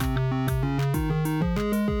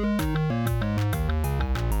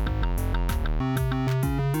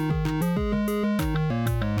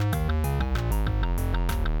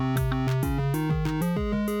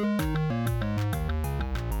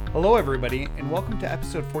Hello, everybody, and welcome to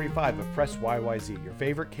episode 45 of Press YYZ, your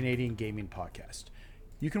favorite Canadian gaming podcast.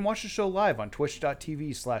 You can watch the show live on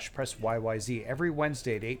twitch.tv/PressYYZ every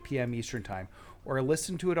Wednesday at 8 p.m. Eastern Time, or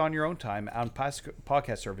listen to it on your own time on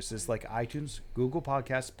podcast services like iTunes, Google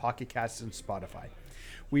Podcasts, Pocket Casts, and Spotify.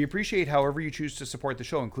 We appreciate however you choose to support the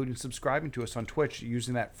show, including subscribing to us on Twitch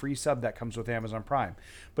using that free sub that comes with Amazon Prime.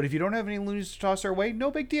 But if you don't have any loonies to toss our way,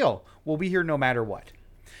 no big deal. We'll be here no matter what.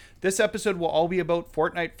 This episode will all be about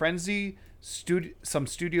Fortnite Frenzy, some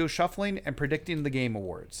studio shuffling, and predicting the Game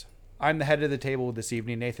Awards. I'm the head of the table this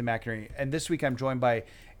evening, Nathan McInerney, and this week I'm joined by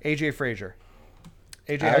AJ Frazier.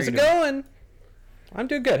 AJ, how's it going? I'm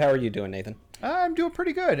doing good. How are you doing, Nathan? I'm doing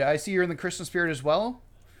pretty good. I see you're in the Christmas spirit as well.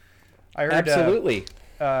 I heard. Absolutely.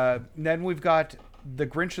 Then we've got the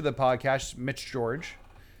Grinch of the podcast, Mitch George.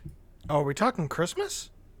 Oh, are we talking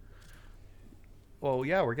Christmas? Well,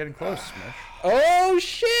 yeah, we're getting close, Mitch. Oh,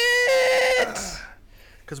 shit!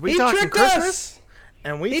 Because we talking Christmas,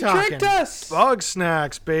 and we talking bug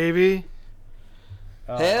snacks, baby.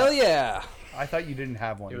 Hell yeah. I thought you didn't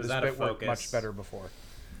have one. It was this out bit of worked focus. much better before.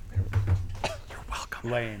 You're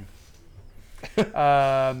welcome. Lame.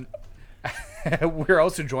 We're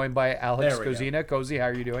also joined by Alex There we Kozina. Cozy, how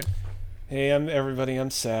are you doing? Hey,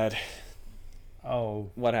 I'm sad.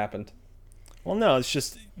 Oh, What happened? Well, no, it's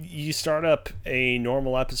just you start up a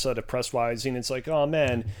normal episode of Press YYZ and it's like, oh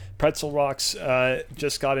man, Pretzel Rocks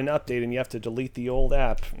just got an update and you have to delete the old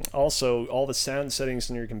app. Also, all the sound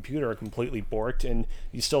settings on your computer are completely borked and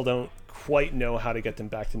you still don't quite know how to get them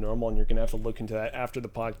back to normal, and you're going to have to look into that after the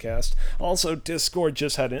podcast. Also, Discord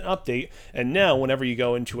just had an update, and now whenever you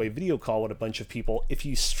go into a video call with a bunch of people, if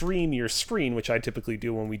you stream your screen, which I typically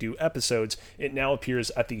do when we do episodes, it now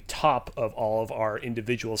appears at the top of all of our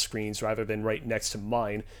individual screens rather than right next to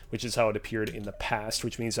mine, which is how it appeared in the past,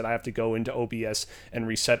 which means that I have to go into OBS and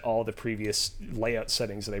reset all the previous layout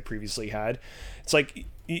settings that I previously had. It's like,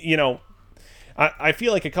 you know, I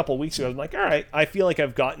feel like a couple of weeks ago, I'm like, all right, I feel like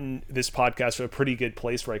I've gotten this podcast to a pretty good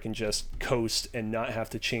place where I can just coast and not have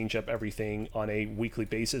to change up everything on a weekly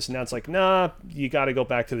basis. And now it's like, nah, you got to go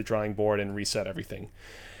back to the drawing board and reset everything.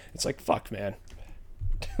 It's like, fuck, man.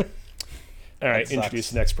 All right, introduce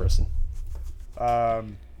the next person. all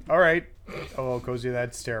right. Oh, Cozy,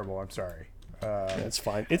 that's terrible. I'm sorry. That's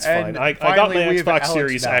fine. It's and fine. I got my finally, we have Xbox Alex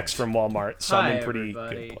Series Downs. X from Walmart, so I'm Hi, in pretty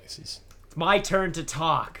everybody. good places. It's my turn to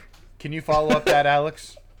talk. Can you follow up that,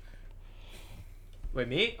 Alex? Wait,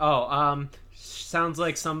 me? Oh, sounds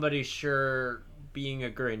like somebody's sure being a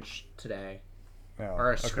Grinch today, No. or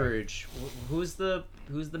a Okay. Scrooge. Who's the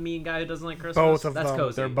mean guy who doesn't like Christmas? Both of That's them.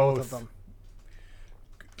 Cozy. They're Both both. of them.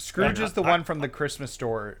 Scrooge is the one from the Christmas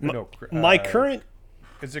store. My current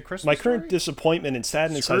Is it Christmas? My current Story? disappointment and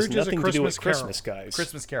sadness Scrooge has is a nothing to do with Christmas Christmas, guys.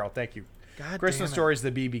 Christmas Carol. Thank you. God Christmas damn it. Story is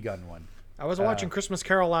the BB gun one. I was watching Christmas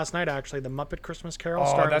Carol last night, actually. The Muppet Christmas Carol. Oh,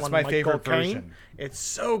 starring that's one my Michael favorite Caine. version. It's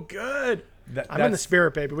so good. I'm in the That's-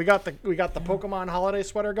 spirit, baby. We got the Pokemon holiday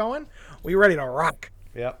sweater going. We ready to rock.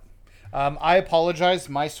 Yep. I apologize.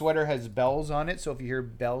 My sweater has bells on it, so if you hear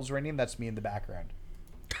bells ringing, that's me in the background.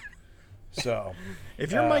 So,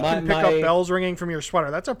 If your mic can pick up bells ringing from your sweater,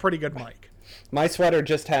 that's a pretty good mic. My sweater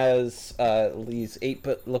just has these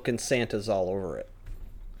 8-bit looking Santas all over it.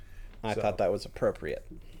 I thought that was appropriate.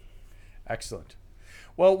 excellent.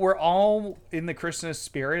 Well, we're all in the Christmas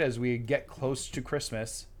spirit as we get close to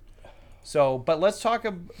Christmas. So, but let's talk.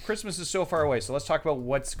 Christmas is so far away, so let's talk about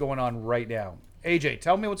what's going on right now. AJ,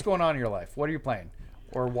 tell me what's going on in your life. What are you playing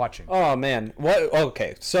or watching? Oh man, what?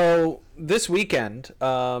 Okay, so this weekend,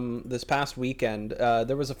 this past weekend,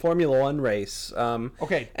 there was a Formula One race.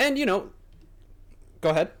 Okay. And you know,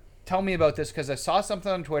 go ahead. Tell me about this because I saw something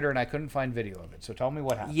on Twitter and I couldn't find video of it. So tell me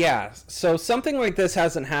what happened. Yeah, so something like this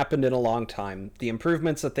hasn't happened in a long time. The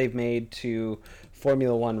improvements that they've made to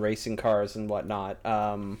Formula One racing cars and whatnot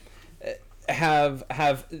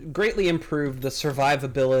have greatly improved the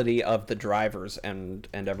survivability of the drivers and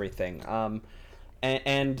everything.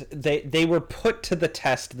 And they were put to the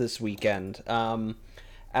test this weekend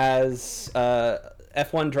as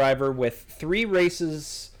F1 driver with 3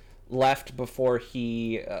 races left before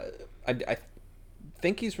he I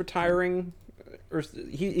think he's retiring, or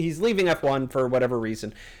he's leaving F1 for whatever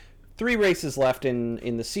reason. 3 races left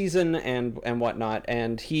in the season and whatnot,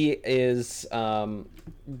 and he is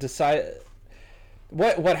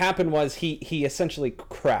what happened was he essentially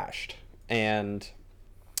crashed, and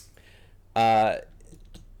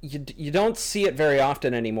you don't see it very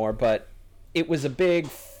often anymore, but it was a big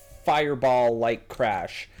fireball like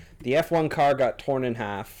crash. The F1 car got torn in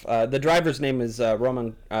half. The driver's name is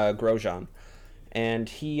Roman Grosjean, and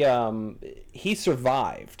he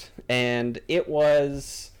survived. And it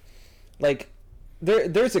was like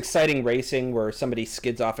there's exciting racing where somebody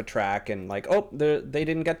skids off a track and like, oh, they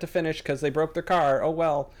didn't get to finish because they broke their car. Oh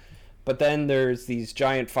well. But then there's these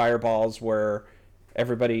giant fireballs where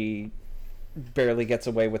everybody barely gets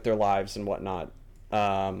away with their lives and whatnot.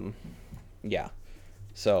 Yeah.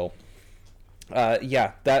 So,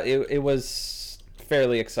 yeah, that it was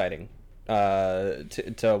fairly exciting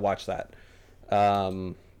to watch that.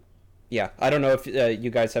 Yeah, I don't know if you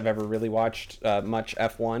guys have ever really watched much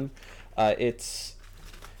F1.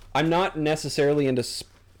 I'm not necessarily into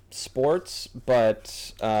sports,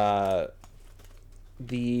 but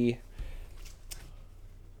the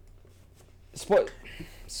sports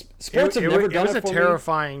have never done it for me. It was a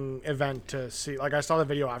terrifying event to see. Like, I saw the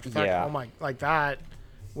video after that. Yeah. Oh my! Like that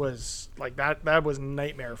was that was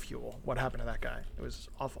nightmare fuel. What happened to that guy? It was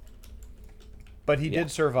awful. But he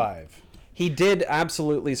did survive. He did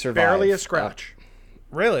absolutely survive. Barely a scratch.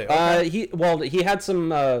 Really? Okay. He had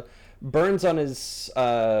some burns on his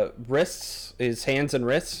wrists, his hands and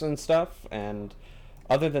wrists and stuff. And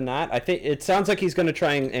other than that, I think it sounds like he's going to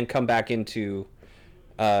try and come back into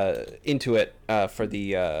it for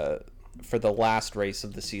the last race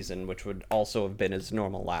of the season, which would also have been his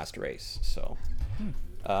normal last race. So,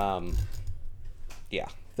 yeah,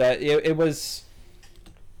 that it was.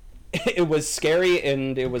 It was scary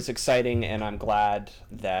and it was exciting, and I'm glad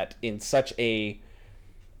that in such a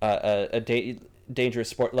dangerous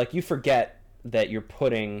sport, like, you forget that you're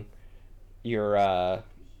putting you're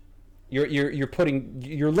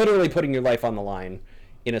literally putting your life on the line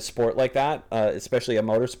in a sport like that, especially a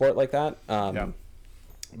motorsport like that. Yeah.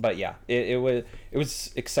 But yeah, it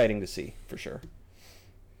was exciting to see for sure.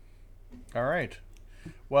 All right.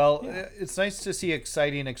 Well, it's nice to see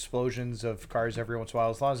exciting explosions of cars every once in a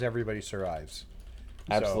while, as long as everybody survives.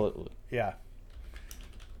 Absolutely. So, yeah.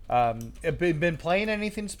 Have been playing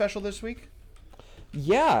anything special this week?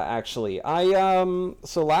 Yeah, actually.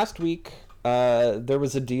 So last week, there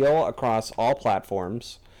was a deal across all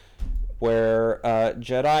platforms where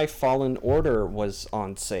Jedi Fallen Order was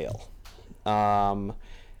on sale. So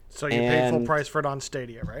you paid full price for it on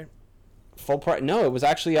Stadia, right? Full price? No, it was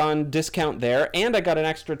actually on discount there, and I got an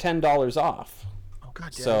extra $10 off. Oh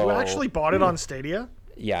god damn! So, you actually bought it on Stadia?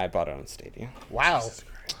 Yeah, I bought it on Stadia. Wow.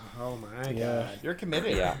 Oh my god. You're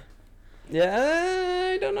committed. Yeah. Yeah,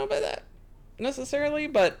 I don't know about that necessarily,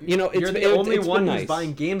 but you know, You're the only one nice. who's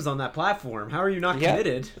buying games on that platform. How are you not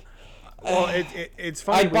committed? Well, it's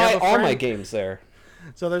funny. I We buy have a all friend- my games there.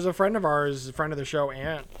 So there's a friend of ours, a friend of the show,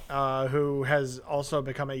 Ant, who has also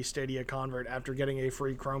become a Stadia convert after getting a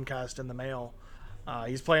free Chromecast in the mail.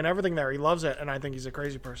 He's playing everything there. He loves it, and I think he's a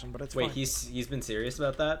crazy person, but it's Wait, fine. he's been serious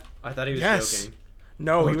about that? I thought he was Yes. joking.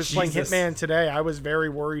 No, he Oh, was playing Jesus. Hitman today. I was very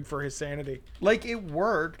worried for his sanity. Like, it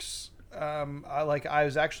works. I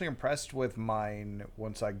was actually impressed with mine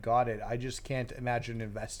once I got it. I just can't imagine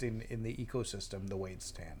investing in the ecosystem the way it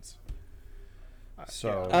stands.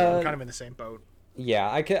 So I'm kind of in the same boat.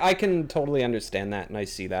 Yeah, I can totally understand that, and I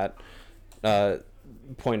see that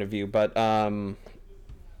point of view. But I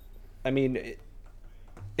mean,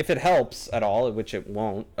 if it helps at all, which it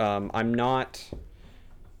won't, I'm not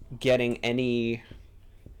getting any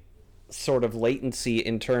sort of latency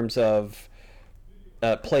in terms of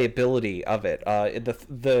playability of it.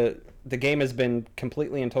 The game has been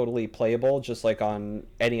completely and totally playable, just like on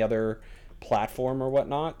any other platform or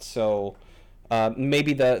whatnot. So.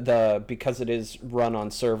 Maybe the because it is run on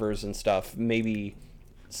servers and stuff, maybe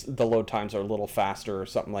the load times are a little faster or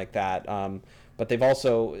something like that. But they've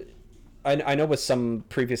also, I know with some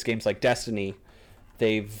previous games like Destiny,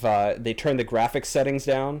 they turned the graphics settings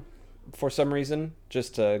down for some reason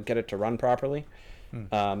just to get it to run properly,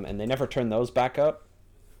 and they never turned those back up.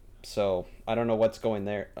 So I don't know what's going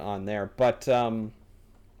on there, but yeah,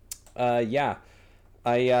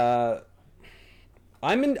 I'm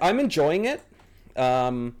enjoying it.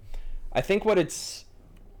 I think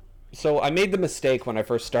so I made the mistake when I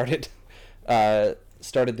first started the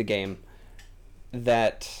game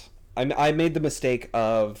that I made the mistake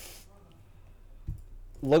of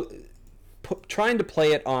trying to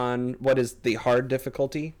play it on what is the hard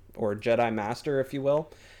difficulty, or Jedi Master, if you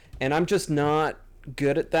will, and I'm just not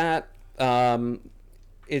good at that.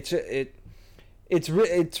 It's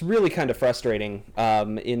really kind of frustrating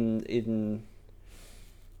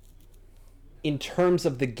in terms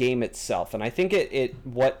of the game itself. And I think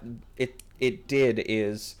what it did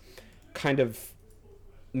is kind of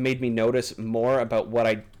made me notice more about what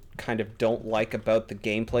I kind of don't like about the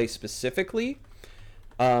gameplay specifically,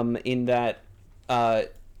 in that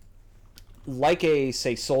like a,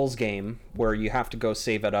 say, Souls game where you have to go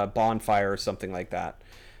save at a bonfire or something like that,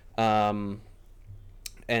 and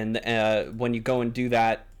when you go and do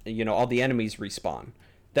that, all the enemies respawn.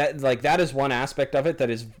 That is one aspect of it that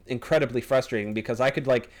is incredibly frustrating, because I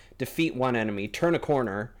could defeat one enemy, turn a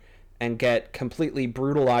corner, and get completely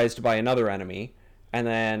brutalized by another enemy, and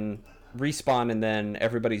then respawn, and then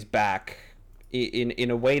everybody's back in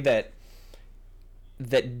a way that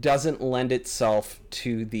doesn't lend itself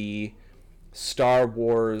to the Star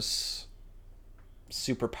Wars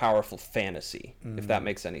super powerful fantasy, if that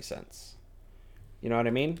makes any sense. You know what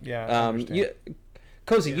I mean? Yeah, I understand.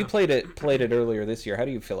 Cozy, you played it earlier this year. How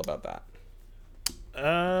do you feel about that?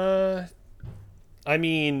 I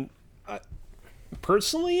mean,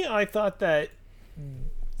 personally, I thought that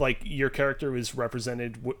your character was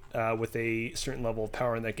represented with a certain level of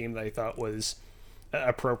power in that game that I thought was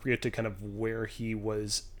appropriate to kind of where he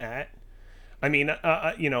was at. I mean,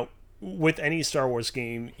 with any Star Wars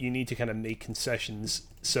game, you need to kind of make concessions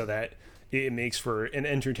so that it makes for an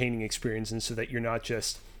entertaining experience, and so that you're not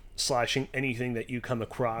just slashing anything that you come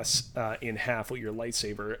across in half with your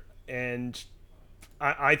lightsaber. And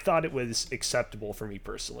I thought it was acceptable for me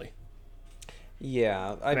personally.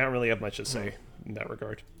 Yeah, I don't really have much to say in that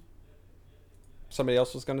regard. Somebody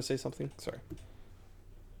else was going to say something. Sorry.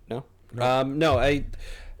 No. No.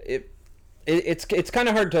 It's kind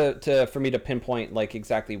of hard for me to pinpoint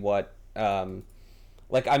exactly what. I'm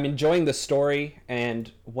enjoying the story,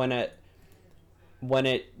 and when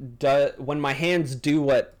my hands do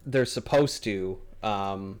what they're supposed to,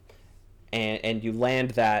 and you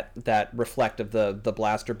land that reflect of the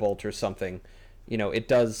blaster bolt or something, it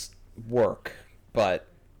does work, but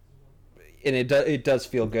it does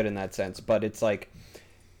feel good in that sense. But it's I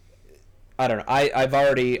don't know. I've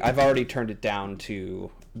already turned it down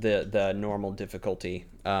to the normal difficulty,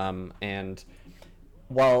 and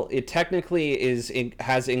while it technically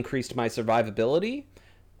has increased my survivability,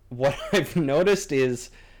 what I've noticed is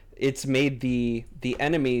it's made the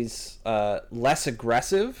enemies less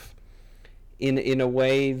aggressive in a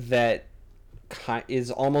way that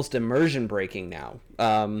is almost immersion breaking now.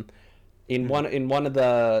 In one of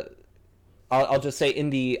the, I'll just say, in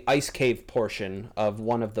the ice cave portion of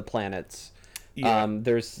one of the planets,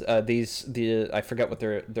 there's I forget what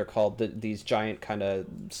they're called, these giant kind of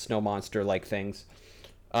snow monster like things,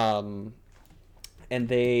 and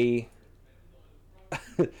they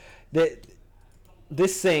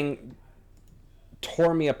this thing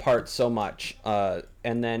tore me apart so much,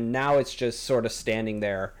 and then now it's just sort of standing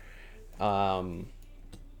there,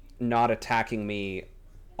 not attacking me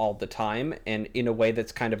all the time, and in a way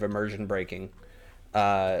that's kind of immersion breaking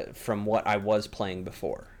from what I was playing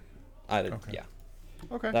before. Yeah.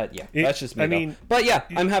 Okay. That's just me. But yeah,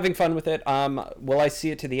 I'm having fun with it. Will I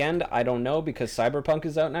see it to the end? I don't know, because Cyberpunk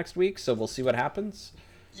is out next week, so we'll see what happens.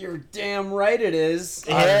 You're damn right it is.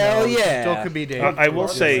 Hell yeah. Still could be Dave. I will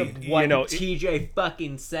say, what TJ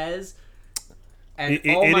fucking says. And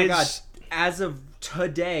God, as of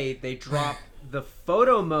today, they dropped the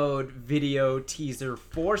photo mode video teaser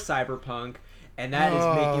for Cyberpunk, and that is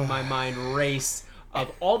making my mind race of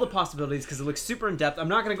all the possibilities, because it looks super in depth. I'm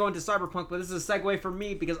not going to go into Cyberpunk, but this is a segue for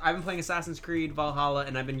me, because I've been playing Assassin's Creed Valhalla,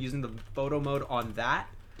 and I've been using the photo mode on that,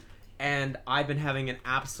 and I've been having an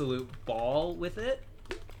absolute ball with it.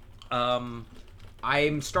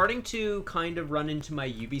 I'm starting to kind of run into my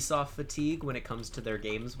Ubisoft fatigue when it comes to their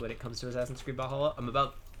games, when it comes to Assassin's Creed Valhalla. I'm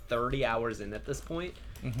about 30 hours in at this point,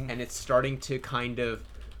 and it's starting to kind of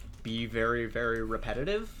be very, very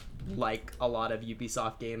repetitive, like a lot of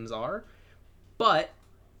Ubisoft games are. But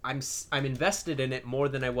I'm invested in it more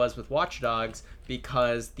than I was with Watch Dogs,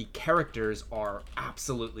 because the characters are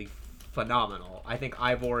absolutely phenomenal. I think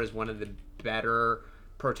Ivor is one of the better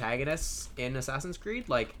protagonists in Assassin's Creed.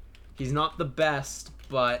 He's not the best,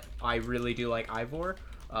 but I really do like Ivor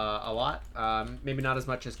a lot. Maybe not as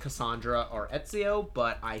much as Cassandra or Ezio,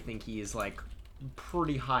 but I think he is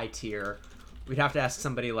pretty high tier. We'd have to ask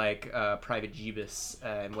somebody like Private Jeebus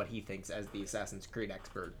and what he thinks as the Assassin's Creed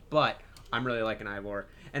expert. But I'm really liking Ivor.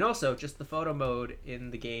 And also, just the photo mode in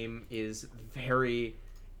the game is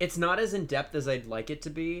it's not as in-depth as I'd like it to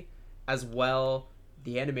be. As well,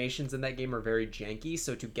 the animations in that game are very janky,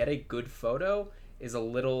 so to get a good photo is a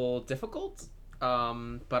little difficult.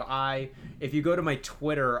 But if you go to my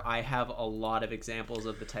Twitter, I have a lot of examples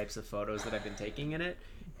of the types of photos that I've been taking in it.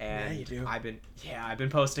 And you do. I've been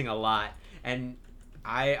posting a lot. And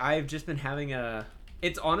I've just been having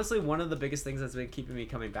it's honestly one of the biggest things that's been keeping me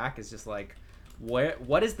coming back, is just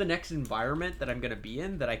what is the next environment that I'm going to be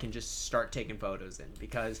in that I can just start taking photos in?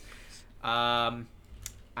 Because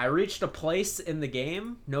I reached a place in the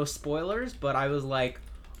game, no spoilers, but I was like,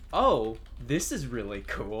 oh, this is really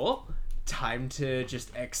cool. Time to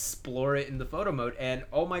just explore it in the photo mode. And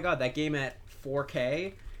oh my god, that game at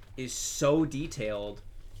 4K is so detailed.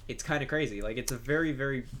 it's kind of crazy. Like, it's a very,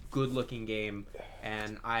 very good looking game,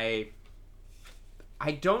 and I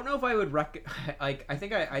don't know if I would like, I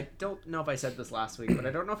think I don't know if I said this last week, but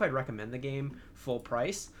I don't know if I'd recommend the game full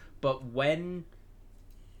price. But when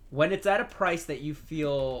it's at a price that you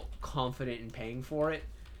feel confident in paying for it,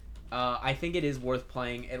 I think it is worth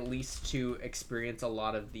playing, at least to experience a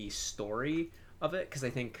lot of the story of it, because I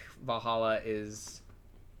think Valhalla is,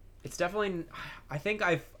 it's definitely, I think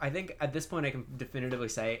at this point I can definitively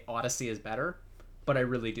say Odyssey is better, but I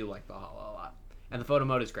really do like Valhalla a lot, and the photo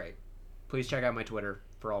mode is great. Please check out my Twitter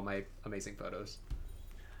for all my amazing photos.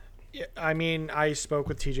 Yeah, I mean, I spoke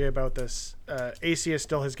with TJ about this. AC is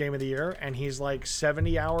still his game of the year, and he's like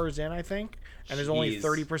 70 hours in, I think, and is only Jeez.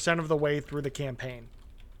 30% of the way through the campaign.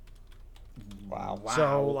 Wow.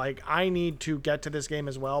 So, like, I need to get to this game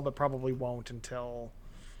as well, but probably won't until...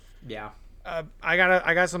 Yeah. I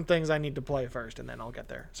got some things I need to play first, and then I'll get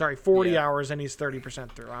there. Sorry, 40 Yeah. hours, and he's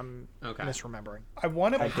 30% through. I'm Okay. misremembering. I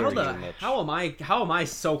want to. dare you, Mitch. How am I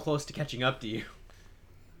so close to catching up to you?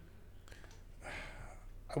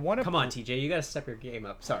 I want to. Come on, TJ, you gotta step your game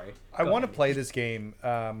up. Sorry. I Go want to ahead. play this game,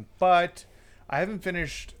 but I haven't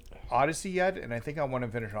finished Odyssey yet, and I think I want to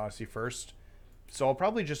finish Odyssey first. So I'll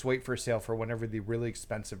probably just wait for a sale for whenever the really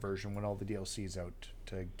expensive version, when all the DLC's out,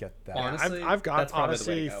 to get that. Honestly, I've got that's probably the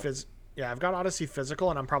way Odyssey to go. I've got Odyssey physical,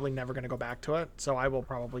 and I'm probably never going to go back to it. So I will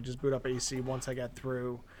probably just boot up AC once I get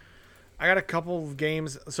through. I got a couple of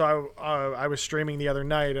games. So I was streaming the other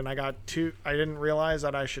night, and I got two. I didn't realize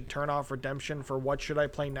that I should turn off Redemption for what should I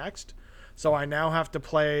play next. So I now have to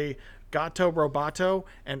play Gato Roboto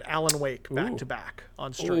and Alan Wake back to back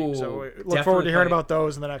on stream. So Ooh, look forward to hearing play- about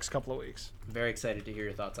those in the next couple of weeks. Very excited to hear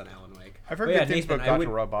your thoughts on Alan Wake. I've heard But good yeah, things Nathan, about I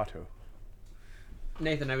Gato would- Roboto.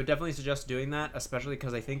 Nathan, I would definitely suggest doing that, especially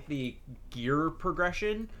because I think the gear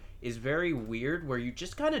progression is very weird, where you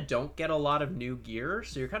just kind of don't get a lot of new gear,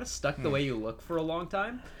 so you're kind of stuck the way you look for a long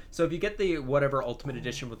time. So if you get the whatever Ultimate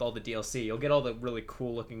Edition with all the DLC, you'll get all the really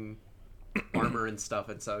cool looking armor and stuff,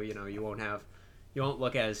 and so you won't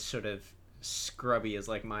look as sort of scrubby as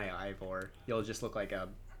like my Ivor. You'll just look like a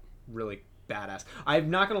really badass. I'm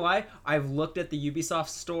not gonna lie, I've looked at the Ubisoft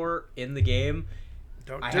store in the game.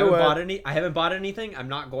 Don't I do haven't it. bought any. I haven't bought anything. I'm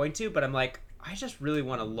not going to, but I'm like, I just really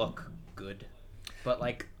want to look good. But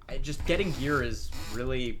like, just getting gear is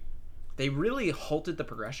really. They really halted the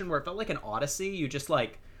progression where it felt like an Odyssey. You just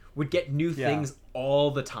like would get new things all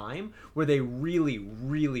the time. Where they really,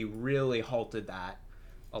 really, really halted that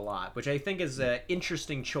a lot, which I think is an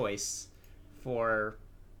interesting choice for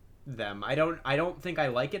them. I don't think I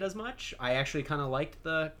like it as much. I actually kind of liked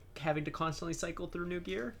the having to constantly cycle through new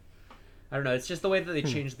gear. I don't know. It's just the way that they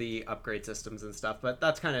change the upgrade systems and stuff. But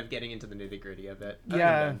that's kind of getting into the nitty gritty of it.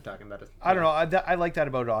 Yeah. I'm talking about it. I don't know. I like that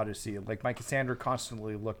about Odyssey. Like, my Cassandra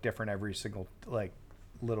constantly looked different every single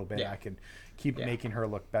little bit. Yeah. I could keep making her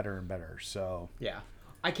look better and better. So Yeah.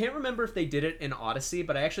 I can't remember if they did it in Odyssey,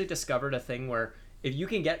 but I actually discovered a thing where if you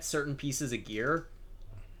can get certain pieces of gear,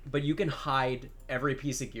 but you can hide every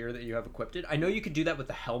piece of gear that you have equipped. I know you could do that with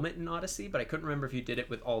the helmet in Odyssey, but I couldn't remember if you did it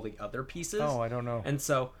with all the other pieces. I don't know. And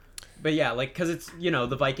so, but yeah, like, because it's,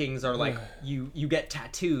 the Vikings are like, you get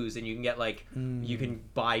tattoos, and you can get like, you can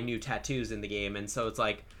buy new tattoos in the game. And so it's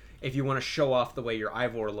like, if you want to show off the way your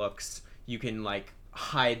Ivor looks, you can like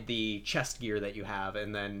hide the chest gear that you have,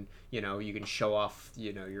 and then you can show off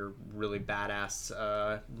your really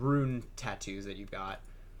badass rune tattoos that you've got.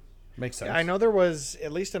 Makes sense. I know there was,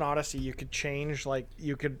 at least in Odyssey, you could change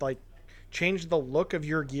change the look of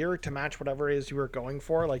your gear to match whatever it is you were going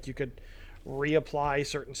for. Like, you could reapply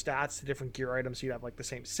certain stats to different gear items, so you'd have like the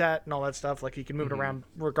same set and all that stuff. Like, you can move it around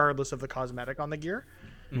regardless of the cosmetic on the gear.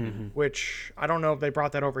 Which I don't know if they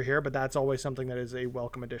brought that over here, but that's always something that is a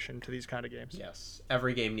welcome addition to these kind of games. Yes,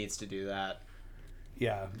 every game needs to do that.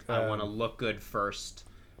 Yeah. I want to look good first.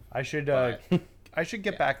 I should but- I should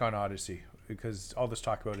get back on Odyssey, because all this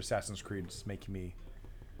talk about Assassin's Creed is making me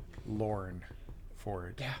lorn for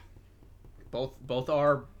it. Yeah, both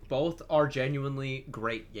are genuinely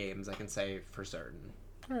great games. I can say for certain.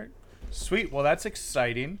 All right. Sweet. Well, that's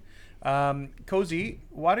exciting. Cozy,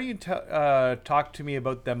 why don't you talk to me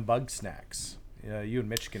about them bug snacks? You and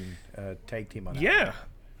Mitch can tag team on that. Yeah.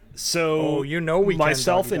 So Oh, we can,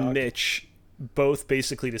 myself Doggy and Dog. Mitch both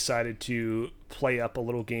basically decided to play up a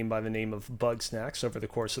little game by the name of Bug Snacks over the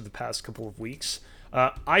course of the past couple of weeks.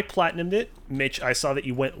 I platinumed it. Mitch, I saw that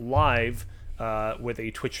you went live with a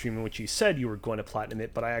Twitch stream in which you said you were going to platinum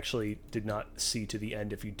it, but I actually did not see to the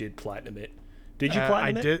end if you did platinum it. Did you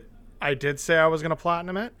platinum it? I did say I was going to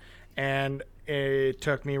platinum it, and it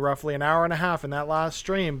took me roughly an hour and a half in that last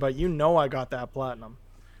stream, but I got that platinum.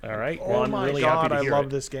 All right. Oh Well, I'm my really god, happy to I hear love it.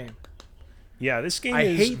 this game. Yeah, this game I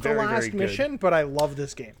is hate the very, last very good. mission, but I love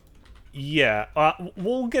this game. Yeah,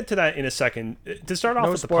 we'll get to that in a second. To start off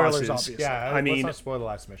No with the spoilers, pauses, obviously. Yeah, I mean, let's not spoil the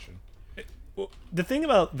last mission. the thing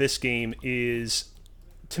about this game is,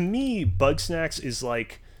 to me, Bugsnax is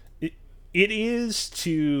like it is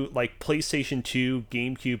to like PlayStation 2,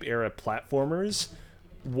 GameCube era platformers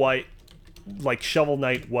what like Shovel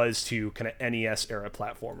Knight was to kind of NES era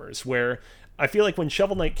platformers, where I feel like when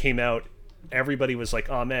Shovel Knight came out, everybody was like,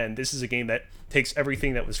 oh man, this is a game that takes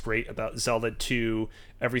everything that was great about Zelda 2,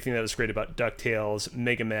 everything that was great about DuckTales,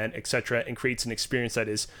 Mega Man, etc., and creates an experience that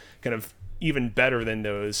is kind of even better than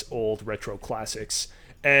those old retro classics.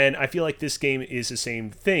 And I feel like this game is the same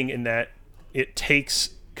thing in that it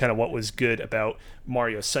takes kind of what was good about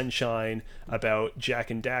Mario Sunshine, about Jak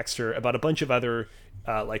and Daxter, about a bunch of other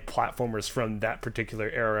like platformers from that particular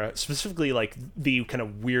era, specifically like the kind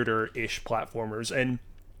of weirder-ish platformers, and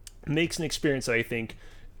makes an experience that I think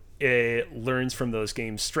it learns from those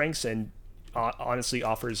games' strengths and honestly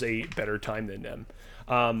offers a better time than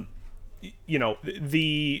them. You know,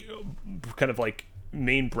 the kind of like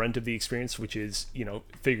main brunt of the experience, which is, you know,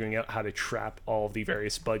 figuring out how to trap all of the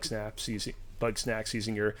various Bugsnax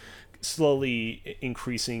using your slowly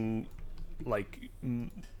increasing like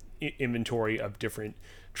inventory of different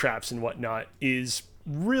traps and whatnot, is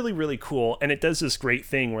really, really cool. And it does this great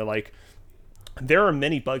thing where like there are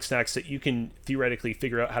many Bugsnax that you can theoretically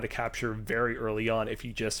figure out how to capture very early on if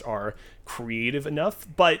you just are creative enough,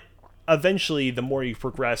 but eventually the more you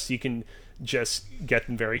progress, you can just get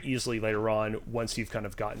them very easily later on once you've kind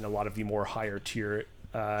of gotten a lot of the more higher tier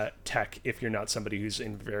tech, if you're not somebody who's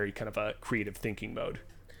in very kind of a creative thinking mode.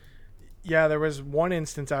 Yeah, there was one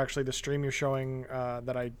instance actually, the stream you're showing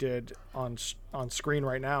that I did on screen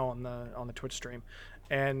right now on the Twitch stream,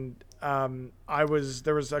 and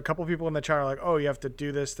there was a couple people in the chat like, oh, you have to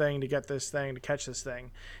do this thing to get this thing to catch this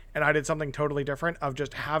thing, and I did something totally different of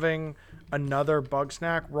just having another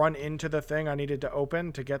Bugsnax run into the thing I needed to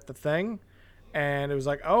open to get the thing, and it was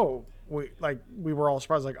like, oh, we were all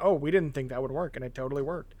surprised, like, oh, we didn't think that would work, and it totally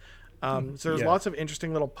worked. So there's lots of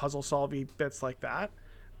interesting little puzzle solving bits like that.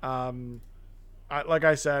 Like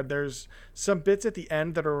I said, there's some bits at the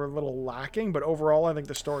end that are a little lacking, but overall I think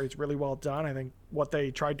the story is really well done. I think what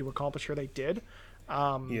they tried to accomplish here, they did.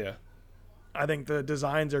 I think the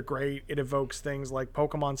designs are great. It evokes things like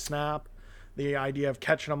Pokemon Snap, the idea of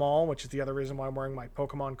catching them all, which is the other reason why I'm wearing my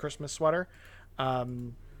Pokemon Christmas sweater,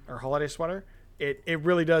 or holiday sweater. It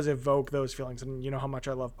really does evoke those feelings, and you know how much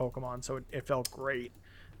I love Pokemon, so it felt great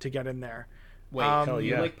to get in there. Wait, hell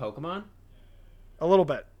you yeah. like Pokemon? A little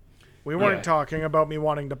bit. We weren't Yeah. talking about me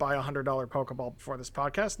wanting to buy a $100 Pokeball before this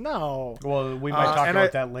podcast. No. Well, we might talk and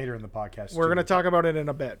about that later in the podcast. We're too. going to talk about it in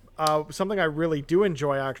a bit. Something I really do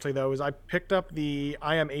enjoy, actually, though, is I picked up the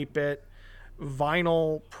I Am 8-Bit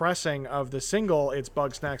vinyl pressing of the single It's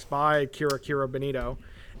Bugsnax by Kira Benito.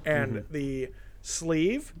 And the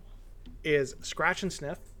sleeve is Scratch and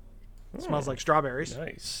Sniff. It smells like strawberries.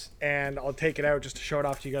 Nice. And I'll take it out just to show it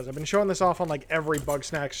off to you guys. I've been showing this off on like every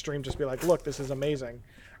Bugsnax stream, just be like, look, this is amazing.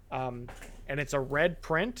 And it's a red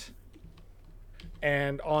print,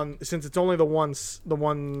 and since it's only the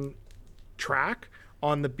one track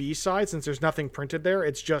on the B side, since there's nothing printed there,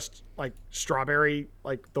 it's just like strawberry,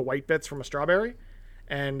 like the white bits from a strawberry,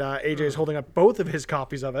 and AJ is holding up both of his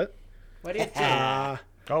copies of it. What is that?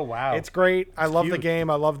 Oh wow, It's great. I love the cute. game.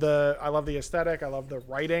 I love the aesthetic. I love the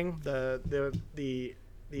writing. The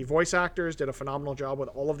voice actors did a phenomenal job with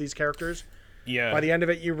all of these characters. Yeah. By the end of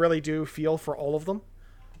it, you really do feel for all of them.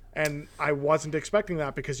 And I wasn't expecting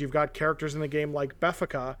that, because you've got characters in the game like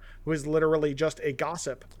Beffica, who is literally just a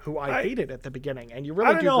gossip, who I hated at the beginning. And you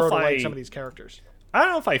really don't do know grow if to like I- some of these characters. I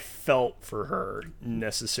don't know if I felt for her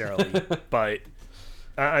necessarily, but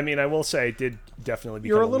I mean, I will say I did definitely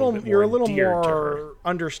become You're a little bit you're a more little endeared to her. more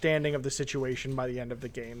understanding of the situation by the end of the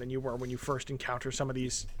game than you were when you first encounter some of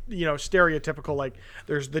these, stereotypical, like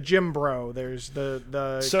there's the gym bro, there's the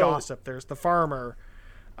gossip, there's the farmer.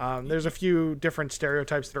 There's a few different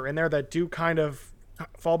stereotypes that are in there that do kind of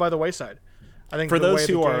fall by the wayside. I think For the those way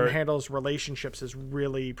the who game are- handles relationships is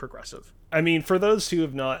really progressive. I mean, for those who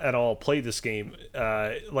have not at all played this game,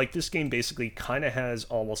 like this game basically kind of has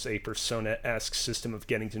almost a Persona-esque system of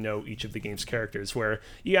getting to know each of the game's characters, where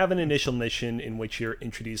you have an initial mission in which you're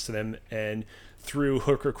introduced to them, and through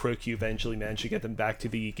hook or crook, you eventually manage to get them back to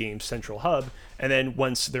the game's central hub. And then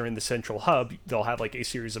once they're in the central hub, they'll have like a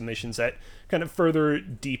series of missions that kind of further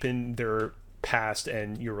deepen their past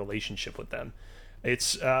and your relationship with them.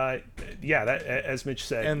 It's that, as Mitch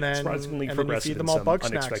said, And then, surprisingly you progressive feed them in all some Bugsnax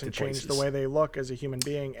unexpected and change places. the way they look as a human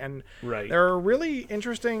being. And Right. there are really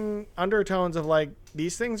interesting undertones of like,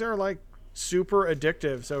 these things are like super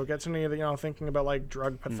addictive. So it gets me, thinking about like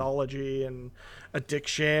drug pathology and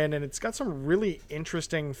addiction, and it's got some really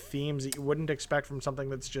interesting themes that you wouldn't expect from something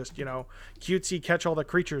that's just, cutesy catch all the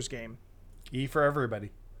creatures game. E for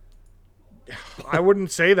everybody. I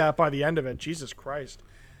wouldn't say that by the end of it. Jesus Christ.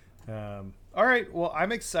 All right. Well,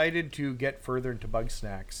 I'm excited to get further into Bug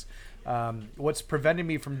Snacks. What's preventing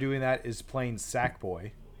me from doing that is playing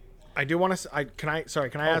Sackboy. I do want to. Can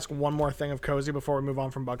I ask one more thing of Cozy before we move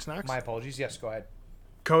on from Bug Snacks? My apologies. Yes, go ahead.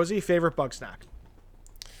 Cozy, favorite Bug Snack?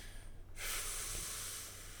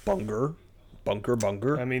 Bunger.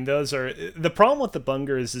 I mean, those are the problem with the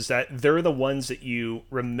bungers is that they're the ones that you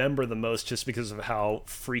remember the most just because of how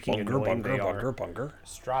freaking annoying they are.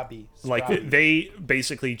 Strabi. Like they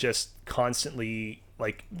basically just constantly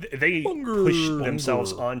like they push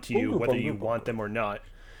themselves onto you whether you want them or not.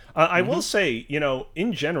 I will say,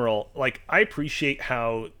 in general, like I appreciate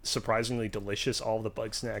how surprisingly delicious all the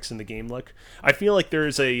bug snacks in the game look. I feel like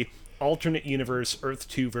there's a alternate universe Earth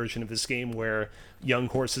 2 version of this game where Young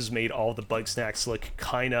Horses made all the bug snacks look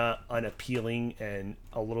kind of unappealing and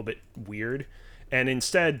a little bit weird, and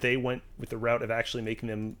instead they went with the route of actually making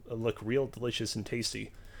them look real delicious and tasty.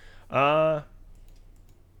 I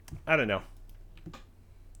don't know.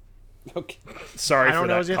 Okay. Sorry I don't for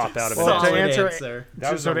know that cop out of well, it. to answer,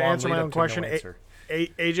 That was so a to long answer lead my up own to no question, answer.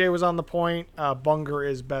 AJ was on the point. Bunger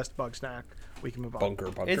is best bug snack. We can move on. Bunker.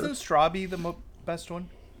 Isn't Strabi the best one?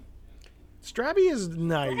 Strabby is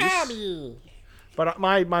nice. But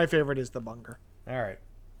my favorite is the Bunger. All right.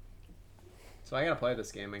 So I gotta play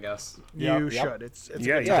this game, I guess. You Yep. should. It's a Yeah, good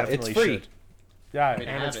you game. definitely it's free. should. Yeah. I mean,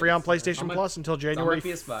 And I it's have free it. on It's on PlayStation my- Plus until it's on my January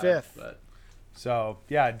PS5, 5th. but So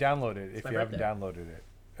yeah, download it if my you haven't birthday. downloaded it.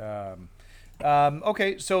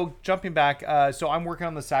 Okay, so jumping back, so I'm working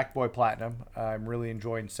on the Sackboy Platinum. I'm really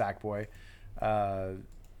enjoying Sackboy.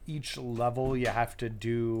 Each level you have to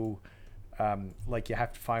do, like you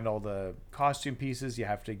have to find all the costume pieces, you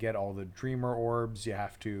have to get all the Dreamer orbs, you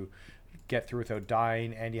have to get through without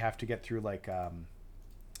dying, and you have to get through like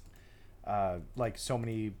so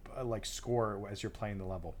many like score as you're playing the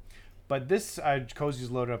level. But this,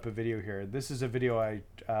 Cozy's loaded up a video here. This is a video I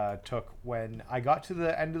took when I got to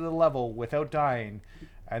the end of the level without dying,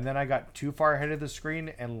 and then I got too far ahead of the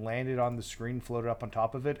screen and landed on the screen, floated up on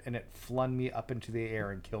top of it, and it flung me up into the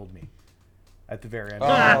air and killed me at the very end.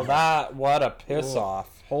 Oh, what a piss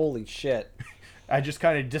off. Holy shit. I just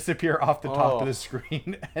kind of disappear off the top of the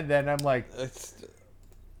screen, and then I'm like,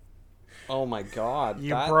 Oh my god.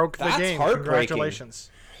 You broke the that's game. Heartbreaking. Congratulations.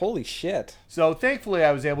 Holy shit. so thankfully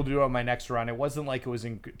I was able to do it on my next run. It wasn't like it was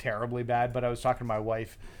terribly bad, but I was talking to my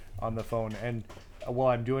wife on the phone, and while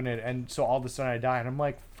I'm doing it, and so all of a sudden I die, and I'm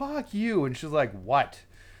like, fuck you, and she's like, what?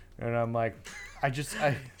 And I'm like,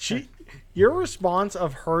 Your response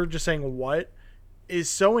of her just saying what is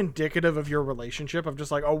so indicative of your relationship of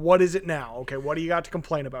just like, oh, what is it now? Okay, what do you got to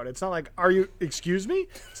complain about? It's not like, excuse me?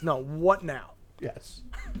 It's no, what now? yes.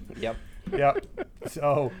 Yep. Yep.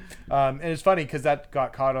 So, and it's funny because that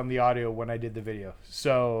got caught on the audio when I did the video.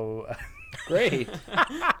 So, Great.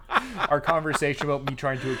 our conversation about me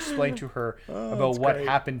trying to explain to her about what great.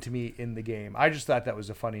 happened to me in the game. I just thought that was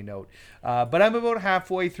a funny note. But I'm about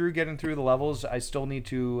halfway through getting through the levels. I still need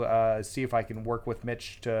to see if I can work with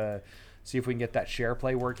Mitch to see if we can get that share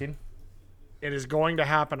play working. It is going to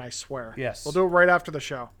happen, I swear. Yes. We'll do it right after the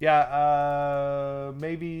show. Yeah,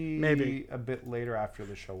 maybe Maybe. a bit later after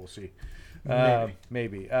the show. We'll see.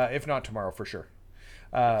 Maybe. If not tomorrow, for sure.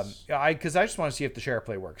 Because I just want to see if the share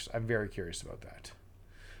play works. I'm very curious about that,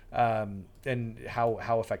 and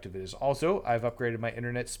how effective it is. Also, I've upgraded my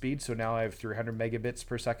internet speed, so now I have 300 megabits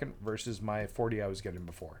per second versus my 40 I was getting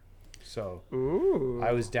before. So Ooh.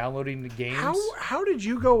 I was downloading the games. How did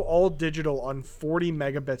you go all digital on 40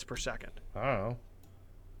 megabits per second? I don't know.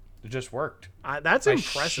 It just worked. That's by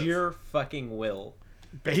impressive. sheer fucking will.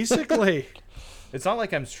 Basically. It's not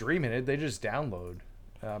like I'm streaming it; they just download.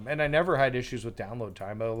 And I never had issues with download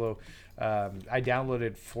time, although I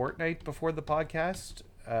downloaded Fortnite before the podcast,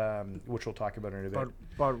 which we'll talk about in a bit.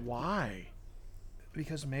 But why?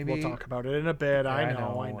 Because maybe We'll talk about it in a bit. I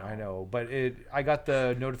know. I know. But I got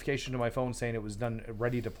the notification to my phone saying it was done,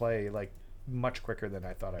 ready to play, like much quicker than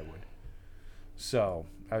I thought I would. So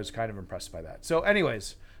I was kind of impressed by that. So,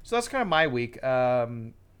 anyways, so that's kind of my week.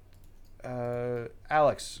 Alex,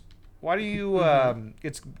 why do you?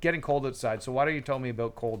 It's getting cold outside, so why don't you tell me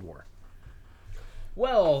about Cold War?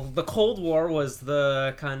 Well, the Cold War was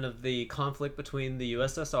the kind of the conflict between the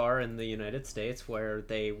USSR and the United States, where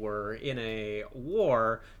they were in a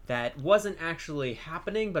war that wasn't actually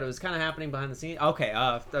happening, but it was kind of happening behind the scenes. Okay,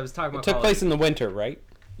 I was talking about It took Call of place Duty. in the winter, right?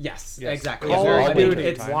 Yes, Yes. exactly. Call Yeah, of I mean, Duty.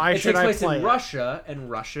 it's, Why it should takes I place play in it? Russia, and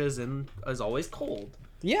Russia is always cold.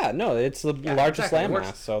 Yeah, no, it's the Yeah, largest exactly.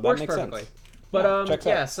 landmass, so that works makes perfectly. sense. But checks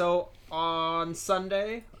yeah, out. so on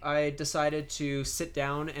Sunday I decided to sit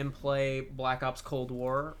down and play Black Ops Cold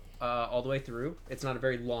War all the way through. It's not a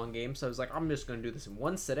very long game, so I was like, I'm just going to do this in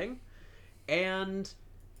one sitting. And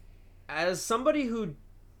as somebody who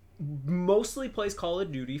mostly plays Call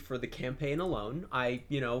of Duty for the campaign alone, I,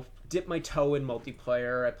 dip my toe in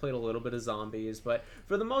multiplayer. I played a little bit of zombies, but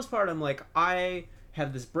for the most part, I'm like, I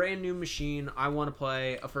have this brand new machine. I want to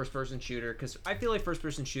play a first-person shooter because I feel like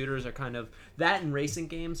first-person shooters are kind of that, and racing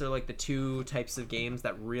games are like the two types of games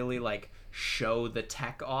that really like show the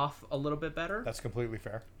tech off a little bit better. That's completely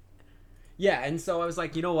fair. Yeah, and so I was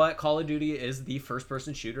like, you know what? Call of Duty is the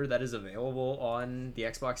first-person shooter that is available on the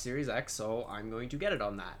Xbox Series X, so I'm going to get it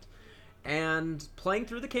on that. And playing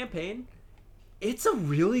through the campaign, it's a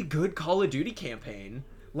really good Call of Duty campaign.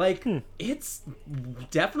 Like, it's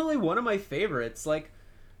definitely one of my favorites. Like,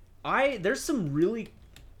 there's some really...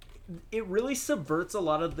 It really subverts a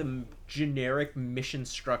lot of the generic mission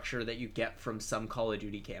structure that you get from some Call of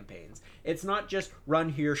Duty campaigns. It's not just run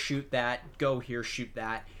here, shoot that, go here, shoot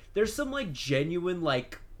that. There's some, like, genuine,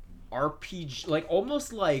 like, RPG... Like,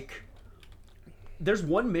 almost like... There's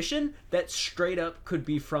one mission that straight up could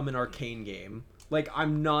be from an Arcane game. Like,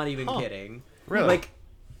 I'm not even kidding. Really? Like,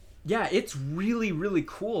 yeah, it's really, really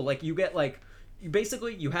cool. Like, you get, like...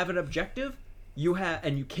 You have an objective,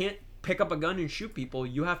 and you can't pick up a gun and shoot people.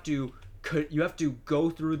 You have to go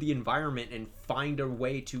through the environment and find a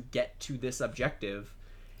way to get to this objective.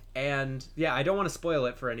 And yeah, I don't want to spoil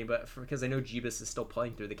it for anybody because I know Jeebus is still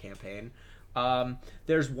playing through the campaign.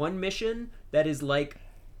 There's one mission that is like,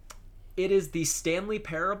 it is the Stanley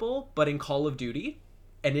Parable, but in Call of Duty,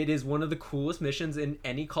 and it is one of the coolest missions in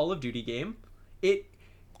any Call of Duty game. It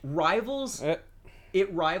rivals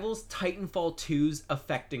Titanfall 2's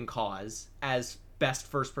Affecting Cause as best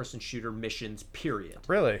first-person shooter missions, period.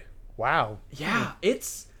 Really? Wow. Yeah,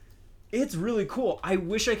 it's really cool. I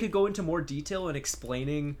wish I could go into more detail in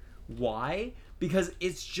explaining why, because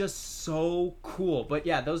it's just so cool. But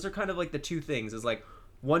yeah, those are kind of like the two things. Is like,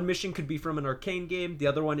 one mission could be from an Arcane game, the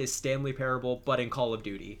other one is Stanley Parable, but in Call of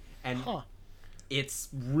Duty. And it's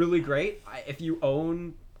really great. If you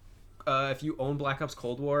own Black Ops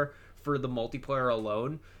Cold War for the multiplayer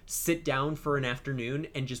alone, sit down for an afternoon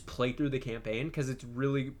and just play through the campaign, because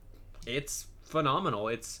it's phenomenal.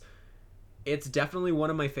 It's definitely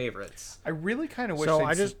one of my favorites. I really kind of wish.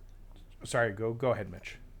 Sorry, go ahead,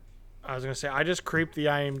 Mitch. I was going to say, I just creeped the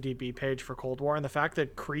IMDb page for Cold War, and the fact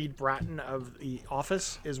that Creed Bratton of The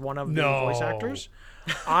Office is one of the voice actors.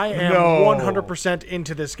 I am 100%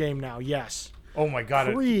 into this game now, yes. Oh my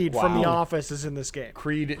god. Creed from The Office is in this game.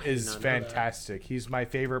 Creed is fantastic. He's my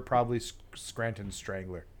favorite, probably Scranton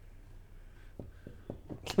Strangler.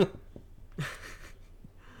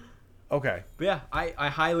 Okay. But yeah, I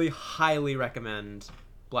highly, highly recommend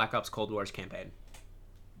Black Ops Cold War's campaign.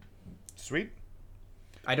 Sweet.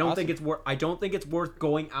 I don't think it's worth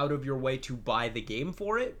going out of your way to buy the game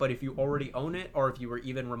for it, but if you already own it, or if you were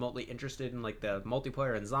even remotely interested in like the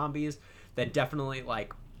multiplayer and zombies, then definitely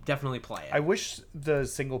play it. I wish the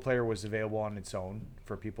single player was available on its own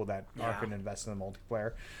for people that aren't going to invest in the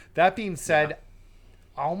multiplayer. That being said,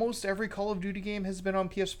 almost every Call of Duty game has been on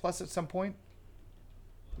PS Plus at some point.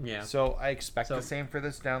 Yeah. So I expect the same for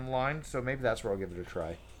this down the line. So maybe that's where I'll give it a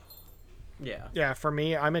try. Yeah. Yeah, for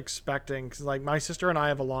me, I'm expecting, because like my sister and I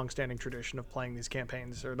have a long-standing tradition of playing these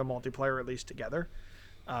campaigns, or the multiplayer at least, together.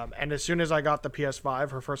 And as soon as I got the PS5,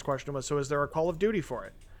 her first question was, so is there a Call of Duty for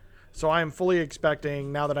it? So I am fully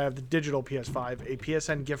expecting, now that I have the digital PS5, a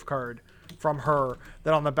PSN gift card from her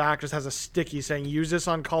that on the back just has a sticky saying, use this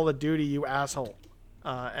on Call of Duty, you asshole.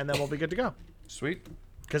 And then we'll be good to go. Sweet.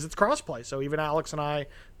 Because it's crossplay, so even Alex and I,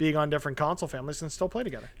 being on different console families, can still play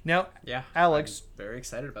together. Now, Yeah. Alex, I'm very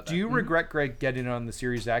excited about that. do you regret, Greg, getting on the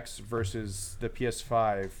Series X versus the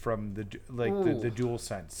PS5 from the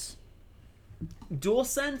DualSense?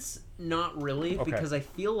 DualSense, not really, Okay. because I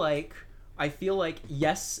feel like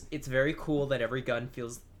yes, it's very cool that every gun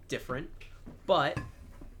feels different, but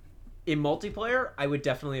in multiplayer, I would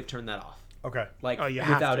definitely have turned that off. Okay. Like, you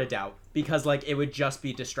have without to. a doubt, because like it would just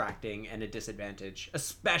be distracting and a disadvantage,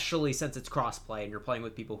 especially since it's crossplay and you're playing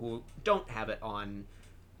with people who don't have it on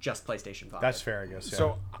just PlayStation 5. That's fair, I guess. Yeah.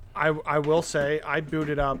 So I will say I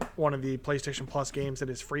booted up one of the PlayStation Plus games that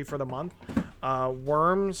is free for the month.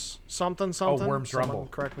 Worms something. Worms Someone Rumble.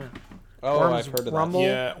 correct me. Oh, Worms I've heard of Rumble,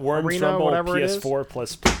 Yeah, Worms Arena, Rumble, whatever it is. PS4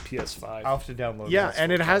 plus PS5. I'll have to download Yeah, this and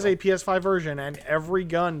for it has Java. a PS5 version, and every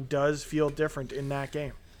gun does feel different in that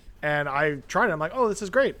game. And I tried it. I'm like, oh, this is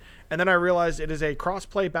great. And then I realized it is a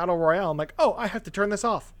cross-play battle royale. I'm like, oh, I have to turn this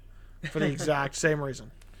off for the exact same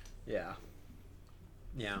reason. Yeah.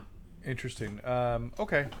 Yeah. Interesting.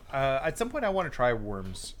 Okay. At some point, I want to try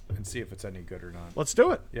Worms and see if it's any good or not. Let's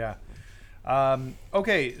do it. Yeah.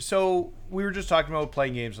 Okay, so we were just talking about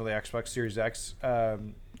playing games on the Xbox Series X.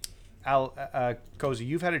 Cozy,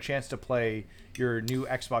 you've had a chance to play your new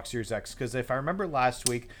Xbox Series X, because if I remember last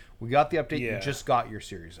week, we got the update. Yeah. You just got your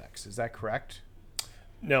Series X. Is that correct?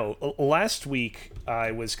 No, last week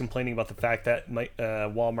I was complaining about the fact that my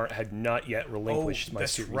Walmart had not yet relinquished my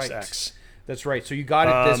Series X. That's right. So you got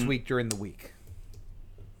it this week during the week.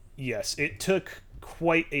 Yes, it took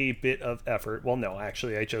quite a bit of effort. Well, no,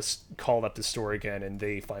 actually, I just called up the store again, and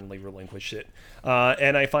they finally relinquished it.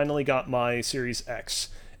 And I finally got my Series X.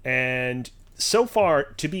 And so far,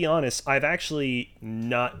 to be honest, I've actually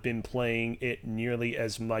not been playing it nearly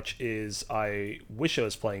as much as I wish I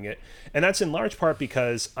was playing it. And that's in large part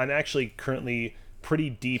because I'm actually currently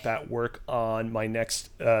pretty deep at work on my next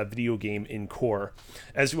video game in Core.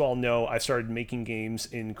 As you all know, I started making games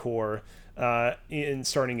in Core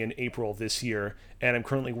starting in April this year, and I'm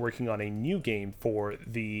currently working on a new game for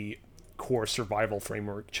the Core Survival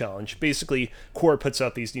Framework Challenge. Basically, Core puts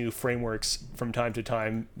out these new frameworks from time to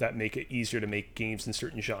time that make it easier to make games in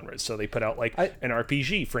certain genres. So they put out an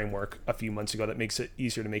RPG framework a few months ago that makes it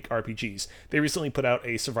easier to make RPGs. They recently put out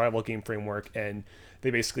a survival game framework, and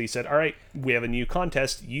they basically said, all right, we have a new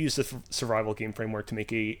contest, use the survival game framework to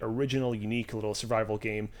make a original, unique little survival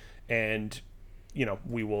game, and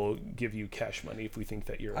we will give you cash money if we think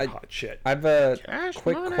that you're hot shit. I have a Cash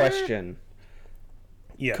quick money. question.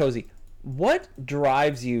 Yeah. Cozy, what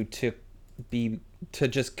drives you to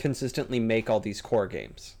just consistently make all these Core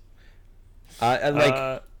games?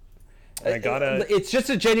 I gotta. It's just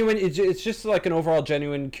a genuine. It's just like an overall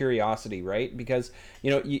genuine curiosity, right? Because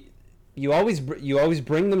you always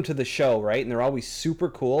bring them to the show, right? And they're always super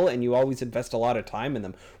cool, and you always invest a lot of time in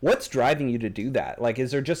them. What's driving you to do that? Like,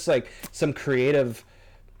 is there just like some creative?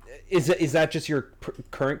 Is that just your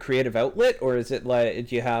current creative outlet, or is it like,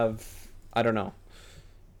 do you have? I don't know.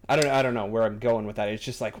 I don't know where I'm going with that. It's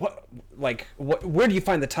just like what? Where do you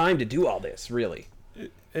find the time to do all this? Really?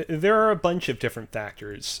 There are a bunch of different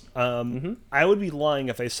factors. I would be lying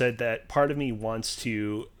if I said that part of me wants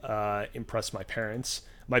to impress my parents.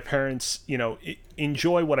 My parents,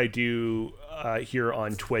 enjoy what I do here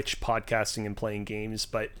on Twitch, podcasting and playing games,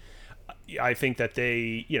 but I think that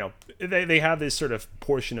they have this sort of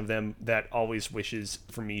portion of them that always wishes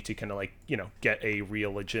for me to kind of get a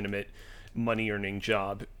real legitimate money earning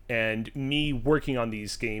job, and me working on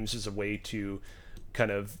these games is a way to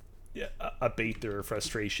kind of abate their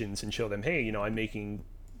frustrations and show them, hey, I'm making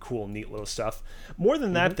cool, neat little stuff. More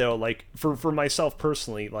than that, though, like for myself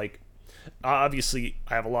personally, like obviously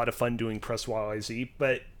I have a lot of fun doing Press YYZ,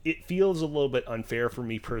 but it feels a little bit unfair for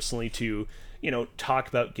me personally to talk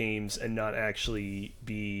about games and not actually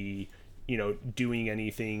be doing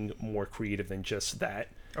anything more creative than just that.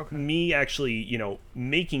 Okay. Me actually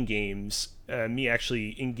making games, me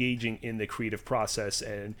actually engaging in the creative process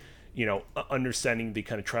and understanding the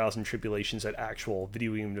kind of trials and tribulations that actual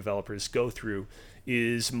video game developers go through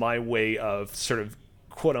is my way of sort of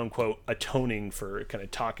quote unquote atoning for kind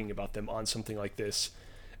of talking about them on something like this.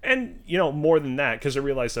 And more than that, because I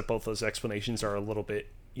realize that both those explanations are a little bit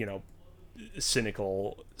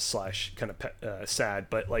cynical / kind of sad,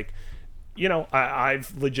 but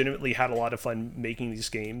I've legitimately had a lot of fun making these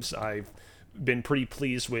games. I've been pretty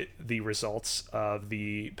pleased with the results of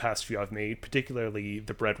the past few I've made, particularly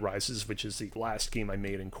The Bread Rises, which is the last game I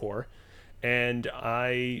made in Core. And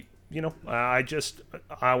I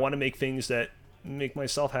want to make things that make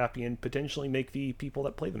myself happy and potentially make the people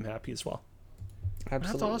that play them happy as well.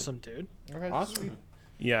 Absolutely. That's awesome, dude. Awesome.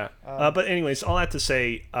 Yeah. But anyways, all that to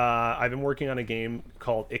say, I've been working on a game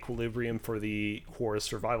called Equilibrium for the Core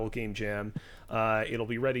Survival Game Jam. It'll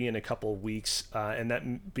be ready in a couple of weeks. And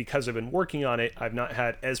that because I've been working on it, I've not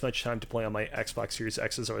had as much time to play on my Xbox Series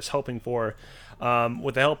X as I was hoping for.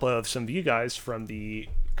 With the help of some of you guys from the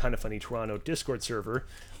Kind of Funny Toronto Discord server,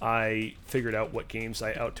 I figured out what games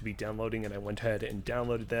I ought to be downloading, and I went ahead and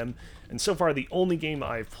downloaded them. And so far, the only game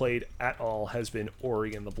I've played at all has been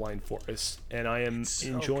Ori and the Blind Forest, and I am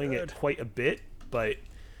enjoying it quite a bit, but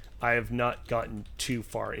I have not gotten too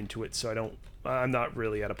far into it, so I'm not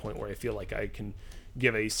really at a point where I feel like I can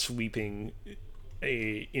give a sweeping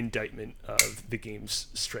indictment of the game's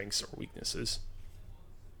strengths or weaknesses.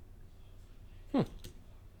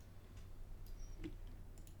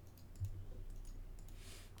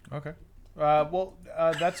 Okay.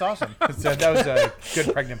 That's awesome. So that was a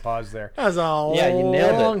good pregnant pause there. That's a Yeah, you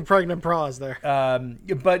nailed it. long pregnant pause there.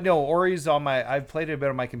 But no, Ori's on my. I've played it a bit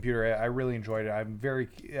on my computer. I really enjoyed it. I'm very.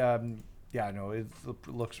 It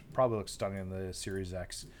probably looks stunning in the Series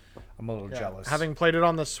X. I'm a little jealous. Having played it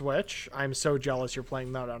on the Switch, I'm so jealous you're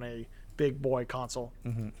playing that on a big boy console.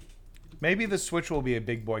 Maybe the Switch will be a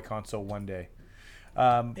big boy console one day.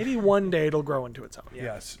 Maybe one day it'll grow into its own. Yeah.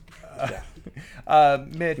 Yes.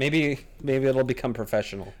 Mitch, Maybe it'll become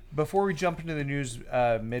professional. before we jump into the news,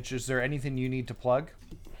 Mitch, is there anything you need to plug?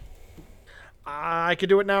 I could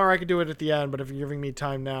do it now or I could do it at the end, but if you're giving me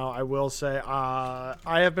time now, I will say I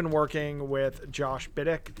have been working with Josh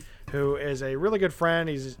Biddick, who is a really good friend.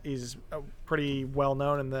 He's pretty well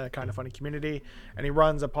known in the Kind of Funny community, and he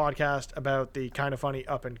runs a podcast about the Kind of Funny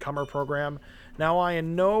Up and Comer program. Now, I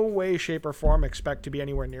in no way, shape, or form expect to be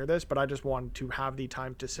anywhere near this, but I just wanted to have the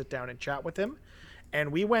time to sit down and chat with him.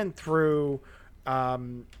 And we went through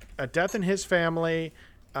a death in his family,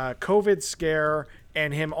 a COVID scare,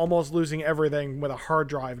 and him almost losing everything with a hard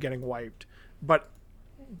drive getting wiped. But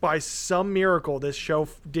by some miracle, this show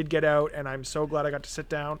did get out, and I'm so glad I got to sit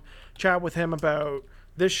down, chat with him about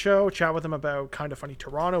this show, chat with him about Kind of Funny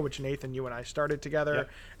Toronto, which Nathan, you and I started together,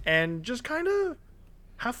 and just kind of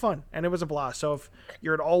have fun. And it was a blast. So if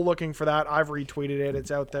you're at all looking for that, I've retweeted it.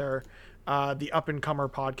 It's out there. The Up and Comer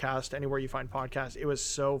podcast, anywhere you find podcasts. It was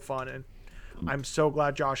so fun, and I'm so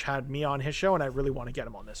glad Josh had me on his show, and I really want to get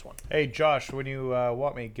him on this one. Hey, Josh, when you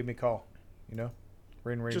want me, give me a call.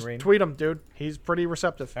 Ring. Just tweet him, dude. He's pretty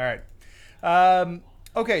receptive. All right.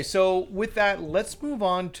 Okay, so with that, let's move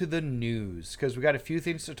on to the news, because we got a few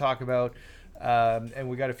things to talk about, and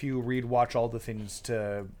we got a few read, watch, all the things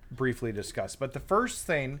to briefly discuss. But the first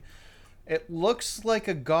thing, it looks like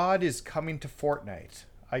a god is coming to Fortnite.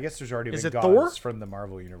 I guess there's already Is been it gods Thor? from the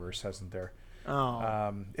Marvel Universe, hasn't there?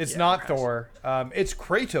 Oh. It's Yeah, not there has. Thor. It's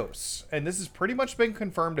Kratos, and this has pretty much been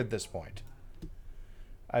confirmed at this point,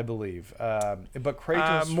 I believe. But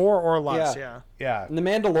Kratos, More or less, yeah. yeah. And the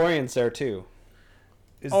Mandalorian's there too.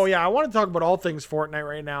 Oh, yeah, I want to talk about all things Fortnite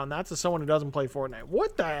right now, and that's as someone who doesn't play Fortnite.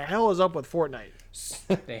 What the hell is up with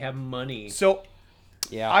Fortnite? They have money. So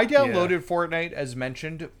Yeah. I downloaded Fortnite, as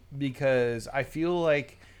mentioned, because I feel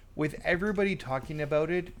like with everybody talking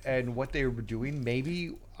about it and what they were doing,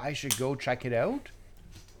 maybe I should go check it out.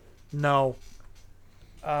 No.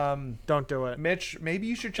 Don't do it. Mitch, maybe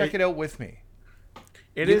you should check it out with me.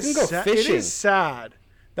 It You is can go It fishing. is sad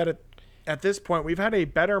that at this point we've had a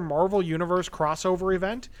better Marvel Universe crossover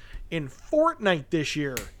event in Fortnite this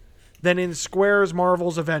year than in Square's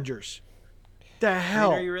Marvel's Avengers. The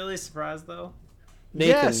hell? Are you really surprised though? Nathan,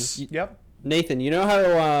 Yes. Yep. Nathan, you know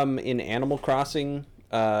how in Animal Crossing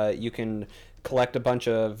you can collect a bunch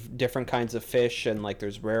of different kinds of fish and like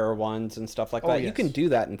there's rarer ones and stuff like that? You yes. can do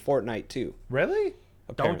that in Fortnite too. Really?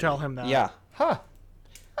 Don't tell him that. Yeah. Huh.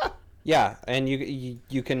 Yeah, and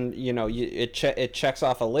you can it checks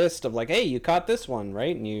off a list of like, hey, you caught this one,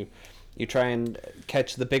 right? And you try and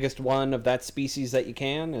catch the biggest one of that species that you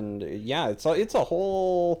can, and yeah, it's a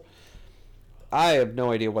whole. I have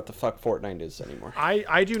no idea what the fuck Fortnite is anymore.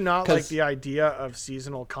 I do not like 'Cause- the idea of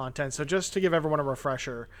seasonal content. So just to give everyone a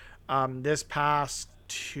refresher, this past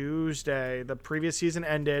Tuesday, the previous season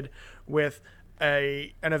ended with an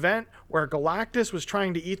event where Galactus was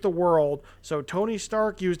trying to eat the world. So Tony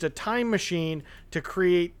Stark used a time machine to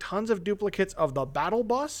create tons of duplicates of the battle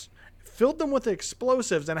bus, filled them with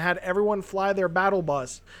explosives, and had everyone fly their battle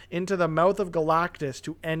bus into the mouth of Galactus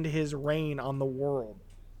to end his reign on the world.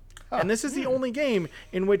 And this is the only game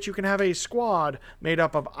in which you can have a squad made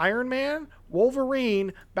up of Iron Man,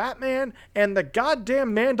 Wolverine, Batman, and the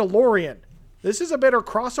goddamn Mandalorian. This is a better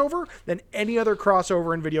crossover than any other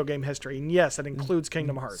crossover in video game history. And yes, that includes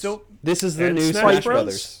Kingdom Hearts. So This is the And new Smash Smash Bros?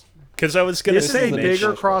 Brothers. Because I was going to this is say, a Mitch,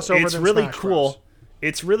 bigger crossover it's than really Smash cool. Bros.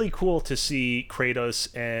 It's really cool to see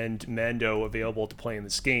Kratos and Mando available to play in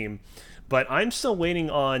this game. But I'm still waiting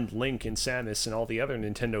on Link and Samus and all the other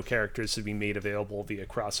Nintendo characters to be made available via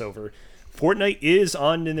crossover. Fortnite is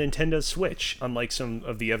on the Nintendo Switch, unlike some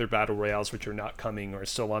of the other battle royales which are not coming or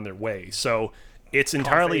still on their way. So it's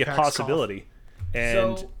entirely a Apex, possibility,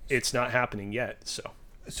 and So- it's not happening yet. So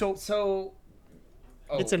So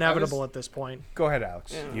It's inevitable at this point. go ahead,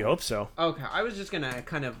 Alex. you hope so. Okay, I was just gonna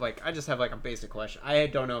kind of like I just have like a basic question. I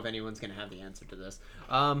don't know if anyone's gonna have the answer to this.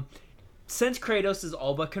 Since Kratos is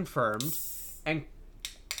all but confirmed, and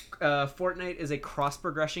Fortnite is a cross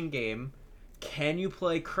progression game, can you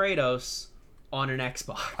play Kratos on an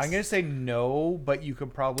Xbox? I'm gonna say no, but you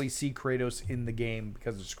could probably see Kratos in the game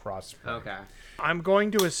because it's cross. Okay. I'm going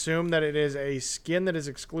to assume that it is a skin that is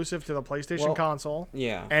exclusive to the PlayStation Well, console.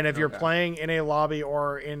 Yeah. And if you're Okay. playing in a lobby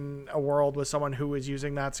or in a world with someone who is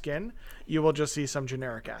using that skin, you will just see some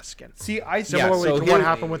generic ass skin. See, I Similarly so to here- what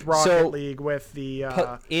happened with Rocket so, League with the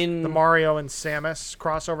in the Mario and Samus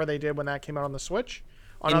crossover they did when that came out on the Switch.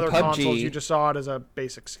 On In other PUBG consoles, you just saw it as a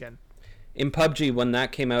basic skin. in PUBG, when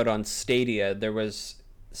that came out on Stadia, there was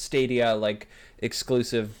Stadia like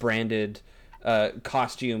exclusive branded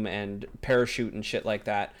costume and parachute and shit like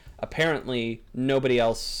that. Apparently, nobody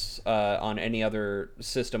else on any other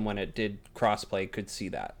system when it did crossplay could see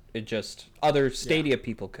that. It just other Stadia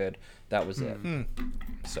people could. That was it.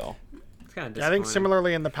 So It's kind of I think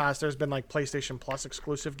similarly in the past, there's been like PlayStation Plus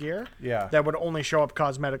exclusive gear. Yeah. That would only show up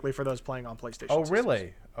cosmetically for those playing on PlayStation. Oh, systems.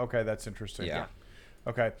 really? Okay, that's interesting. yeah.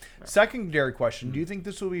 Okay. Secondary question: do you think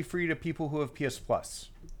this will be free to people who have PS Plus?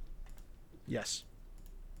 Yes.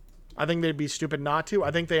 I think they'd be stupid not to.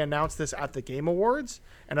 I think they announced this at the Game Awards,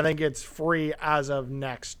 and I think it's free as of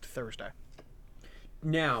next Thursday.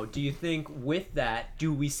 Now, do you think with that,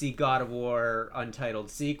 do we see God of War Untitled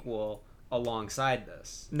sequel alongside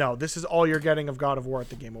this? No, this is all you're getting of God of War at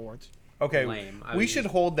the Game Awards. Okay, Lame. I we mean- should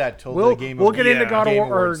hold that till We'll the game. get into Yeah, God of Game War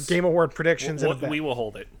or Awards. Game Award predictions in a bit. We will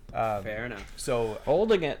hold it. Fair enough. So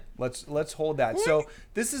Holding it. let's hold that. So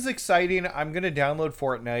this is exciting. I'm gonna download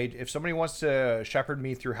Fortnite. If somebody wants to shepherd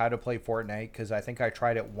me through how to play Fortnite, because I think I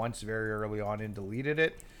tried it once very early on and deleted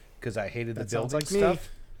it because I hated the That sounds building like me. stuff.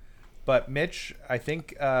 But Mitch, I think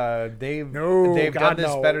they've God, done this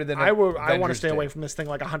no. better than I want to Avengers stay did. away from this thing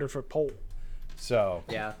like a 100-foot pole. So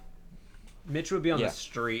Yeah. Mitch would be on Yeah. the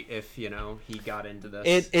street if, he got into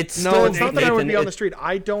this. It's No, still, it's not that I would Nathan, be on it- the street.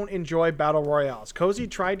 I don't enjoy battle royales. Cozy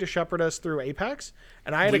tried to shepherd us through Apex,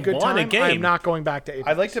 and I had a We good won a time. game. I'm not going back to Apex.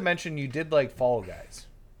 I'd like to mention you did like Fall Guys.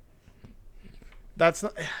 That's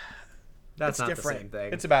not That's not different. the same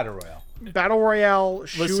thing. It's a battle royale. battle royale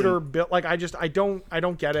shooter Listen. built. Like I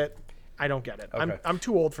don't get it. I don't get it. Okay. I'm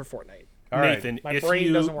too old for Fortnite. All right. Nathan, My if brain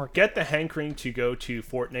you doesn't work. get the hankering to go to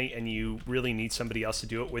Fortnite and you really need somebody else to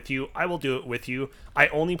do it with you, I will do it with you. I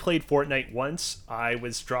only played Fortnite once. I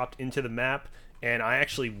was dropped into the map, and I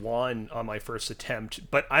actually won on my first attempt.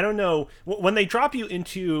 But I don't know, when they drop you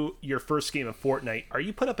into your first game of Fortnite, are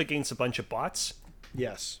you put up against a bunch of bots?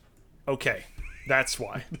 Yes. Okay, that's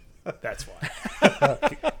why. That's why.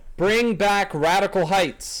 bring back Radical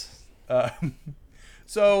Heights.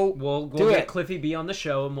 So We'll Do get it. Cliffy B on the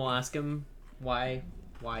show and we'll ask him why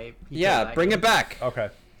he chose Yeah, that bring game. it back. okay.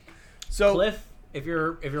 So Cliff, if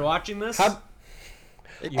you're watching this, How-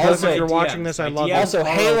 Cliff, Also- if you're DMs. watching this, I My love you. DMs Also, are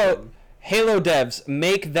Halo open. Halo devs,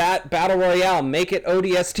 make that battle royale. Make it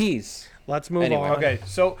ODSTs. Let's move Anyway. on. okay,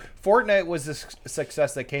 so Fortnite was a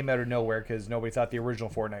success that came out of nowhere because nobody thought the original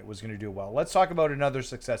Fortnite was going to do well. Let's talk about another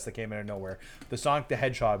success that came out of nowhere: the Sonic the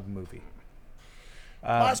Hedgehog movie.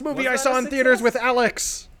 Last movie I Was that saw a in theaters success? with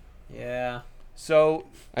Alex. Yeah. So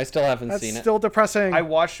I still haven't That's seen it. still depressing. I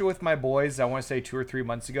watched it with my boys. I want to say 2 or 3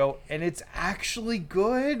 months ago, and it's actually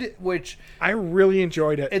good. Which I really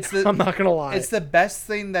enjoyed it. it's the I'm not gonna lie. It's the best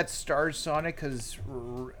thing that stars Sonic because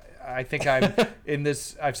I think I'm in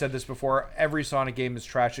this. I've said this before. Every Sonic game is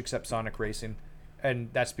trash except Sonic Racing, and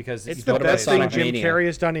that's because It's you the don't about best play thing Sonic Jim Mania? Carrey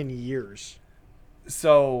has done in years.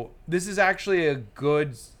 So this is actually a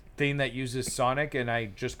good thing that uses Sonic, and I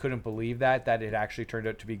just couldn't believe that it actually turned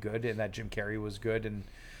out to be good, and that Jim Carrey was good.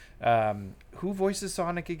 And who voices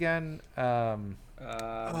Sonic again?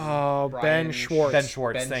 Oh, Ben Brian Schwartz. Ben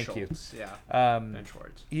Schwartz. Ben Thank Schultz, Yeah. you. Ben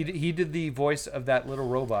Schwartz. He did the voice of that little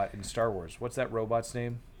robot in Star Wars. What's that robot's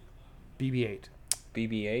name? BB-8.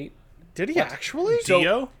 BB-8. Did he actually?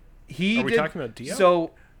 Dio? He Are we did, talking about Dio?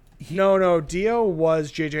 So No, Dio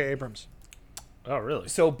was J.J. Abrams. Oh, really?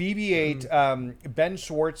 So BB-8, Ben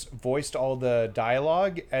Schwartz voiced all the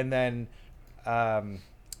dialogue, and then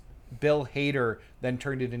Bill Hader then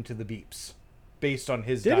turned it into the beeps based on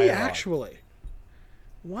his Did dialogue. he actually?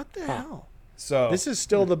 What the hell? So This is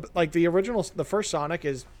still the original. The first Sonic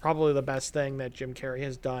is probably the best thing that Jim Carrey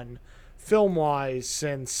has done, film wise,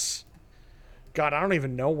 since. God, I don't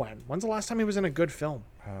even know when. When's the last time he was in a good film?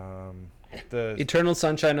 the Eternal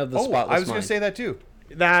Sunshine of the oh, Spotless I was going Mind. to say that too.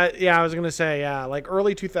 I was gonna say like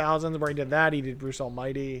early 2000s where he did that. He did Bruce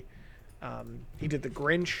Almighty. He did The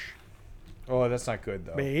Grinch. Oh, that's not good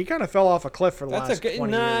though. I mean, he kind of fell off a cliff for the That's a last good.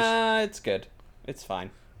 20 years. Nah, it's good. It's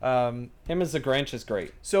fine. Him as the Grinch is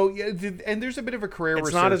great. So yeah, and there's a bit of a career.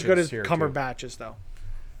 It's not as good as resurgence here, too. Cumberbatch's though.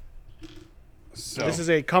 So This is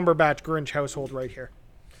a Cumberbatch Grinch household right here.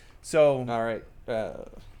 so All right.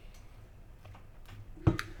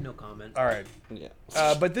 No comment. All right. Yeah.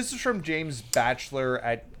 But this is from James Batchelor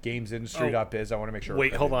at GamesIndustry.biz. I want to make sure.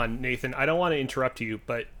 Wait, hold on, Nathan. I don't want to interrupt you,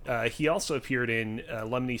 but he also appeared in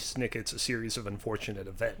Lemony Snicket's A Series of Unfortunate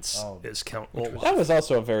Events as Count Olaf. That was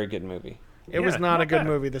also a very good movie. It was Yeah, not a not good bad.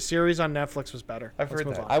 movie. The series on Netflix was better. I've Let's heard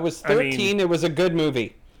move that. on. I was I mean- 13. It was a good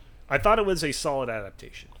movie. I thought it was a solid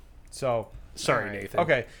adaptation. So, Sorry, all right. Nathan.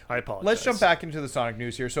 Okay. I apologize. Let's jump back into the Sonic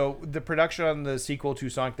news here. So, the production on the sequel to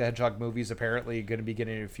Sonic the Hedgehog movie is apparently going to begin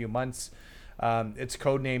in a few months. It's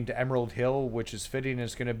codenamed Emerald Hill, which is fitting.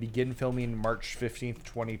 It's going to begin filming March 15th,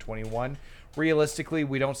 2021. Realistically,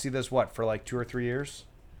 we don't see this, for like 2 or 3 years?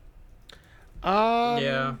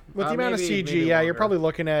 Yeah. With the amount of maybe CG, yeah, you're longer. probably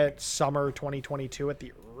looking at summer 2022 at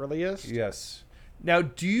the earliest. Yes. Now,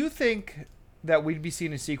 do you think that we'd be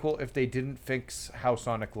seeing a sequel if they didn't fix how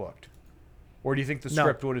Sonic looked? Or do you think the No.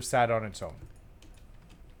 script would have sat on its own?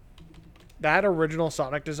 That original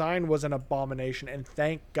Sonic design was an abomination, and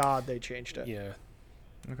thank God they changed it. Yeah.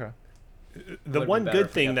 Okay. The Would've one been better good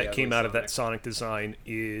if we thing got that the came ugly out of that Sonic design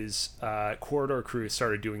is Corridor Crew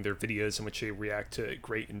started doing their videos in which they react to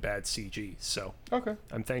great and bad CG. So Okay.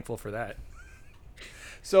 I'm thankful for that.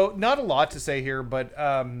 So, not a lot to say here, but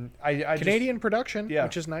I Canadian production, yeah.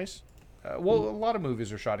 which is nice. well, a lot of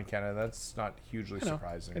movies are shot in Canada. That's not hugely You know,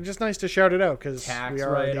 surprising. and just nice to shout it out because Tax we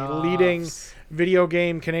are the write-offs. leading video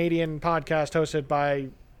game Canadian podcast hosted by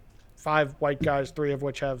 5 white guys, 4 of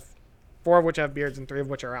which have beards, and 3 of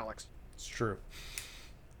which are Alex. It's true.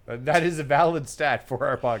 That is a valid stat for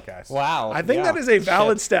our podcast. Wow. I think yeah. that is a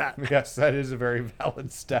valid Shit. stat. Yes, that is a very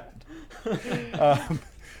valid stat.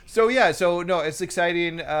 So no, it's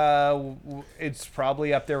exciting. It's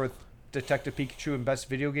probably up there with Detective Pikachu and best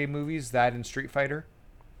video game movies. That and Street Fighter.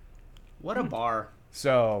 What a bar.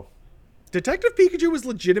 So Detective Pikachu was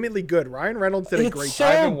legitimately good. Ryan Reynolds did a It's great so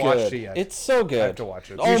job. I haven't watched good. it yet. It's so good. I have to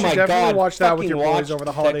watch it. Oh You should my definitely god! watch that with Fucking your boys watch over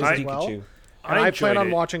the holidays Detective as well. Pikachu. And I plan enjoyed on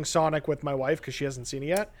it. watching Sonic with my wife because she hasn't seen it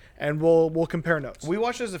yet, and we'll compare notes. we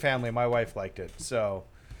watched it as a family. My wife liked it, so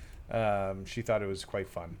she thought it was quite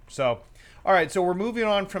fun. So, all right, so we're moving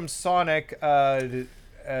on from Sonic to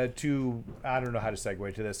I don't know how to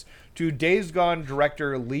segue to this, to Days Gone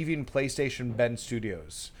director leaving PlayStation Bend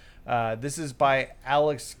Studios. This is by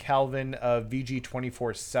Alex Calvin of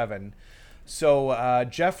VG247. So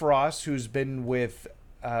Jeff Ross, who's been with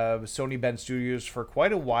Sony Bend Studios for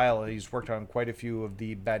quite a while, he's worked on quite a few of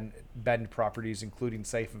the Bend properties, including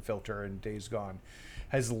Siphon Filter and Days Gone,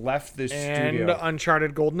 has left the And studio.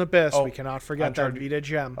 Uncharted Golden Abyss. Oh, We cannot forget Uncharted- that Vita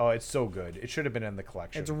gem. Oh, it's so good. It should have been in the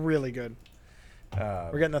collection. It's really good.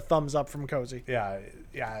 We're getting a thumbs up from Cozy. Yeah,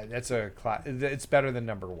 that's a it's better than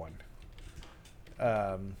number 1.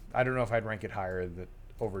 I don't know if I'd rank it higher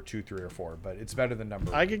over 2, 3, or 4, but it's better than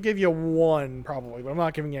number 1. I could give you 1 probably, but I'm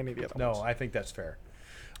not giving you any of the other No, ones. I think that's fair.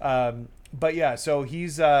 But yeah, so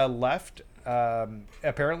he's left.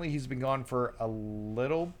 Apparently, he's been gone for a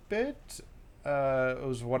little bit.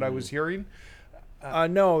 Was what I was hearing.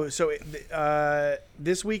 No, so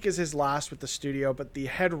this week is his last with the studio, but the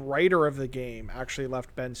head writer of the game actually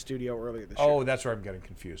left Ben's studio earlier this year. Oh, that's where I'm getting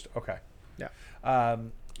confused. Okay. Yeah.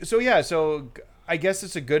 So I guess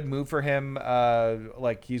it's a good move for him.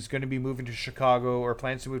 Like he's going to be moving to Chicago or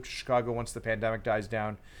plans to move to Chicago once the pandemic dies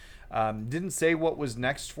down. Didn't say what was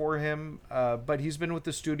next for him, but he's been with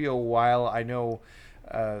the studio a while. I know,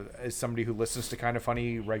 as somebody who listens to Kind of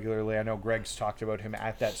Funny regularly, I know Greg's talked about him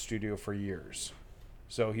at that studio for years.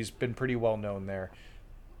 So he's been pretty well known there.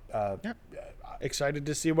 Excited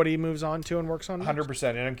to see what he moves on to and works on. next. 100%.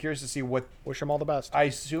 And I'm curious to see what. Wish him all the best. I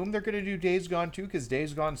assume they're going to do Days Gone too, because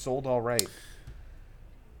Days Gone sold all right.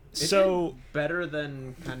 So Better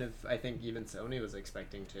than kind of, I think, even Sony was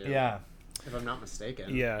expecting to. Yeah. If I'm not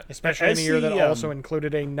mistaken. yeah, Especially in as a year that the, also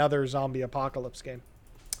included another zombie apocalypse game.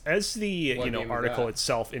 as the What game was article that?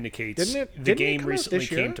 itself indicates, Didn't it? the Didn't game it come out recently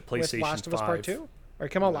this year came to PlayStation with Last of Us 5. Part 2? Or it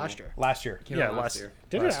came out last year? Last year. Came Yeah, out last- year.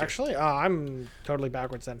 Did last it year. actually? Oh, I'm totally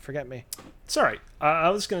backwards then. Forget me. It's all right. I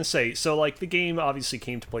was gonna say, so like the game obviously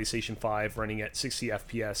came to PlayStation 5, running at 60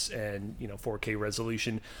 FPS and 4K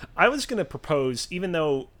resolution. I was gonna propose, even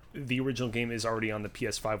though the original game is already on the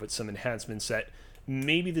PS5 with some enhancements, that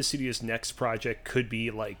maybe the studio's next project could be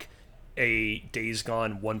like a Days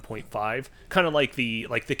Gone 1.5, kind of like the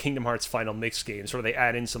Kingdom Hearts Final Mix games, where they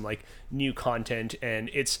add in some like new content, and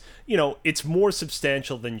it's it's more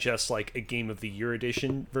substantial than just like a Game of the Year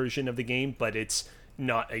edition version of the game, but it's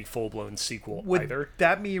not a full-blown sequel Would either.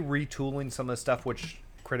 that be retooling some of the stuff which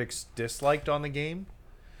critics disliked on the game?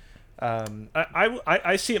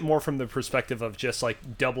 I see it more from the perspective of just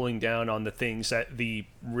like doubling down on the things that the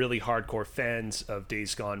really hardcore fans of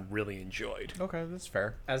Days Gone really enjoyed. Okay, that's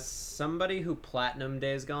fair. As somebody who platinum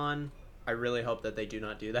Days Gone, I really hope that they do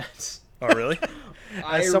not do that. Oh, really?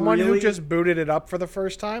 As someone who just booted it up for the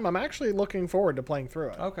first time, I'm actually looking forward to playing through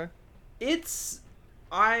it. Okay.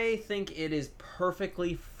 I think it is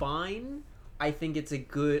perfectly fine. I think it's a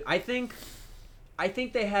good. I think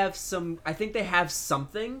they have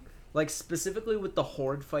something, like specifically with the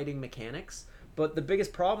horde fighting mechanics. But the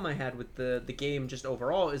biggest problem I had with the game just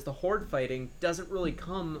overall is the horde fighting doesn't really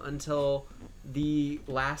come until the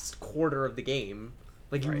last quarter of the game.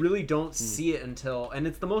 Like, you really don't see it until... And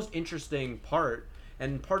it's the most interesting part.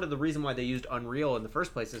 And part of the reason why they used Unreal in the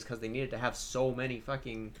first place is because they needed to have so many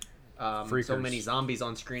fucking... so many zombies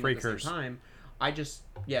on screen at the same time.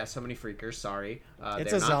 So many freakers, sorry.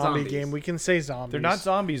 It's they're a not zombie zombies. game. We can say zombies. They're not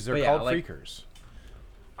zombies. They're But yeah, called like- freakers.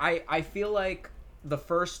 I feel like the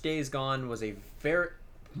first Days Gone was a very...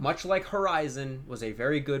 Much like Horizon, was a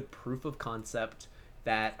very good proof of concept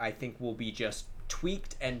that I think will be just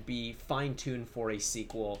tweaked and be fine-tuned for a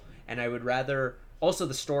sequel. And I would rather... Also,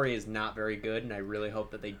 the story is not very good, and I really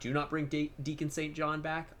hope that they do not bring Deacon St. John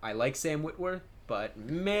back. I like Sam Witwer, but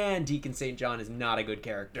man, Deacon St. John is not a good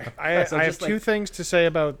character. I have just, two things to say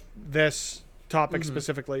about this topic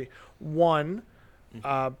specifically. One,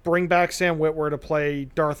 bring back Sam Witwer to play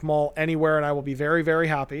Darth Maul anywhere, and I will be very, very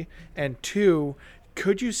happy. And two,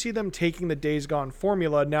 could you see them taking the Days Gone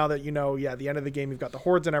formula now that, at the end of the game you've got the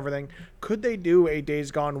hordes and everything? Could they do a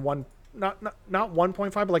Days Gone not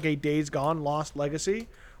 1.5, but like a Days Gone Lost Legacy,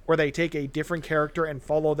 where they take a different character and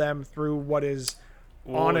follow them through what is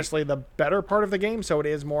honestly the better part of the game? So it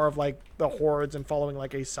is more of like the hordes and following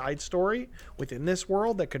like a side story within this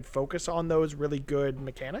world that could focus on those really good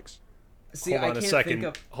mechanics. See, Hold I on a can't second.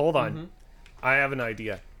 think of... Hold on. I have an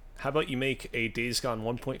idea. How about you make a Days Gone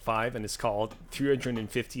 1.5 and it's called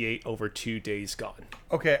 358 over 2 Days Gone?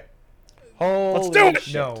 Okay. Let's do it.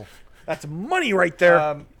 shit. No. That's money right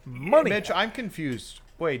there. Money. Mitch, I'm confused.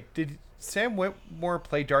 Wait, did Sam Whitmore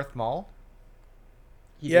play Darth Maul?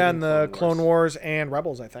 He did Yeah, in the Clone Wars and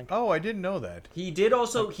Rebels, I think. Oh, I didn't know that. He did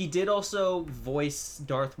also voice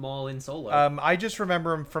Darth Maul in Solo. I just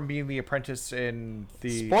remember him from being the apprentice in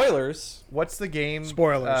the... Spoilers. What's the game?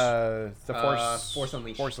 Spoilers. The Force... Force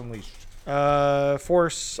Unleashed. Force Unleashed.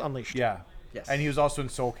 Force Unleashed. Yeah. Yes. And he was also in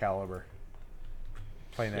Soul Calibur.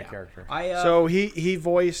 Playing that character. So he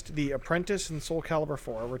voiced the apprentice in Soul Calibur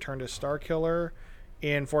 4, returned as Starkiller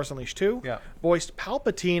in Force Unleashed 2. Yeah. Voiced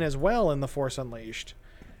Palpatine as well in the Force Unleashed.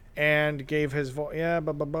 And gave his voice...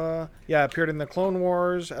 appeared in the Clone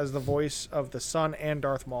Wars as the voice of the Son and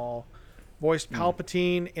Darth Maul. Voiced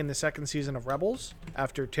Palpatine in the second season of Rebels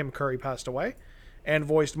after Tim Curry passed away. And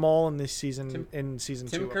voiced Maul in this season, in season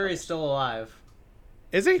 2 Tim of Curry's Rebels. still alive.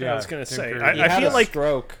 Is he? Yeah. I was gonna Tim say. Curry. He I had feel a like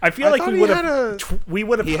stroke. I feel I like thought we he would had have we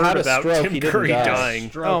would have He heard had a about stroke, Tim he didn't Curry die.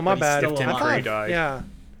 dying. Oh, my but he's bad. still Tim I alive. Curry thought- died. Yeah.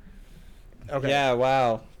 Okay. Yeah,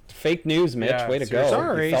 wow. Fake news, Mitch. Yeah, Way to go.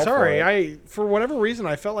 seriously. You fell for Sorry. it. For whatever reason,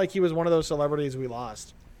 I felt like he was one of those celebrities we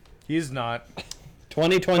lost. He's not.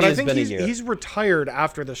 2020 But I has think been a year. he's retired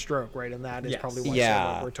after the stroke, right? And that is Yes. probably why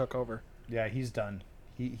Yeah. Sam Witwer took over. Yeah, he's done.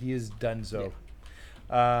 He is done so.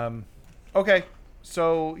 Okay.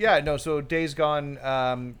 So, so Days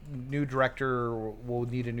Gone, new director. We'll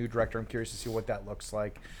need a new director. I'm curious to see what that looks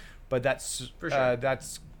like. But that's For sure.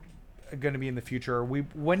 that's going to be in the future.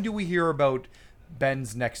 When do we hear about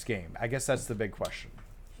Ben's next game? I guess that's the big question.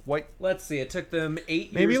 What? Let's see. It took them 8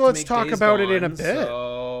 years. Maybe to let's make talk Days about it in a Gone, bit.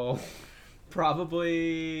 So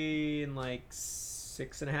probably in like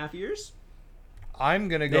 6.5 years. I'm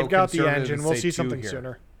going to go They've got the conservative engine. and We'll say see 2 something here.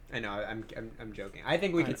 sooner. I know. I'm joking. I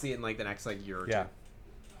think we could see it in like the next year or two. Yeah.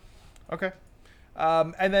 Okay.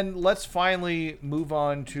 And then let's finally move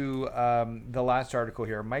on to the last article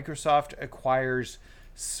here. Microsoft acquires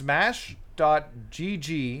Smash.gg.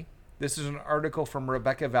 This is an article from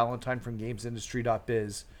Rebecca Valentine from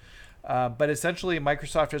GamesIndustry.biz. But essentially,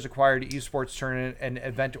 Microsoft has acquired esports tournament and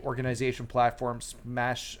event organization platform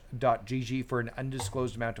Smash.gg for an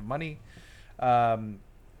undisclosed amount of money.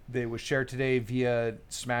 They was shared today via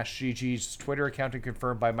Smash.gg's Twitter account and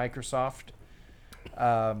confirmed by Microsoft.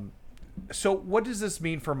 So what does this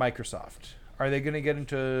mean for Microsoft? Are they going to get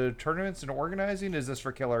into tournaments and organizing? Is this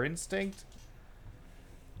for Killer Instinct?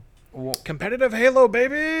 Well, Competitive Halo,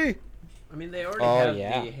 baby! I mean, they already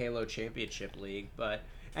have the Halo Championship League, but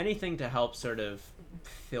anything to help sort of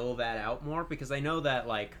fill that out more, because I know that,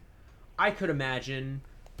 like, I could imagine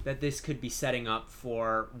that this could be setting up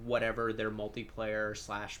for whatever their multiplayer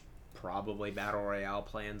 / probably Battle Royale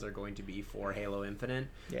plans are going to be for Halo Infinite.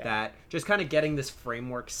 Yeah. That just kind of getting this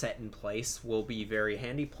framework set in place will be very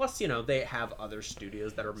handy. Plus, they have other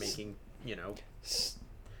studios that are making,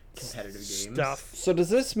 competitive games. Stuff. So does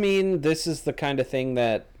this mean this is the kind of thing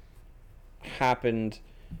that happened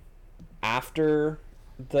after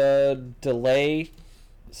the delay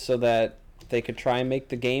so that they could try and make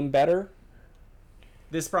the game better?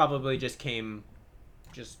 This probably just came,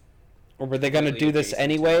 just Or were they going to do this adjacent to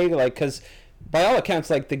anyway? Like, because by all accounts,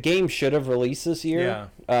 like the game should have released this year.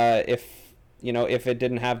 If it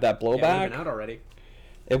didn't have that yeah, it would've blowback, been out already.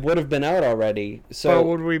 it would have been out already. So But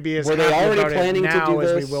would we be as were they happy already about planning it to now do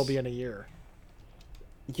as this? we will be in a year?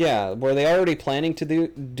 Yeah, were they already planning to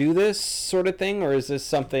do this sort of thing, or is this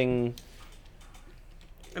something?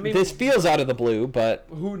 I mean, This feels out of the blue, but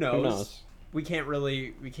who knows? who knows? We can't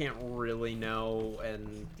really know,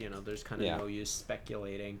 and there's kind of Yeah. no use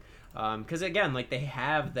speculating. Because again, like, they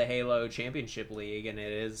have the Halo Championship League, and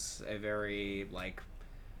it is a very, like,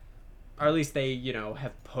 or at least they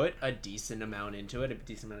have put a decent amount into it, a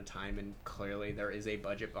decent amount of time, and clearly there is a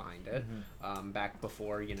budget behind it. Back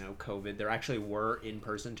before COVID, there actually were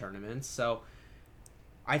in-person tournaments, so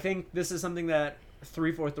I think this is something that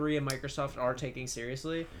 343 and Microsoft are taking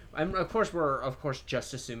seriously. And we're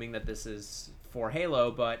just assuming that this is for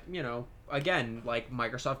Halo, but again, like,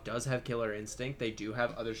 Microsoft does have Killer Instinct. They do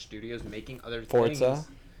have other studios making other Forza. things.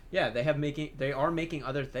 Yeah, they are making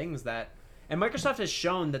other things that, and Microsoft has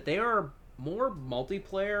shown that they are more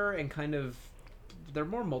multiplayer and they're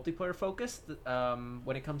more multiplayer focused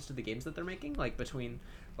when it comes to the games that they're making, like between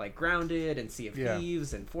like Grounded and Sea of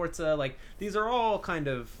Thieves and Forza. Like, these are all kind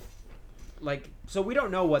of like, so we don't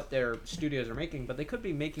know what their studios are making, but they could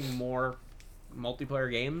be making more multiplayer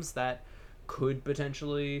games that could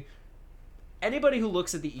potentially, anybody who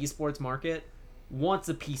looks at the esports market wants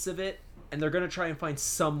a piece of it, and they're going to try and find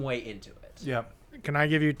some way into it. Yeah. Can I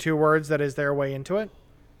give you 2 words that is their way into it?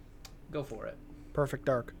 Go for it. Perfect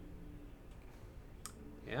Dark.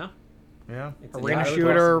 Yeah. Yeah. It's a Arena valid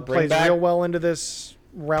shooter Bring plays back real well into this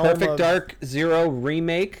realm Perfect of Dark Zero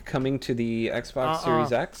remake coming to the Xbox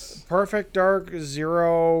Series X. Perfect Dark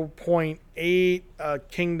 0.8,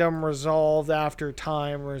 Kingdom Resolved After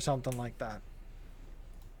Time, or something like that.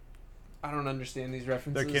 I don't understand these They're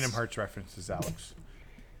references. Kingdom Hearts references, Alex.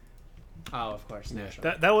 Oh, of course,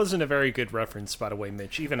 naturally. That wasn't a very good reference, by the way,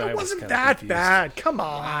 Mitch. Even I It was wasn't kind of that confused. bad. Come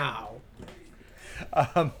on.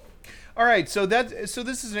 Wow. All right, so this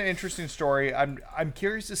is an interesting story. I'm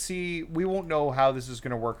curious to see. We won't know how this is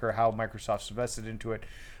going to work or how Microsoft's invested into it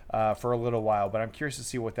for a little while, but I'm curious to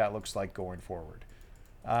see what that looks like going forward.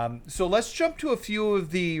 So let's jump to a few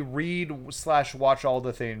of the read/watch all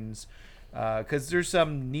the things, because there's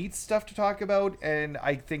some neat stuff to talk about, and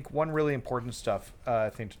I think one really important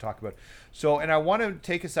thing to talk about. So, and I want to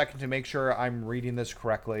take a second to make sure I'm reading this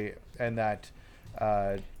correctly and that.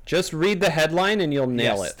 Just read the headline and you'll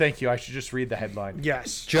nail Yes, it. thank you. I should just read the headline.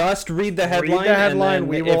 Yes. Just read the headline. Read the headline. And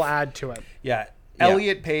We then will if- add to it. Yeah. Yeah.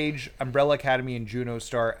 Elliot Page, Umbrella Academy and Juno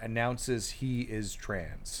Star, announces he is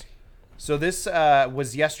trans. So this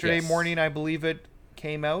was yesterday Yes. morning, I believe it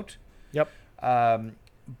came out. Yep.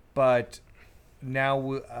 But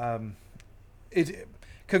now, Yeah.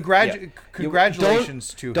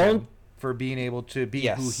 congratulations to him don't- for being able to be who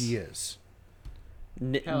Yes. he is.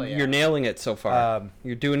 Hell yeah. You're nailing it so far.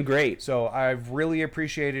 You're doing great. So I've really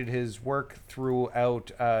appreciated his work throughout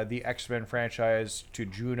the X-Men franchise to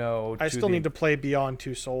Juno. I to still the- need to play Beyond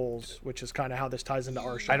Two Souls, which is kind of how this ties into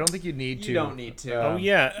our show. I don't think you need to. You don't need to. Oh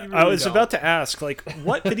yeah, You I really was don't. about to ask, like,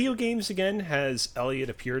 what video games again has Elliot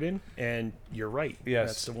appeared in? And you're right, Yes.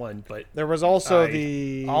 that's the one. But There was also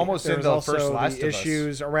I almost in the first Last of Us.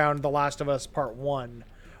 issues around The Last of Us Part 1,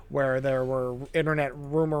 where there were internet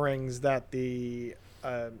rumorings that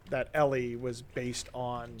that Ellie was based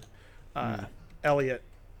on Elliot,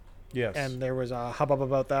 Yes. and there was a hubbub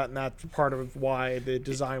about that, and that's part of why the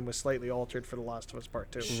design was slightly altered for The Last of Us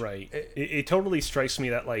Part 2. right, it totally strikes me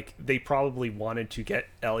that like they probably wanted to get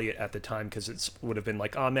Elliot at the time because it would have been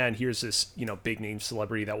like, oh man, here's this big name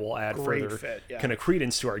celebrity that will add Great further fit, yeah. kind of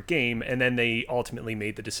credence to our game, and then they ultimately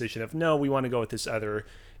made the decision of no, we want to go with this other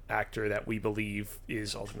actor that we believe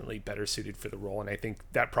is ultimately better suited for the role, and I think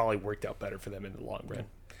that probably worked out better for them in the long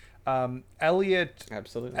run. Elliot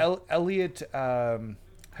Absolutely. Elliot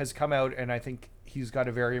has come out, and I think he's got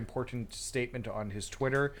a very important statement on his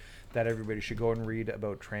Twitter that everybody should go and read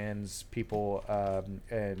about trans people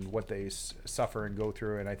and what they suffer and go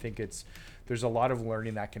through. And I think there's a lot of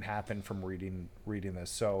learning that can happen from reading this.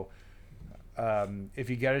 So if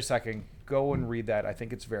you get a second, go and read that. I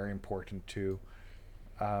think it's very important too.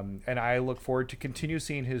 And I look forward to continue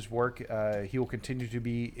seeing his work. He will continue to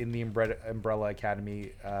be in the Umbrella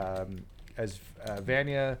Academy as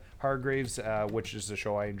Vanya Hargraves, which is a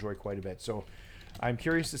show I enjoy quite a bit. So I'm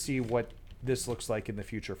curious to see what this looks like in the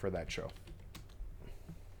future for that show.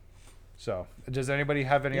 So does anybody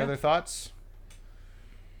have any other thoughts?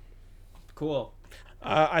 Cool.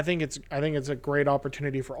 I think it's a great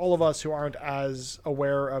opportunity for all of us who aren't as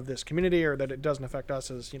aware of this community, or that it doesn't affect us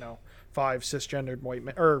as, 5 cisgendered white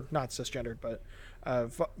men, or not cisgendered, but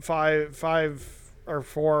 5 or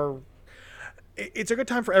 4. It's a good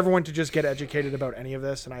time for everyone to just get educated about any of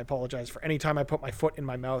this, and I apologize for any time I put my foot in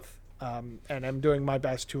my mouth. And I'm doing my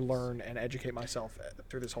best to learn and educate myself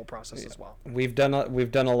through this whole process as well. We've done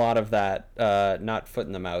a lot of that, not foot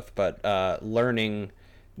in the mouth, but learning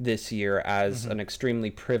this year as an extremely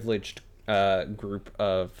privileged group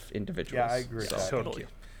of individuals. Yeah, I agree. So, Totally.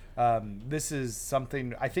 This is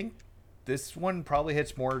something, I think this one probably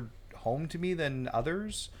hits more home to me than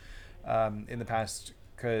others in the past,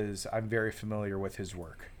 because I'm very familiar with his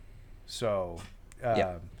work. So,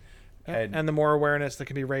 Yeah. And the more awareness that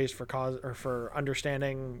can be raised for cause or for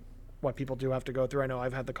understanding what people do have to go through. I know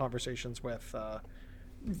I've had the conversations with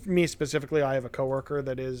me specifically. I have a coworker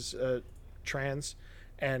that is trans,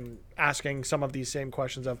 and asking some of these same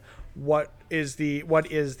questions of what is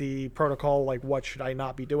the protocol, like what should I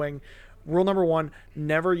not be doing. Rule number 1: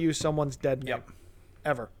 never use someone's dead name. Yep.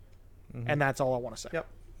 Ever. And that's all I want to say. Yep.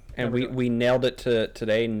 and we nailed it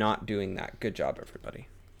today, not doing that. Good job, everybody.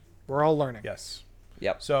 We're all learning. Yes.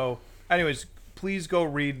 Yep. So, anyways, please go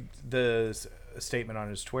read the statement on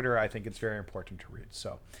his Twitter. I think it's very important to read.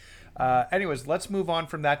 So, anyways, let's move on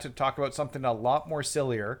from that to talk about something a lot more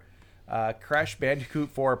sillier. Crash Bandicoot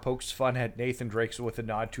 4 pokes fun at Nathan Drake with a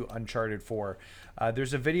nod to Uncharted 4.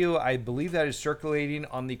 There's a video, I believe, that is circulating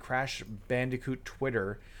on the Crash Bandicoot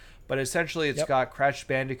Twitter, but essentially it's got Crash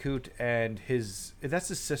Bandicoot and that's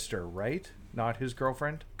his sister, right? Not his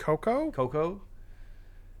girlfriend? Coco? Coco?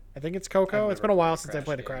 I think it's Coco. It's been a while since I Crash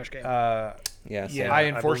played a game. Crash game. Yeah. Yeah. I I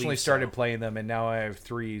unfortunately believe started so. playing them, and now I have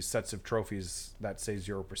 3 sets of trophies that say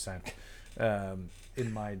 0%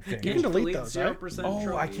 in my thing. You can delete those, right? 0% Oh,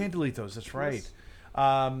 I trophy. can't delete those. That's right.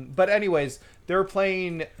 But anyways, they're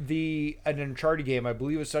playing an Uncharted game. I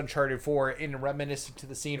believe it's Uncharted 4, in reminiscent to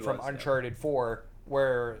the scene from was, yeah. Uncharted 4,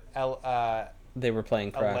 where They were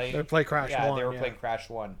playing Crash. Elaine, They play Crash yeah, 1, they were yeah. playing Crash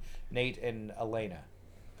 1. Nate and Elena.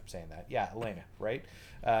 I'm saying that. Yeah, Elena, right?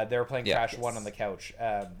 They were playing Yeah. Crash 1 on the couch.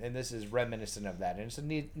 And this is reminiscent of that. And it's a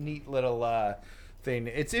neat little thing.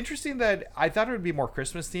 It's interesting that I thought it would be more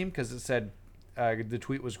Christmas themed, because it said the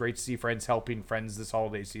tweet was great to see friends helping friends this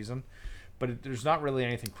holiday season. But there's not really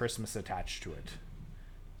anything Christmas attached to it.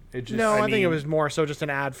 It just, No, I think it mean- was more so just an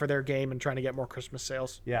ad for their game and trying to get more Christmas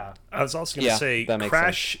sales. Yeah. I was also going to Yeah, say, that makes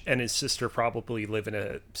Crash and his sister probably live in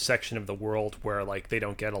a section of the world where like they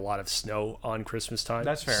don't get a lot of snow on Christmas time.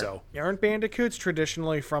 That's fair. So Aren't bandicoots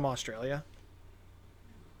traditionally from Australia?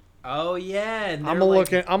 Oh yeah. And I'm they're gonna like- look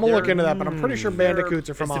they're- into that, but I'm pretty sure bandicoots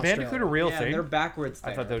are Is from the Australia. Bandicoot a real yeah, thing? they're backwards.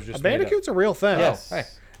 I thought that was A just made up. bandicoot's a real thing. Yes. Hey.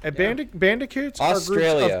 Bandicoots are groups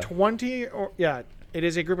Australia. of 20 or it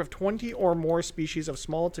is a group of 20 or more species of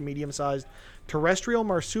small to medium-sized terrestrial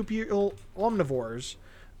marsupial omnivores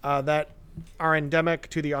that are endemic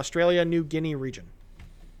to the Australia New Guinea region.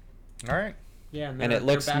 All right. Yeah, And they're- it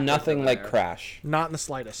looks they're backwards nothing over like there. Crash. Not in the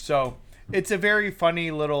slightest. So it's a very funny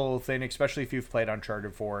little thing, especially if you've played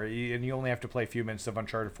Uncharted 4, and you only have to play a few minutes of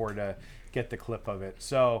Uncharted 4 to get the clip of it.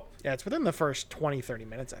 So Yeah, it's within the first 20, 30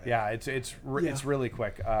 minutes, I think. yeah, it's really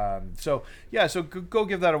quick. So go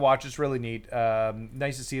give that a watch. It's really neat.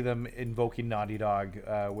 Nice to see them invoking Naughty Dog,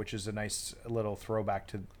 which is a nice little throwback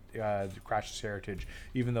to Crash's heritage,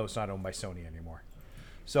 even though it's not owned by Sony anymore.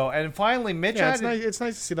 So, and finally, Mitch Yeah, it's added, nice. It's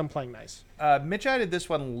nice to see them playing nice. Mitch added this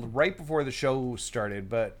one right before the show started,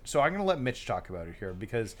 but so I'm going to let Mitch talk about it here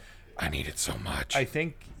because I need it so much. I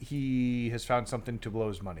think he has found something to blow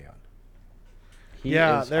his money on. He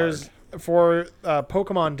Yeah, is there's hard. for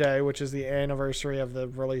Pokemon Day, which is the anniversary of the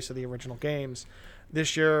release of the original games.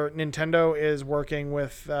 This year, Nintendo is working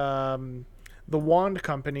with the Wand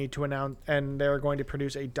Company to announce, and they're going to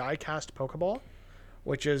produce a die-cast Pokeball,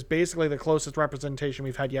 which is basically the closest representation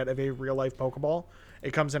we've had yet of a real-life Pokeball.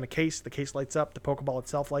 It comes in a case. The case lights up. The Pokeball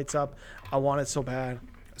itself lights up. I want it so bad.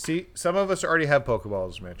 See, some of us already have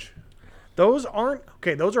Pokeballs, Mitch. Those aren't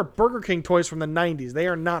okay. Those are Burger King toys from the '90s. They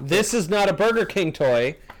are not. This is not a Burger King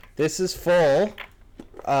toy. This is full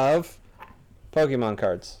of Pokemon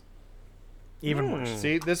cards. even worse.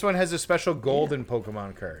 See, this one has a special golden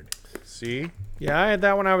Pokemon card. See? Yeah, I had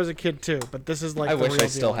that when I was a kid too. But this is like I the wish real I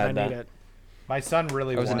still deal, had and I need that. it. My son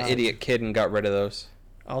really I was an wanted idiot kid and got rid of those.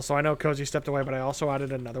 Also, I know Cozy stepped away, but I also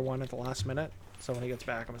added another one at the last minute. So when he gets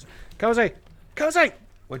back, I'm gonna say, Cozy!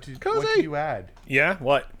 What did Cozy! you add? yeah,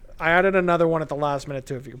 what? I added another one at the last minute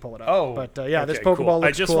too, if you can pull it up. Oh, but yeah, this Okay, Pokeball cool. looks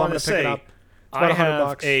I just cool. I'm want gonna to pick say, it up. It's about I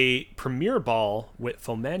have $100. a Premier Ball with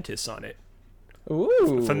Fomantis on it.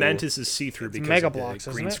 Ooh. Fomantis is see-through because Mega of Bloks,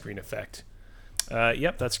 the isn't green it? screen effect.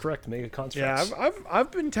 Yep, that's correct. Mega Yeah, constructs.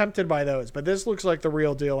 I've been tempted by those, but this looks like the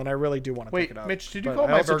real deal, and I really do want to pick Wait, it up. Mitch, did you But call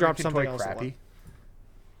I my also Burger dropped King something toy else. crappy?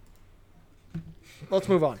 Let's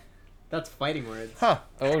move on. That's fighting words. Huh.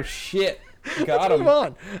 Oh shit! Got Move him.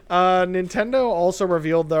 on. Nintendo also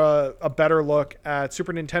revealed a better look at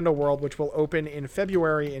Super Nintendo World, which will open in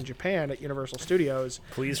February in Japan at Universal Studios.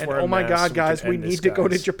 Please and wear a oh my mask god, so we can guys, we end need this, to go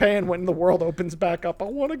to guys. Japan when the world opens back up. I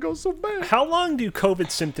want to go so bad. How long do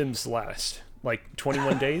COVID symptoms last? Like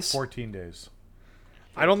 21 days? 14 days.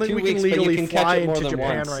 I don't think 2 we weeks, can but legally you can fly catch it more into than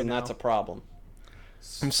Japan once, right and now. that's a problem.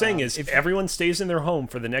 I'm saying is, if everyone stays in their home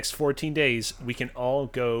for the next 14 days, we can all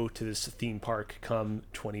go to this theme park come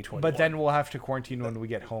 2021. But then we'll have to quarantine when we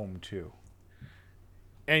get home, too.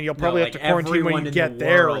 And you'll probably like have to quarantine when everyone you in get the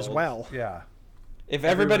there world. as well. Yeah. If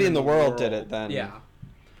everybody in the world did it, then Yeah.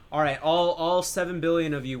 All right, all 7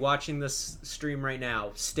 billion of you watching this stream right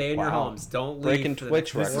now, stay in your Wow. homes. Don't leave Breaking for the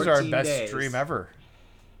Twitch next This is 14 our best days. stream ever.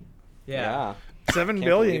 Yeah. yeah. 7 Can't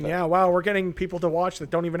billion, believe it. yeah. Wow, we're getting people to watch that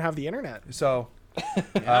don't even have the internet. So,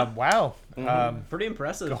 wow. Pretty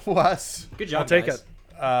impressive. Go us. Good job, I'll take guys.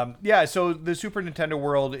 it. Yeah, so the Super Nintendo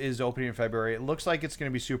World is opening in February. It looks like it's going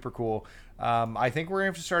to be super cool. I think we're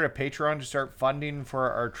going to have to start a Patreon to start funding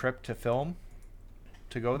for our trip to film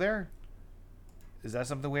to go there. Is that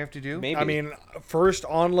something we have to do? Maybe. I mean, first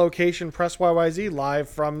on location Press YYZ live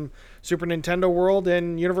from Super Nintendo World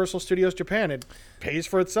in Universal Studios Japan. It pays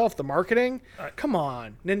for itself. The marketing, come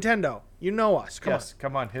on, Nintendo, you know us. Come Yes,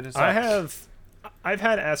 come on, hit us up. I've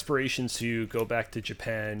had aspirations to go back to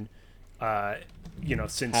Japan,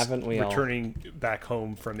 since Haven't we all? returning back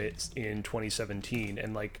home from it in 2017.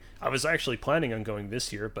 And like, I was actually planning on going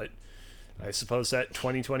this year, but I suppose that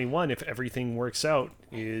 2021, if everything works out,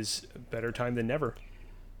 is a better time than never.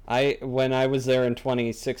 When I was there in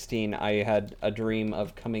 2016, I had a dream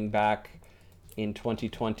of coming back in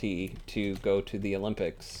 2020 to go to the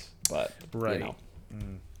Olympics, but Right.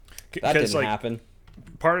 that didn't happen.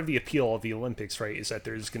 Part of the appeal of the Olympics, right, is that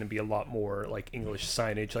there's going to be a lot more like English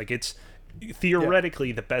signage. Like, it's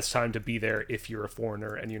theoretically the best time to be there if you're a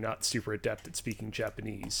foreigner and you're not super adept at speaking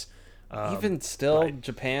Japanese. Even still,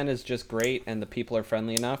 Japan is just great, and the people are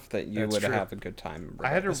friendly enough that you That's would true. have a good time. I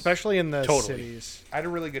had a, Especially in the Totally. cities. I had a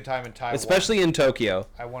really good time in Taiwan. Especially in Tokyo.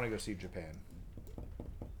 I want to go see Japan.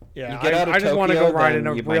 Yeah, You get out of I just want to Tokyo, go ride in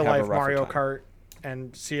then a you might real have a life rougher Mario time. Kart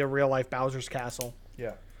and see a real life Bowser's Castle.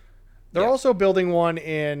 Yeah. They're Yeah. also building one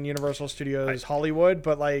in Universal Studios Hollywood,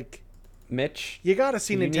 but like Mitch, you got to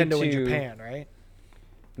see You need Nintendo in to- Japan, right?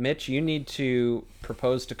 Mitch, you need to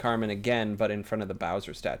propose to Carmen again, but in front of the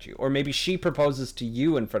Bowser statue. Or maybe she proposes to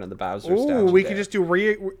you in front of the Bowser statue. Ooh, we there. could just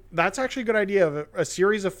do that's actually a good idea of a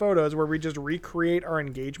series of photos where we just recreate our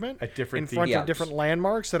engagement At different in front themes. of different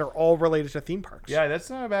landmarks that are all related to theme parks. Yeah, that's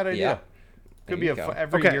not a bad idea. Yeah. Could There be you a go.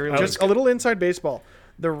 every Okay, year. just a little inside baseball.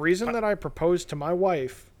 The reason that I proposed to my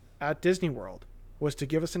wife at Disney World was to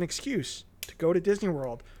give us an excuse to go to Disney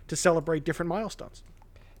World to celebrate different milestones.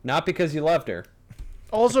 Not because you loved her.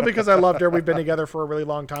 Also because I loved her. We've been together for a really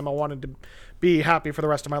long time. I wanted to be happy for the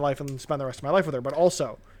rest of my life and spend the rest of my life with her, but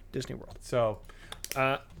also Disney World. So,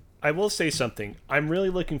 I will say something. I'm really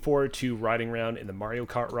looking forward to riding around in the Mario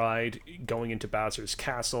Kart ride, going into Bowser's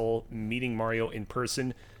Castle, meeting Mario in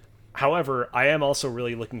person. However, I am also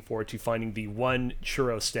really looking forward to finding the one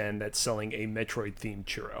churro stand that's selling a Metroid-themed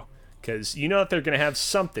churro. Because you know that they're going to have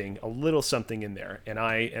something, a little something in there, and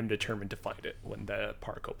I am determined to find it when the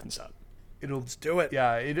park opens up. let's do it.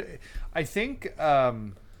 Yeah, I think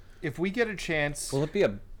if we get a chance Will it be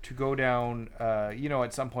a... to go down,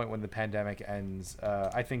 at some point when the pandemic ends,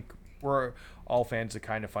 I think we're all fans of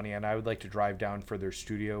Kind of Funny, and I would like to drive down for their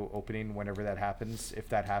studio opening whenever that happens, if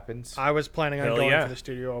that happens. I was planning on Hell going yeah. for the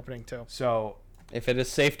studio opening too. So, If it is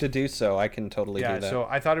safe to do so, I can totally yeah, do that. so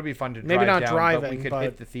I thought it'd be fun to Maybe drive not down, but driving, we could but-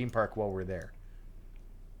 hit the theme park while we're there.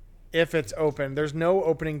 If it's open, there's no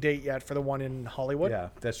opening date yet for the one in Hollywood. Yeah,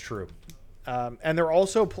 that's true. And they're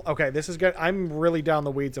also okay. This is good. I'm really down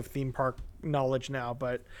the weeds of theme park knowledge now,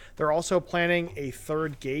 but they're also planning a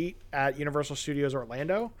third gate at Universal Studios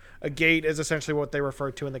Orlando. A gate is essentially what they refer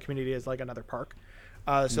to in the community as like another park.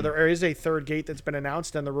 So there is a third gate that's been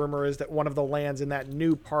announced, and the rumor is that one of the lands in that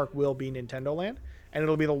new park will be Nintendo Land, and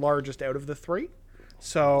it'll be the largest out of the three.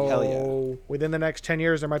 So Hell yeah. within the next 10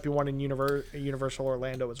 years, there might be one in Universal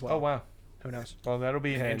Orlando as well. Oh, wow. Who knows? Well, that'll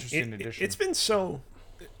be an And interesting addition. It's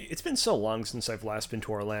been so long since I've last been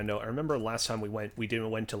to Orlando. I remember last time we went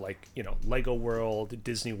to like, Lego World,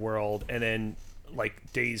 Disney World, and then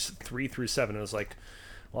like days 3 through 7. I was like,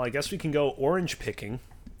 well, I guess we can go orange picking,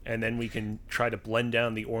 and then we can try to blend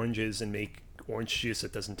down the oranges and make orange juice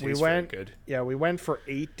that doesn't We taste went, very good. yeah, we went for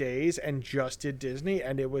 8 days and just did Disney,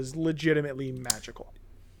 and it was legitimately magical.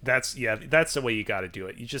 That's the way you got to do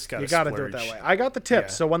it. You just got to You got to do it that way. I got the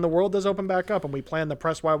tips. Yeah. So when the world does open back up and we plan the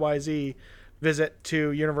Press YYZ visit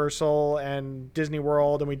to Universal and Disney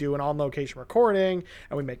World, and we do an on-location recording,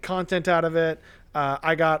 and we make content out of it,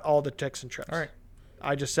 I got all the ticks and trips. All right.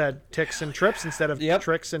 I just said ticks and trips instead of Yep.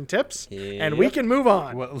 tricks and tips, and we Yep. can move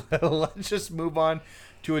on. Well, let's just move on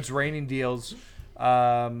to its raining deals.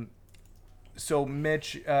 So,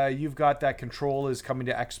 Mitch, you've got that Control is coming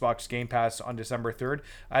to Xbox Game Pass on December 3rd.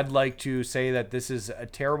 I'd like to say that this is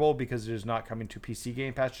terrible because it is not coming to PC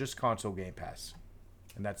Game Pass, just console Game Pass.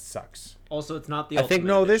 And that sucks. Also, it's not the. I think- Ultimate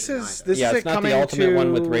No, this Edition is either. this Yeah, is it's it not coming the ultimate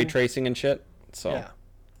one with to- ray tracing and shit. So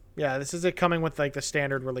Yeah, this is it coming with like the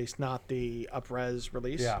standard release, not the up-res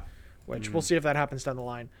release. Yeah. Which we'll see if that happens down the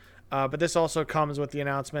line. But this also comes with the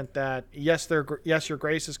announcement that yes, Your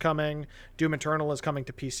Grace is coming. Doom Eternal is coming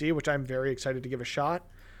to PC, which I'm very excited to give a shot.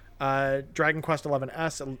 Dragon Quest XI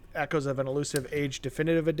S, Echoes of an Elusive Age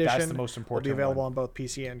Definitive Edition. the most Will important be available one. on both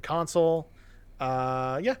PC and console.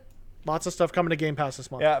 Yeah, lots of stuff coming to Game Pass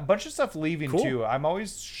this month. Yeah, a bunch of stuff leaving Cool. too. I'm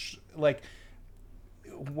always like,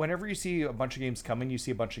 whenever you see a bunch of games coming, you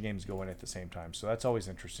see a bunch of games go in at the same time. So that's always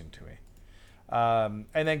interesting to me. And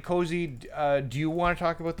then Cozy, do you want to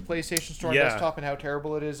talk about the PlayStation Store on Yeah. desktop and how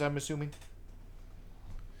terrible it is? I'm assuming.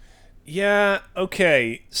 Yeah,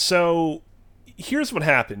 okay. So here's what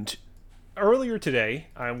happened. Earlier today,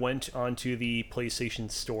 I went onto the PlayStation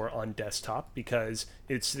Store on desktop because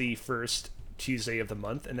it's the first Tuesday of the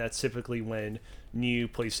month, and that's typically when new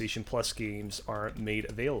PlayStation Plus games are made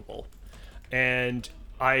available. And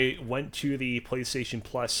I went to the PlayStation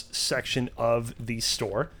Plus section of the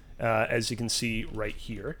store, as you can see right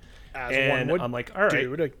here. As and one would I'm like, all right,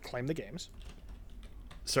 do to claim the games.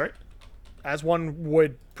 sorry? As one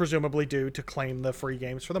would presumably do to claim the free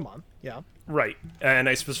games for the month. Yeah. Right. And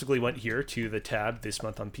I specifically went here to the tab this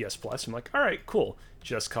month on PS Plus. I'm like, all right, cool.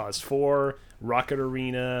 Just Cause 4, Rocket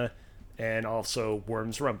Arena, and also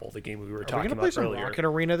Worms Rumble, the game we were Are we talking gonna play about some earlier. Rocket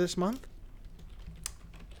Arena this month?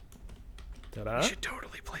 Ta-da. We should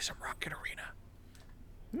totally play some Rocket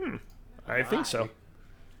Arena. I think so. Why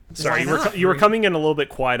Sorry, not? you were coming in a little bit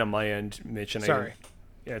quiet on my end, Mitch. And Sorry.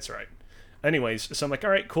 Yeah, it's all right. Anyways, so I'm like, all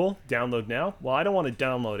right, cool. Download now. Well, I don't want to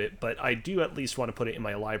download it, but I do at least want to put it in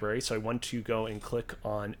my library. So I want to go and click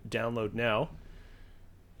on download now.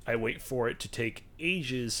 I wait for it to take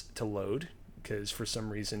ages to load because for some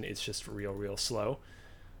reason it's just real slow.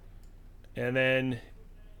 And then,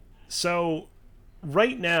 so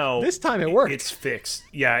right now, This time it worked. It's fixed.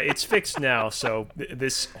 Yeah, it's fixed now. So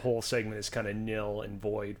this whole segment is kind of nil and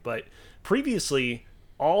void. But previously,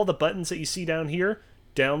 all the buttons that you see down here,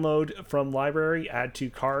 download from library, add to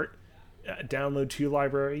cart, download to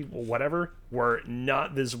library, whatever, were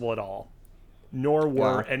not visible at all. Nor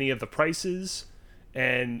were Wow. any of the prices.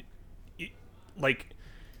 And like,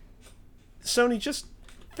 Sony, just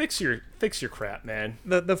fix your crap, man.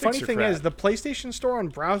 The Fix funny your thing crap. is, the PlayStation Store on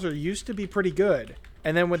browser used to be pretty good,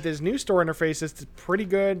 and then with this new store interface, it's pretty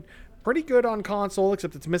good on console,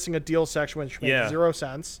 except it's missing a deal section, which makes Yeah. 0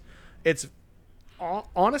 sense. It's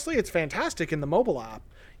honestly, it's fantastic in the mobile app.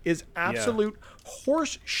 Is absolute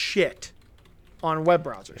horse shit on web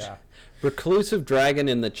browsers. Yeah. Reclusive Dragon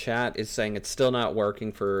in the chat is saying it's still not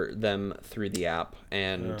working for them through the app,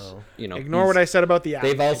 and Oh. you know, Ignore what I said about the app.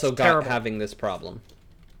 They've also It's got terrible. having this problem.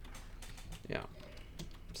 Yeah.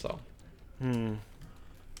 So.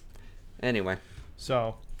 Anyway,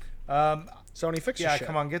 So, Sony fix your yeah, shit.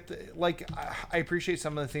 come on, get the like. I appreciate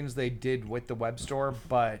some of the things they did with the web store,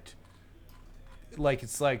 but like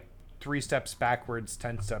it's like 3 steps backwards,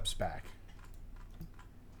 10 steps back.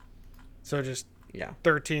 So just yeah.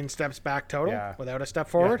 13 steps back total Yeah. without a step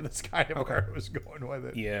Yeah, forward. that's kind of where I was going with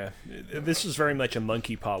it. Yeah, this is very much a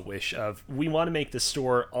monkey paw wish of we want to make the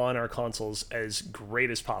store on our consoles as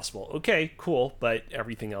great as possible. Okay, cool, but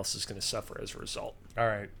everything else is going to suffer as a result. All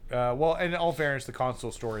right. Well, in all fairness, the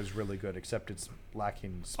console store is really good, except it's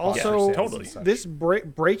lacking. spots for Also, sales and totally. such. this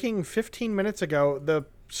breaking 15 minutes ago, the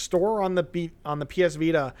store on the PS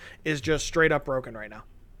Vita is just straight up broken right now.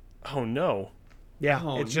 Oh no. Yeah,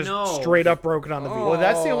 Oh, it's just no. straight up broken on the Vita. Well,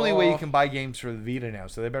 that's the only way you can buy games for the Vita now,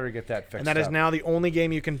 so they better get that fixed. And that is up. now the only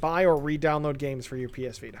game you can buy or re-download games for your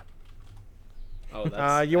PS Vita. Oh,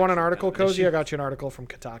 that's You want an actually article, kind of an Cozy? issue. I got you an article from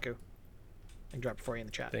Kotaku. I can drop it for you in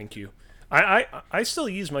the chat. Thank you. I still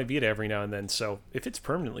use my Vita every now and then, so if it's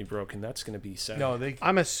permanently broken, that's going to be sad. No, they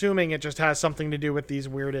I'm assuming it just has something to do with these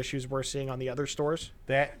weird issues we're seeing on the other stores,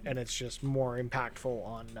 that and it's just more impactful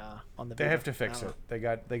on the. they Vita. have to fix I it.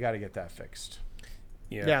 don't They got to get that fixed.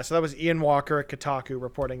 Yeah, so that was Ian Walker at Kotaku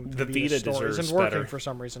reporting The Vita Vita store deserves isn't working better. for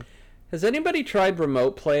some reason. Has anybody tried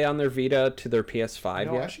remote play on their Vita to their PS5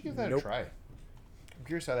 No, I yet? should give that Nope. a try. I'm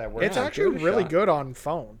curious how that works. It's Yeah, actually give it a really shot. good on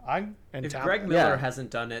phone I'm and If tablet. Greg Miller Yeah. hasn't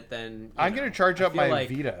done it, then I'm gonna charge I up feel my like-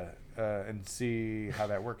 Vita and see how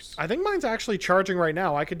that works. I think mine's actually charging right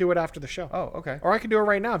now. I could do it after the show. Oh, okay. Or I could do it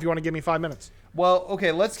right now if you want to give me 5 minutes. Well,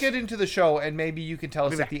 okay. Let's get into the show, and maybe you can tell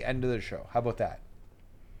us be at back. the end of the show. How about that?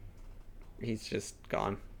 He's just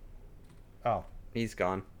gone. Oh, He's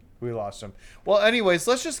gone. we lost him. Well, anyways,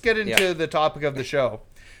 let's just get into Yeah. the topic of the show.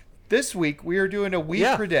 This week we are doing a We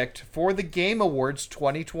Yeah. Predict for the Game Awards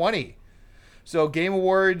 2020. So Game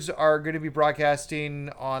Awards are going to be broadcasting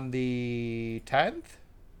on the 10th,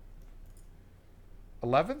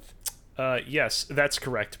 11th. Yes, that's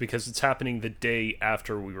correct, because it's happening the day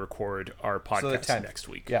after we record our So the podcast 10th. next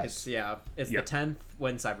week. Yes. it's Yeah. the 10th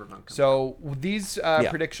when Cyberpunk comes. So these Yeah.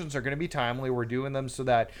 predictions are going to be timely. We're doing them so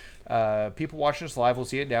that people watching us live will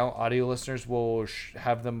see it now. Audio listeners will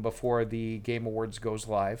have them before the Game Awards goes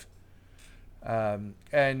live.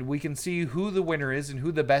 And we can see who the winner is and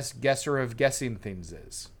who the best guesser of guessing things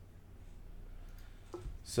is.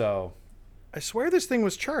 So, I swear this thing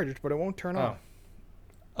was charged, but it won't turn on. Oh,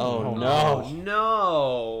 Oh no.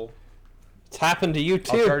 no! It's happened to you I'll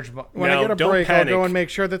too. charge my... When Now, I get a don't break, I'll panic. go and make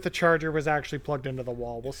sure that the charger was actually plugged into the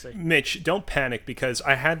wall. We'll see. Mitch, don't panic, because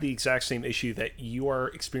I had the exact same issue that you are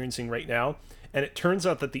experiencing right now, and it turns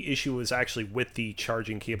out that the issue was actually with the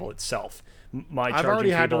charging cable itself. My I've charging already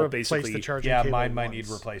had to cable replace basically. the charging Yeah, cable mine might need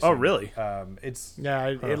once. replacing. Oh, really? It's... Yeah,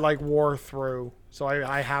 it like wore through. So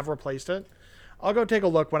I have replaced it. I'll go take a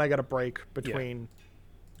look when I get a break between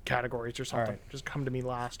categories or something. right. Just come to me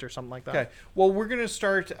last or something like that. Okay. Well, we're going to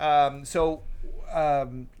start...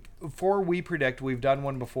 for We Predict, we've done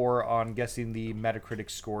one before on guessing the Metacritic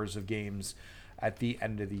scores of games at the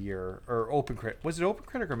end of the year. Or OpenCritic. Was it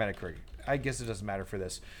OpenCritic or Metacritic? I guess it doesn't matter for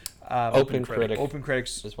this. OpenCritic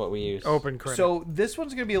OpenCritic's... is what we use. Open critic. So this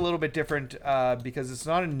one's going to be a little bit different because it's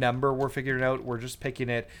not a number we're figuring out. We're just picking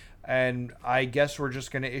it. And I guess we're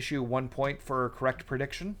just going to issue 1 point for a correct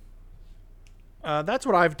prediction. That's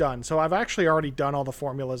what I've done. So I've actually already done all the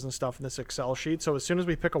formulas and stuff in this Excel sheet. So as soon as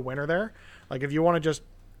we pick a winner there, like if you want to just,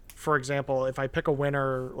 for example, if I pick a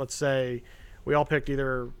winner, let's say we all picked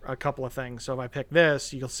either a couple of things. So if I pick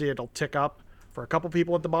this, you'll see it'll tick up for a couple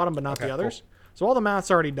people at the bottom, but not Okay, the others. cool. So all the math's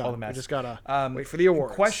already done. All the maths. We just got to wait for the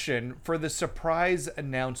awards. Question for the surprise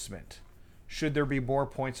announcement. Should there be more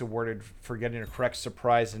points awarded for getting a correct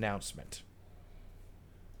surprise announcement?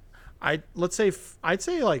 I'd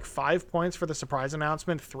say like 5 points for the surprise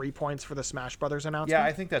announcement, 3 points for the Smash Brothers announcement. Yeah,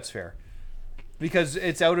 I think that's fair. Because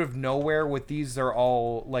it's out of nowhere. With these, they're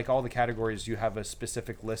all, like all the categories, you have a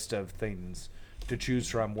specific list of things to choose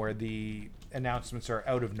from where the announcements are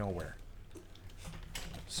out of nowhere.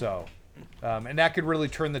 So, and that could really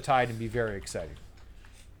turn the tide and be very exciting.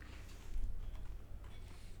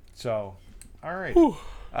 So, all right.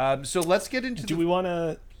 So let's get into Do we want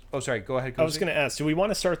to? Oh, sorry. Go ahead, I was Cozy. going to ask. Do we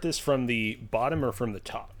want to start this from the bottom or from the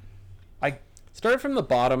top? Start from the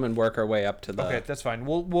bottom and work our way up to the. Okay, that's fine.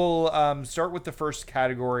 We'll start with the first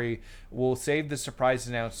category. We'll save the surprise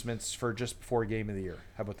announcements for just before Game of the Year.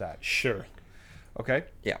 How about that? Sure. Okay.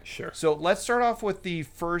 Yeah. Sure. So let's start off with the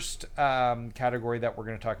first category that we're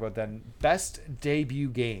going to talk about then. Best debut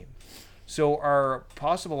game. So our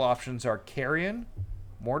possible options are Carrion,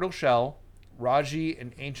 Mortal Shell, Raji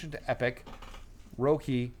and Ancient Epic,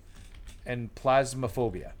 Roki, and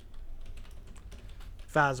Plasmophobia.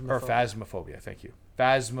 Phasmophobia. Or Phasmophobia, thank you.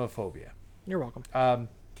 Phasmophobia. You're welcome.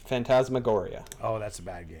 Phantasmagoria. Oh, that's a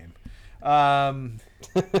bad game.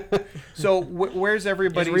 So where's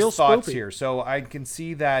everybody's It's real thoughts spoopy. here? So I can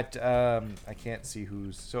see that I can't see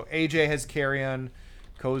who's. So AJ has Carrion,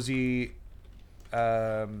 Cozy.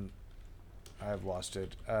 I've lost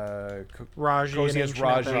it. Raji Cozy and has Ancient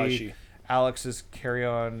Epic. Raji. Raji. Alex is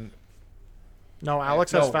Carrion. No,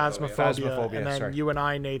 Alex has No, Phasmophobia, Phasmophobia, and then sorry. you and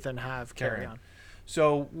I, Nathan, have Carry Carrion. On.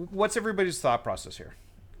 So what's everybody's thought process here?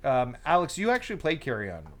 Alex, you actually played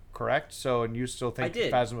Carrion, correct? So and you still think I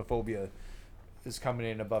did. Phasmophobia is coming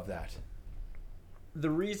in above that? The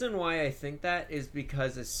reason why I think that is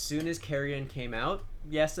because as soon as Carrion came out,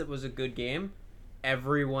 yes, it was a good game.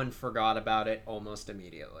 Everyone forgot about it almost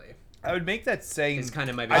immediately. I would make that same. It's kind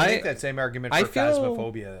of my. I make that same argument I for feel-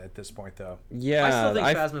 Phasmophobia at this point, though. Yeah. I still think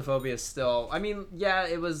I- Phasmophobia is still. I mean, yeah,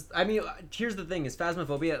 it was. I mean, here's the thing: is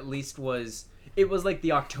Phasmophobia at least was. It was like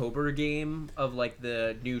the October game of like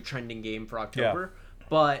the new trending game for October,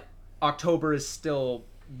 but October is still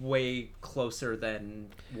way closer than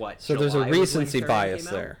what. So there's a July was when recency Carrion bias came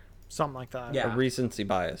out. there. something like that. Yeah. A recency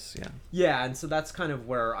bias. Yeah. Yeah, and so that's kind of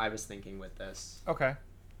where I was thinking with this. Okay.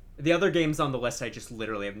 The other games on the list I just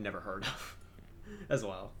literally have never heard of as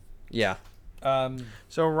well. Yeah.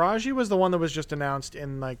 So Raji was the one that was just announced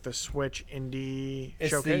in like the Switch indie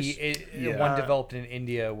It's showcase. Yeah. one developed in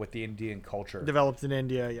India with the Indian culture. Developed in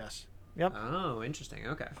India, yes. Yep. Oh, interesting.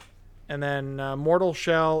 Okay. And then Mortal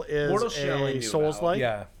Shell is Mortal Shell I a knew Souls-like.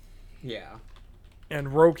 Yeah. Yeah. And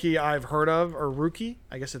Roki I've heard of, or Ruki.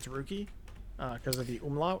 I guess it's Ruki because of the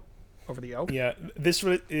umlaut over the O. Yeah, this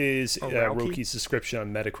is Roki? Roki's description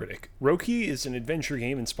on Metacritic. Roki is an adventure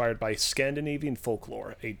game inspired by Scandinavian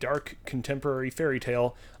folklore, a dark contemporary fairy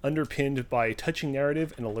tale underpinned by a touching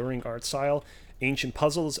narrative and alluring art style, ancient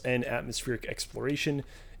puzzles, and atmospheric exploration.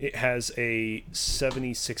 It has a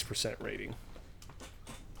 76% rating.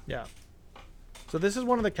 Yeah. So this is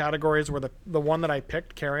one of the categories where the one that I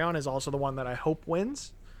picked, Carry On, is also the one that I hope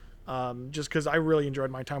wins. Just because I really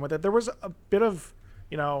enjoyed my time with it. There was a bit of,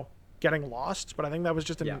 getting lost, but I think that was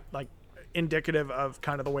just indicative of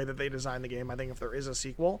kind of the way that they designed the game. I think if there is a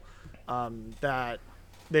sequel, that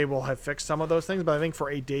they will have fixed some of those things. But I think for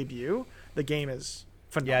a debut, the game is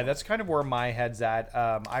phenomenal. Yeah, that's kind of where my head's at.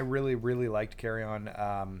 I really, really liked Carry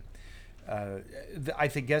On. I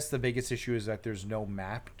guess the biggest issue is that there's no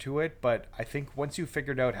map to it, but I think once you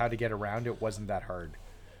figured out how to get around, it wasn't that hard.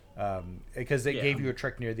 Because it gave you a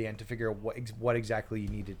trick near the end to figure out what exactly you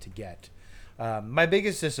needed to get. My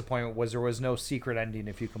biggest disappointment was there was no secret ending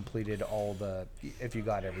if you completed if you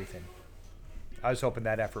got everything. I was hoping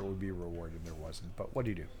that effort would be rewarded, and there wasn't. But what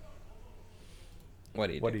do you do? What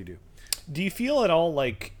do you do? Do you feel at all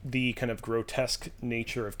like the kind of grotesque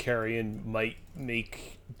nature of Carrion might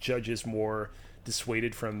make judges more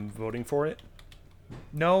dissuaded from voting for it?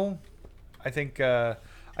 No, I think the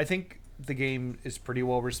game is pretty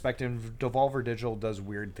well respected. And Devolver Digital does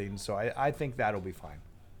weird things, so I think that'll be fine.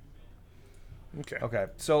 Okay,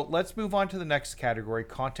 so let's move on to the next category,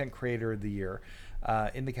 Content Creator of the Year.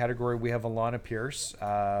 In the category, we have Alana Pierce,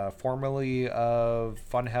 formerly of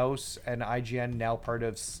Funhouse and IGN, now part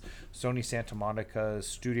of Sony Santa Monica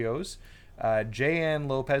Studios. J.N.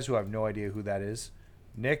 Lopez, who I have no idea who that is.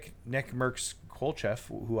 Nick Merckx Kolcheff,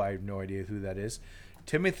 who I have no idea who that is.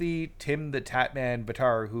 Tim the Tatman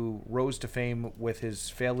Batar, who rose to fame with his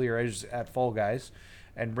failure at Fall Guys.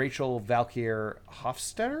 And Rachel Valkyr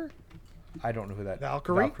Hofstetter? I don't know who that is.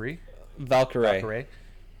 Valkyrie.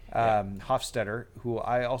 Hofstetter, who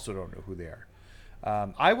I also don't know who they are.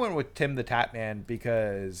 I went with Tim the Tatman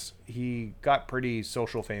because he got pretty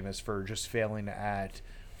social famous for just failing at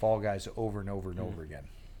Fall Guys over and over and over again.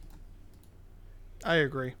 I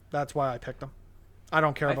agree. That's why I picked him. I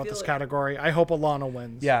don't care about feel this like- category. I hope Alana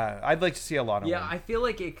wins. Yeah, I'd like to see Alana win. Yeah, I feel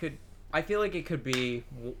like it could be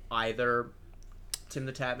either Tim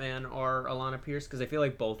the Tatman or Alana Pierce, because I feel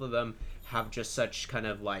like both of them have just such kind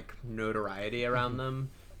of like notoriety around them.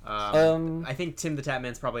 I think Tim the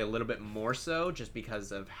Tatman's probably a little bit more so just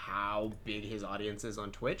because of how big his audience is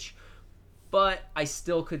on Twitch. But I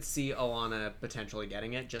still could see Alana potentially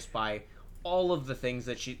getting it just by all of the things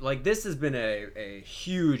that she... Like, this has been a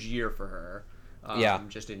huge year for her.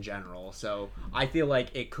 Just in general. So I feel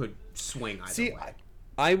like it could swing either way.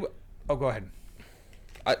 go ahead.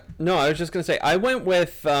 No, I was just going to say, I went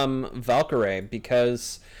with Valkyrie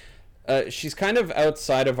because she's kind of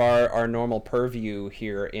outside of our normal purview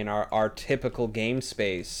here in our typical game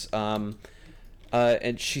space. And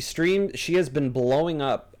she has been blowing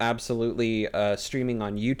up absolutely streaming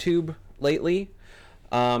on YouTube lately.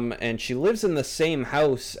 And she lives in the same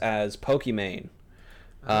house as Pokimane.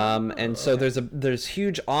 And so there's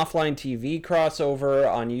huge offline TV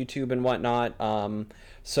crossover on YouTube and whatnot.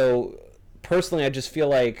 So personally, I just feel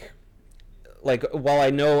like while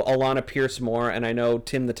I know Alana Pierce more and I know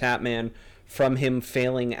Tim the Tatman from him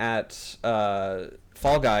failing at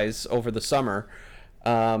Fall Guys over the summer,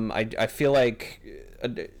 I feel like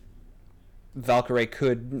Valkyrie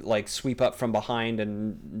could like sweep up from behind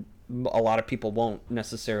and a lot of people won't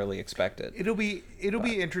necessarily expect it. It'll be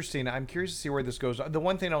interesting. I'm curious to see where this goes. The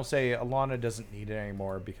one thing I'll say, Alana doesn't need it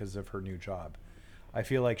anymore because of her new job. I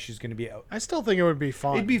feel like she's going to be out. I still think it would be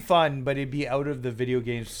fun. It'd be fun, but it'd be out of the video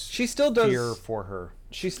games. She still does tier for her.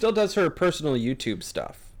 She still does her personal YouTube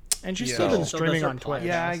stuff. And she's still been Still streaming does her on Twitch.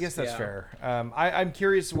 Yeah, I guess that's Yeah. fair. I'm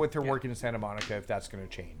curious with her working in Santa Monica if that's going to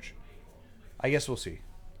change. I guess we'll see.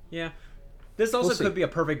 Yeah. This also We'll see. could be a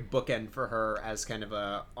perfect bookend for her as kind of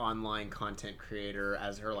a online content creator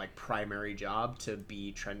as her like primary job to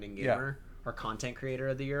be trending gamer or content creator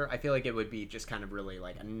of the year. I feel like it would be just kind of really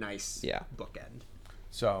like a nice bookend.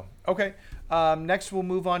 So, okay. Next, we'll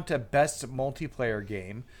move on to Best Multiplayer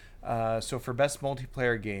Game. So, for Best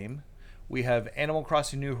Multiplayer Game, We have Animal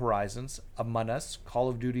Crossing New Horizons, Among Us, Call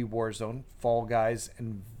of Duty Warzone, Fall Guys,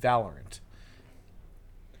 and Valorant.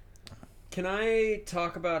 Can I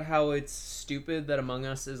talk about how it's stupid that Among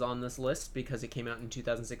Us is on this list because it came out in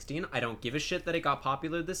 2016? I don't give a shit that it got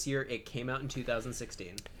popular this year. It came out in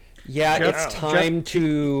 2016. Yeah, Jeff- it's time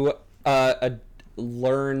to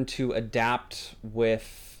learn to adapt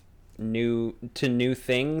with new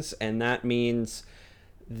things, and that means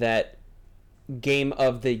that game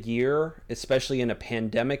of the year, especially in a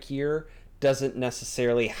pandemic year, doesn't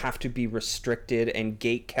necessarily have to be restricted and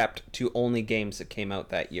gate kept to only games that came out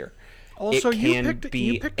that year. Also, It you can picked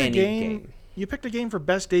be a any game. You picked a game for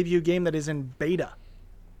best debut game that is in beta.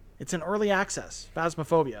 It's in early access.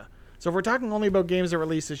 Phasmophobia. So if we're talking only about games that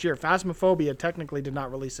released this year, Phasmophobia technically did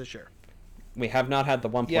not release this year. We have not had the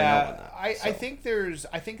 1.0 on Yeah, that. I so.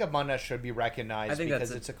 think Among Us should be recognized I think because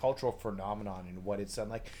that's it's a cultural phenomenon in what it's done.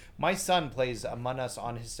 Like my son plays Among Us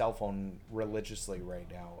on his cell phone religiously right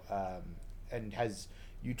now, and has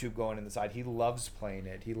YouTube going on the side. He loves playing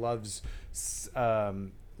it. He loves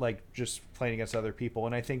like just playing against other people,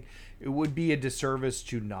 and I think it would be a disservice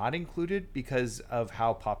to not include it because of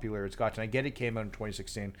how popular it's gotten. I get it came out in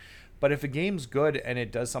 2016, but if a game's good and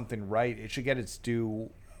it does something right, it should get its due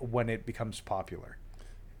when it becomes popular.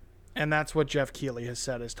 And that's what Jeff Keighley has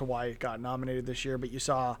said as to why it got nominated this year. But you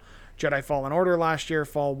saw Jedi Fallen Order last year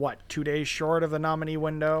fall, 2 days short of the nominee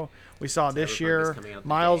window. We saw this Cyberpunk is year, coming out the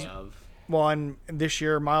Miles... day of. Well, and this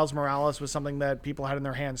year, Miles Morales was something that people had in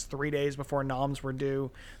their hands 3 days before noms were due.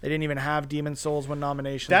 They didn't even have Demon Souls when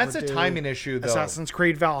nominations That's were a due. timing issue, though. Assassin's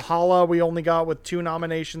Creed Valhalla, we only got with 2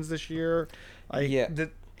 nominations this year. Like, Yeah.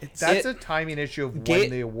 That's a timing issue of when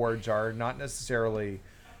the awards are, not necessarily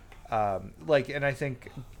and I think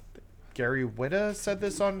Gary Whitta said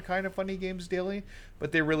this on Kind of Funny Games Daily,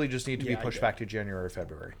 but they really just need to be pushed back to January or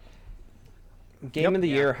February. Game of the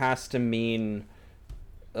year has to mean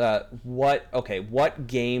what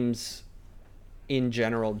games in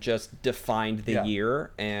general just defined the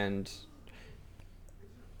year, and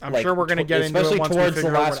I'm like, sure we're going to get into especially it once we towards the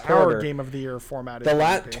figure out last what our quarter. Game of the Year format is. the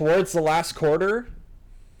going to be. towards the last quarter,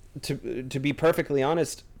 to be perfectly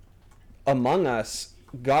honest, Among Us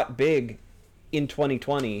got big in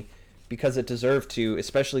 2020 because it deserved to,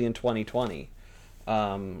 especially in 2020.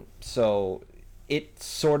 So it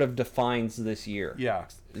sort of defines this year. Yeah.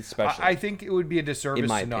 Especially. I think it would be a disservice In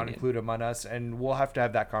my to not opinion. include Among Us, and we'll have to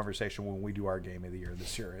have that conversation when we do our Game of the Year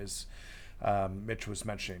this year, as Mitch was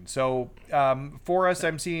mentioning. So for us,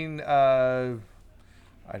 I'm seeing... I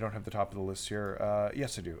don't have the top of the list here.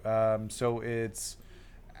 Yes, I do. So it's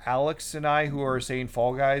Alex and I who are saying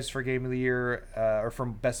Fall Guys for Game of the Year, or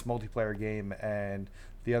from Best Multiplayer Game, and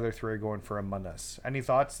the other 3 are going for Among Us. Any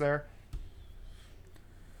thoughts there?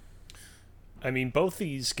 I mean, both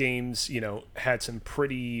these games, had some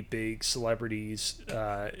pretty big celebrities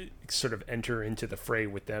sort of enter into the fray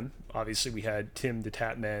with them. Obviously, we had Tim the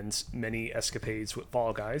Tatman's many escapades with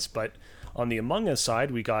Fall Guys, but on the Among Us side,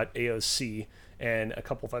 we got AOC and a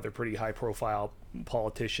couple of other pretty high-profile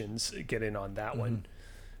politicians get in on that one.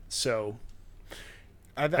 So,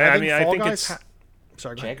 I I think Guys it's...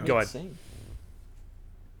 Sorry, go Check ahead. Go ahead. insane.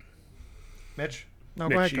 Mitch? No,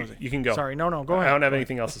 Mitch, go ahead, you- Cozy. you can go. Sorry, no, go ahead. I don't have Go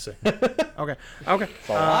anything else to say. ahead. Okay. live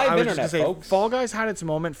I was just internet, gonna say, folks. Fall Guys had its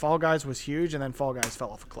moment. Fall Guys was huge, and then Fall Guys fell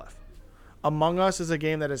off a cliff. Among Us is a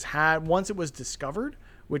game that has had, once it was discovered,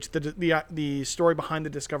 which the story behind the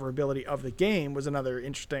discoverability of the game was another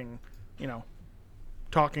interesting,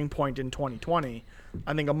 talking point in 2020.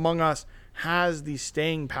 I think Among Us has the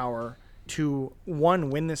staying power to, 1,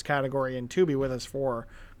 win this category, and 2, be with us for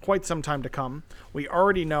quite some time to come. We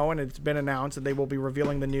already know, and it's been announced, that they will be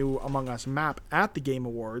revealing the new Among Us map at the Game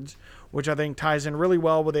Awards, which I think ties in really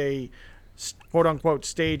well with a quote-unquote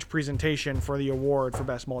stage presentation for the award for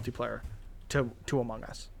Best Multiplayer to Among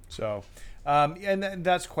Us. So, and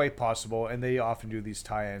that's quite possible, and they often do these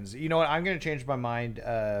tie-ins. You know what? I'm going to change my mind.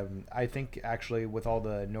 I think, actually, with all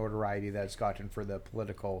the notoriety that's gotten for the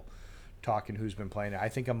political talk and who's been playing it, I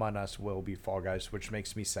think Among Us will be Fall Guys, which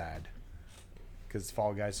makes me sad. Because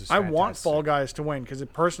Fall Guys is I fantastic. want Fall Guys to win because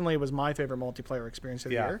it personally was my favorite multiplayer experience of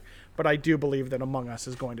the year, but I do believe that Among Us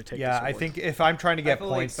is going to take this Yeah, I award. think if I'm trying to get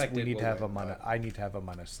fully points, expect we it need to will have win, Among Us. I need to have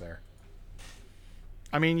Among Us there.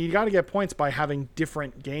 I mean, you got to get points by having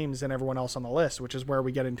different games than everyone else on the list, which is where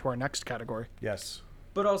we get into our next category. Yes.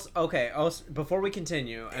 But also, before we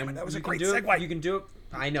continue, and that was a you great can do segue. it. You can do it.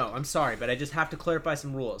 I know. I'm sorry, but I just have to clarify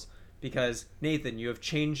some rules because Nathan, you have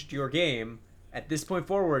changed your game. At this point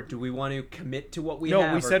forward, do we want to commit to what we have?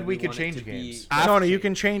 No, we or said do we could want it change to be- games. No, you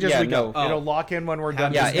can change as we go. Oh. It'll lock in when we're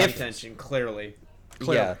done. Have Yeah, this if- intention clearly.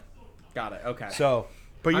 Yeah. Got it. Okay. So,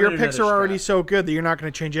 But I'm your in picks are another already strap. so good that you're not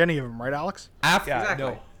going to change any of them, right, Alex? After, Yeah, Exactly.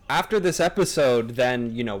 no. after this episode,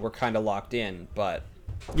 then we're kind of locked in. But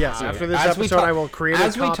Yes. After this As we episode, talk- I will create a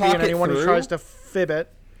as we copy, talk and it anyone who through- tries to fib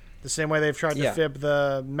it, the same way they've tried to Yeah. fib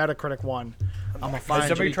the Metacritic one, I'm gonna Has find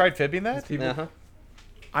somebody you. tried fibbing that? uh-huh.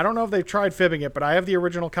 I don't know if they've tried fibbing it, but I have the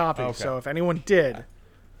original copy. Okay. So if anyone did,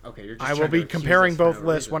 Okay, you're just I will trying to be accuse comparing us for both no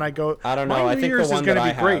lists reason. when I go. I don't know. My I New think the Year's is one going to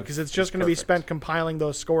that be I great have because it's is just going to be perfect. spent compiling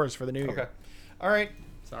those scores for the New Year. Okay. All right.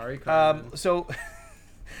 Sorry, Carmen. So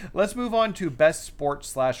let's move on to best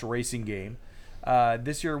sports/racing game.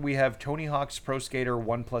 This year we have Tony Hawk's Pro Skater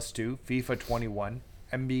 1+2, FIFA 21,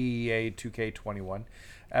 NBA 2K21,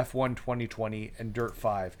 F1 2020, and Dirt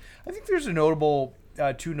 5. I think there's a notable,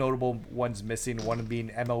 two notable ones missing. One being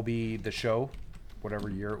MLB The Show, whatever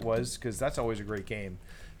year it was, because that's always a great game,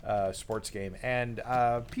 sports game. And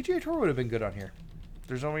PGA Tour would have been good on here.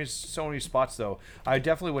 There's only so many spots though. I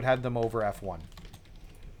definitely would have them over F1.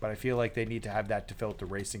 But I feel like they need to have that to fill out the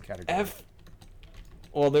racing category.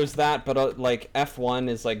 Well, there's that, but like F1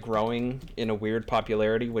 is like growing in a weird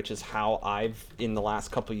popularity, which is how I've in the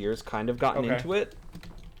last couple of years kind of gotten Okay. into it.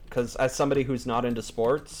 Because as somebody who's not into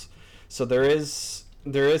sports, so there is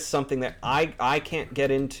something that I can't get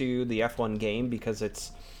into the F1 game because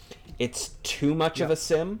it's too much of a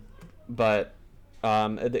sim, but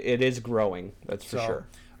it is growing. That's for sure.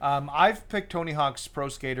 I've picked Tony Hawk's Pro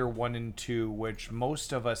Skater 1 and 2, which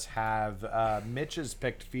most of us have. Mitch has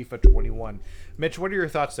picked FIFA 21. Mitch, what are your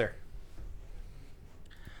thoughts there?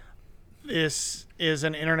 This is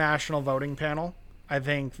an international voting panel. I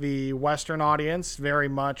think the Western audience very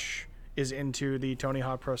much is into the Tony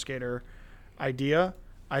Hawk Pro Skater idea.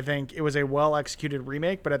 I think it was a well executed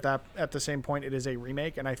remake, but at the same point, it is a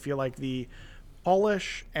remake, and I feel like the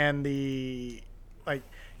polish and the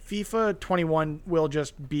FIFA 21 will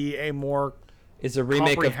just be a more Is a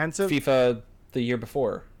remake of comprehensive- FIFA the year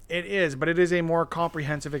before. It is, but it is a more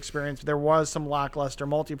comprehensive experience. There was some lackluster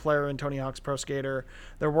multiplayer in Tony Hawk's Pro Skater.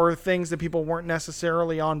 There were things that people weren't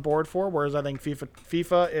necessarily on board for, whereas I think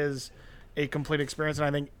FIFA is a complete experience, and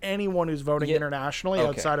I think anyone who's voting Yeah, internationally okay.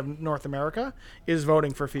 outside of North America is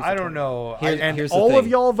voting for FIFA. I don't 20. know. And Here's the all of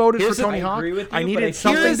thing. y'all voted Here's for the- Tony I Hawk. agree with you, I but needed I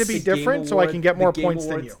something think to be the Game different so I Award- can get more the Game points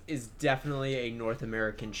than Awards you. is definitely a North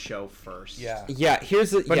American show first. Yeah. Yeah,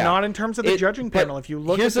 here's the But yeah. not in terms of the judging but panel. If you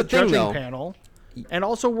look at here's the thing, judging though. panel, and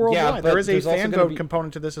also worldwide, but there is a there's also fan gonna vote be-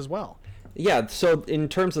 component to this as well. Yeah, so in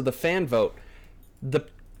terms of the fan vote,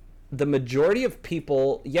 the majority of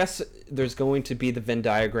people, yes, there's going to be the Venn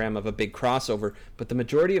diagram of a big crossover, but the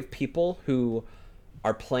majority of people who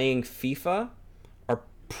are playing FIFA are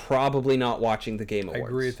probably not watching the Game I Awards.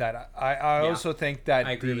 agree with that. I also think that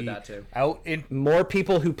I agree with that, too. More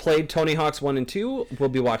people who played Tony Hawk's 1 and 2 will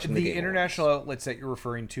be watching the the Game international outlets that you're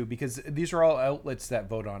referring to, because these are all outlets that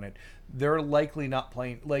vote on it, they're likely not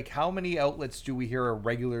playing. Like, how many outlets do we hear are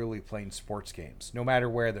regularly playing sports games, no matter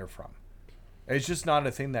where they're from? It's just not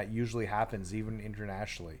a thing that usually happens, even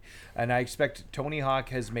internationally. And I expect Tony Hawk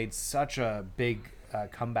has made such a big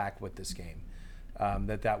comeback with this game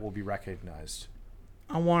that will be recognized.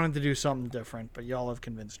 I wanted to do something different, but y'all have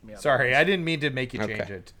convinced me. Sorry, I didn't mean to make you change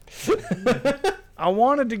Okay. it. I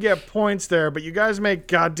wanted to get points there, but you guys make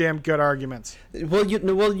goddamn good arguments. Well,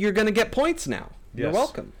 you're going to get points now. You're Yes.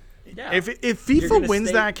 welcome. Yeah. If You're FIFA gonna wins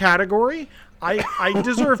stay- that category, I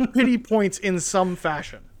deserve pity points in some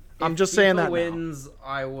fashion. I'm just saying FIFA that now. wins,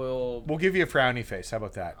 I will We'll give you a frowny face. How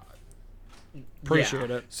about that? Appreciate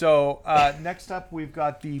yeah. it. So next up, we've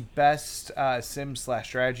got the best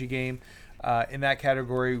sim/strategy game. In that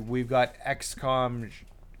category, we've got XCOM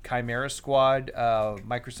Chimera Squad,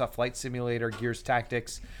 Microsoft Flight Simulator, Gears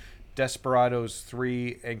Tactics, Desperados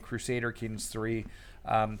 3, and Crusader Kings 3.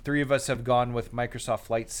 Three of us have gone with Microsoft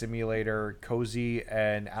Flight Simulator. Cozy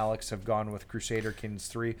and Alex have gone with Crusader Kings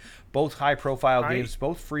 3. Both high-profile games,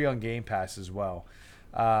 both free on Game Pass as well.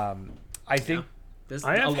 I think... There's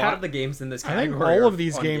I a have lot of the games in this I category. think all are of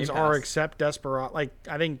these on games Game are Pass. except Desperado. Like,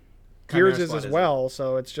 I think Chimera Gears is Squad as isn't. well,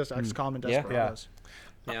 so it's just XCOM and Desperados.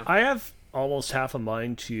 Yeah. I have almost half a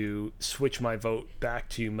mind to switch my vote back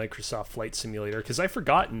to Microsoft Flight Simulator because I've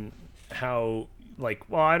forgotten how,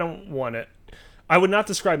 I don't want to. I would not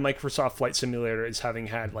describe Microsoft Flight Simulator as having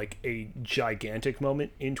had like a gigantic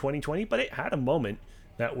moment in 2020, but it had a moment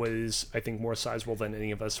that was, I think, more sizable than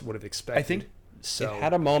any of us would have expected. I think so. It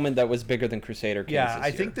had a moment that was bigger than Crusader Kings. Yeah, this I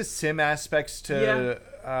year. think the sim aspects to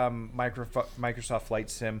Microsoft Flight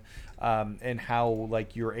Sim and how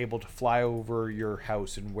you're able to fly over your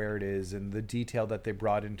house and where it is and the detail that they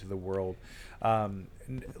brought into the world.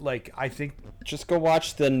 I think Just go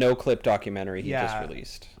watch the No Clip documentary he Yeah. just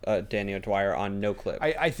released, Daniel Dwyer on No Clip.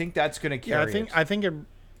 I think that's going to Yeah, carry. I think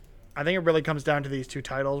I think it really comes down to these two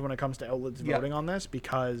titles when it comes to outlets Yeah. voting on this,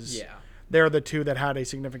 because Yeah. they're the two that had a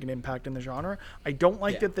significant impact in the genre. I don't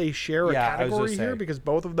like Yeah. that they share a Yeah, I was gonna category here say. because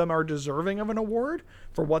both of them are deserving of an award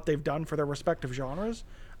for what they've done for their respective genres.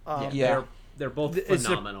 Yeah. They're both It's a-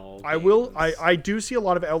 phenomenal. I do see a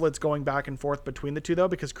lot of outlets going back and forth between the two though,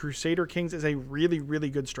 because Crusader Kings is a really, really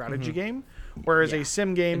good strategy game, whereas Yeah. a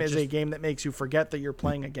sim game It is a just- game that makes you forget that you're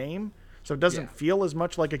playing a game. So it doesn't Yeah. feel as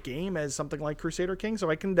much like a game as something like Crusader Kings.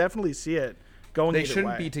 So I can definitely see it going They either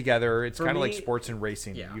shouldn't way. be together. It's For kind of like me- sports and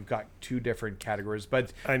racing. Yeah. You've got two different categories,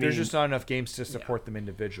 but I there's mean- just not enough games to support them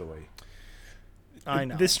individually. I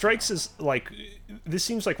know. This strikes as like this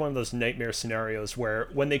seems like one of those nightmare scenarios where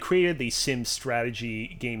when they created the sim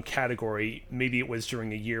strategy game category, maybe it was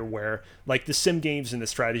during a year where like the sim games and the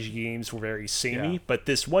strategy games were very samey, Yeah. but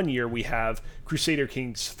this one year we have Crusader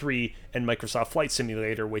Kings 3 and Microsoft Flight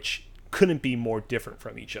Simulator, which couldn't be more different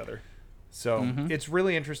from each other. So it's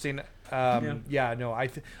really interesting.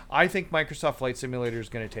 I think Microsoft Flight Simulator is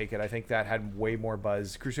going to take it. I think that had way more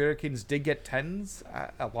buzz. Crusader Kings did get tens,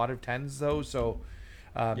 a lot of tens though, so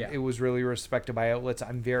it was really respected by outlets.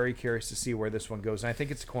 I'm very curious to see where this one goes, and I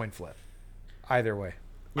think it's a coin flip. Either way.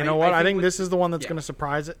 You know what? I think with- this is the one that's yeah. going to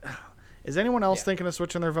surprise it. Is anyone else Yeah. thinking of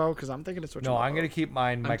switching their vote? Because I'm thinking of switching. No, my I'm going to vote. keep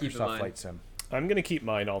mine I'm keeping Microsoft mine. Flight Sim. I'm going to keep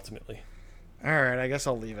mine ultimately. All right, I guess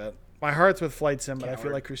I'll leave it. My heart's with Flight Sim, but I feel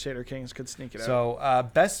Coward. like Crusader Kings could sneak it out. So,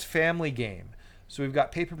 best family game. So we've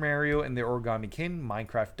got Paper Mario and the Origami King,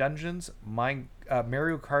 Minecraft Dungeons, Mario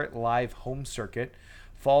Kart Live Home Circuit,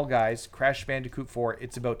 Fall Guys, Crash Bandicoot 4,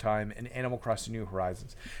 It's About Time, and Animal Crossing New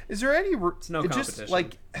Horizons. Is there any... It's no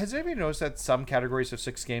competition. Has anybody noticed that some categories have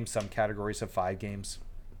 6 games, some categories have 5 games?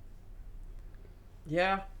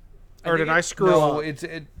 Yeah. Or did think I it- screw No, up?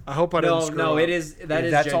 it I hope I didn't No, screw no, up. it is. That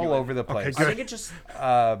is. that's all genuine. over the place. good. I think it just.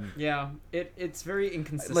 Um, Yeah, it's very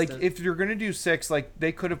inconsistent. like if you're gonna do 6, like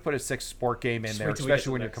they could have put a 6 sport game in Just there, wait till we get to especially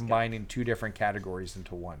the when you're next combining 2 different categories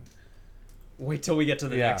into one. Wait till we get to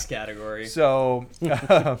the Yeah. next category. So,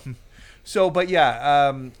 I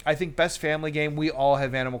think best family game. We all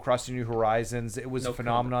have Animal Crossing New Horizons. It was No a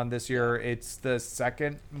phenomenon this year. It's the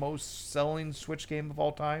second most selling Switch game of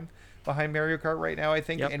all time, behind Mario Kart right now, I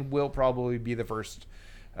think, Yep. and will probably be the first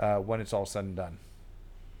when it's all said and done.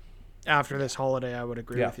 After this holiday, I would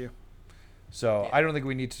agree Yeah. with you. So I don't think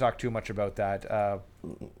we need to talk too much about that.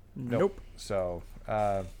 Nope. So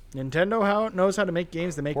Nintendo knows how to make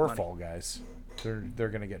games that make poor money. Fall Guys. They're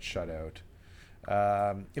gonna get shut out.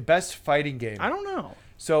 Best fighting game. I don't know.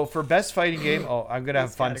 So for best fighting game, I'm gonna have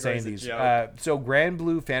This fun category saying is a these. joke. So Grand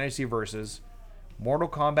Blue Fantasy Versus, Mortal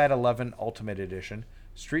Kombat 11 Ultimate Edition,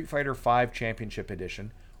 Street Fighter 5 Championship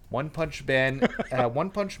Edition, One Punch Man,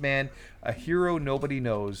 A Hero Nobody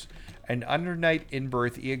Knows, and Under Night in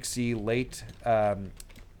Birth EXE late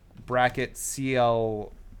bracket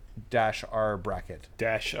CL -R bracket.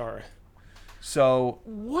 Dash R. So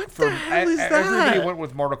What the hell is everybody that? went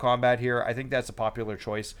with Mortal Kombat here. I think that's a popular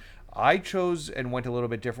choice. I chose and went a little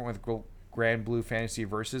bit different with Grand Blue Fantasy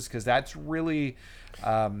Versus because that's really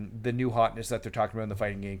the new hotness that they're talking about in the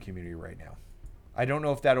fighting game community right now. I don't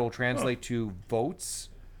know if that will translate to votes,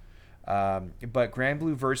 but Grand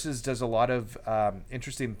Blue Versus does a lot of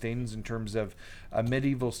interesting things in terms of a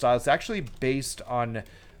medieval style. It's actually based on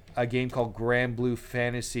a game called Grand Blue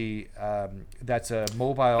Fantasy. That's a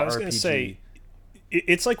mobile I was RPG. going to say,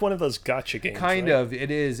 it's like one of those gotcha games. Kind right? of, it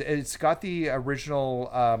is. It's got the original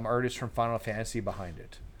artist from Final Fantasy behind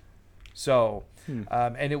it. So,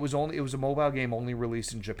 and it was a mobile game only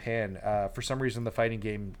released in Japan. For some reason, the fighting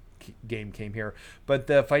game came here, but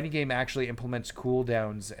the fighting game actually implements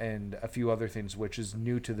cooldowns and a few other things, which is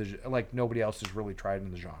new to nobody else has really tried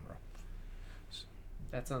in the genre.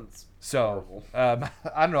 That sounds So, horrible.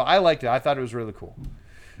 I don't know. I liked it. I thought it was really cool.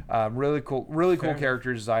 Really cool Fair.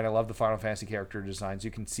 character design. I love the Final Fantasy character designs.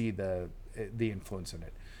 You can see the influence in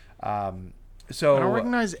it. So I don't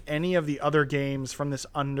recognize any of the other games from this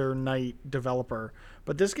Under Night developer,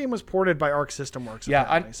 but this game was ported by Arc System Works. Yeah,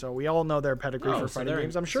 apparently, so we all know their pedigree Oh, for so fighting they're-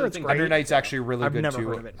 games. I'm so sure it's think great. Under Night's actually really I've good never too.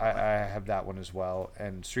 heard of it. I have that one as well.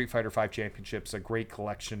 And Street Fighter 5 Championships, a great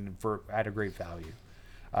collection at a great value.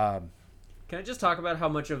 Can I just talk about how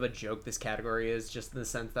much of a joke this category is, just in the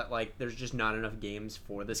sense that like there's just not enough games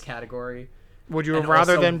for this category. Would you have and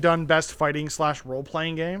rather also- them done best fighting / role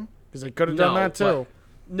playing game? Because they could have done that too.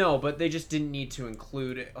 No, but they just didn't need to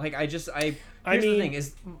include it. Like here's the mean- thing: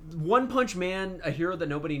 is One Punch Man, a hero that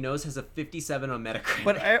nobody knows, has a 57 on Metacritic.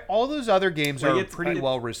 But all those other games Like, are it's- pretty I-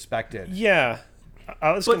 well respected. Yeah,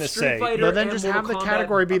 I was But going to Street say, Fighter But then and just Mortal have the Kombat-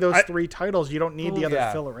 category be those three titles. You don't need the other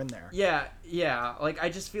Yeah. filler in there. Yeah. Like I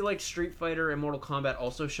just feel like Street Fighter and Mortal Kombat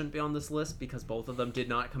also shouldn't be on this list because both of them did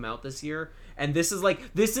not come out this year. And this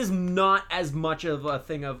is not as much of a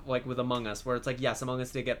thing of like with Among Us, where it's like, yes, Among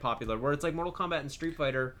Us did get popular. Where it's like Mortal Kombat and Street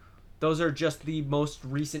Fighter, those are just the most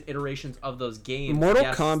recent iterations of those games. Mortal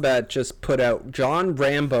Yes. Kombat just put out John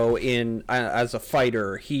Rambo in as a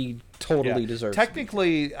fighter. He totally deserves.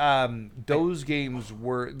 Technically, those games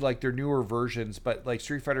were like their newer versions, but like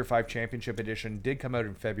Street Fighter V Championship Edition did come out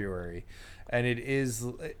in February, and it is.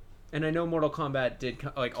 And I know Mortal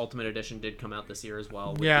Kombat like Ultimate Edition did come out this year as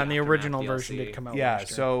well. with Yeah, and the Aftermath original DLC. version did come out. Yeah, last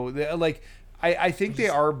year. so like I think they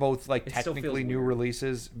are both like it still technically feels new weird.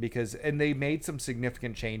 releases because and they made some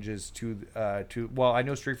significant changes to well I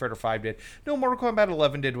know Street Fighter V did. No, Mortal Kombat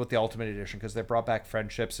 11 did with the Ultimate Edition because they brought back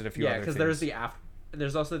friendships and a few Yeah, other because things.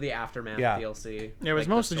 there's also the Aftermath Yeah. DLC. It was like the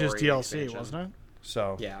mostly just story DLC, expansion. wasn't it?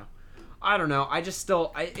 So Yeah, I don't know. It just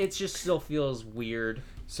still feels weird. to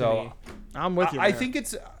so me. I'm with you. I there. think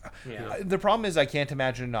it's Yeah. the problem is I can't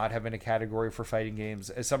imagine not having a category for fighting games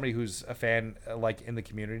as somebody who's a fan like in the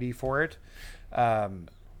community for it. And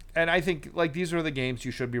I think like these are the games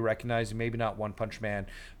you should be recognizing, maybe not One Punch Man,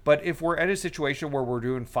 but if we're at a situation where we're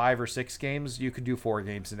doing 5 or 6 games, you could do 4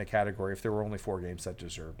 games in a category if there were only 4 games that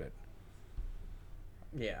deserved it.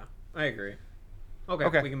 Yeah, I agree. Okay,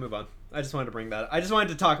 Okay. we can move on. I just wanted to bring that. I just wanted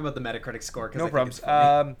to talk about the Metacritic score because No problems.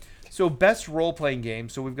 So best role playing game.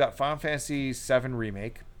 So we've got Final Fantasy VII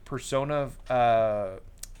Remake, Persona,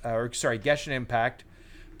 Genshin Impact,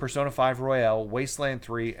 Persona 5 Royale, Wasteland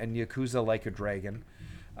 3, and Yakuza Like a Dragon.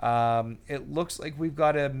 It looks like we've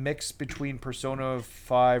got a mix between Persona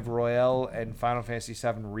 5 Royale and Final Fantasy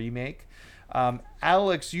VII Remake.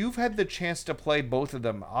 Alex, you've had the chance to play both of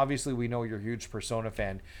them. Obviously, we know you're a huge Persona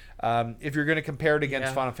fan. If you're going to compare it against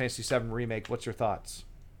Yeah. Final Fantasy VII Remake, what's your thoughts?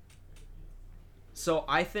 So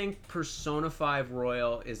I think Persona 5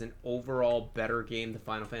 Royal is an overall better game than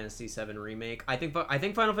Final Fantasy VII Remake. I think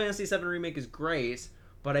Final Fantasy VII Remake is great,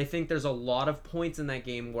 but I think there's a lot of points in that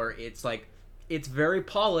game where it's like it's very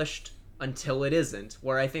polished until it isn't.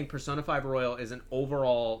 Where I think Persona 5 Royal is an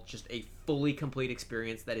overall just a fully complete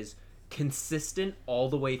experience that is consistent all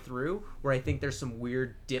the way through, where I think there's some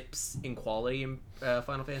weird dips in quality in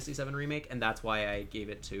Final Fantasy VII Remake, and that's why I gave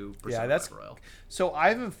it to Persona 5 Royal. So I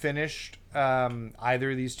haven't finished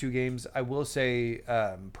either of these two games. I will say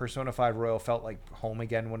Persona 5 Royal felt like home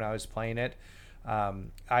again when I was playing it.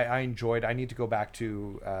 I enjoyed. I need to go back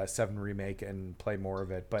to 7 Remake and play more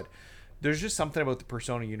of it, but there's just something about the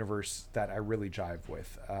Persona universe that I really jive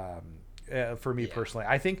with. For me personally,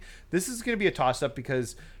 I think this is going to be a toss-up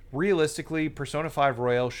because realistically, Persona 5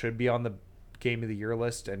 Royal should be on the Game of the Year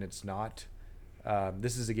list, and it's not.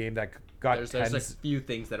 This is a game that got There's tens. a few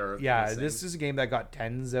things that are missing. This is a game that got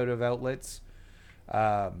 10s out of outlets.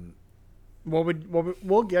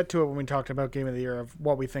 We'll get to it when we talked about Game of the Year of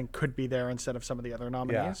what we think could be there instead of some of the other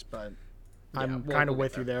nominees, but I'm kind of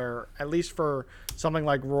with you there, at least for something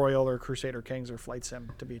like Royal or Crusader Kings or Flight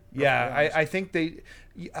Sim to be. Yeah, honest. I think they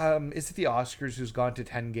is it the Oscars who's gone to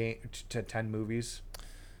 10 movies?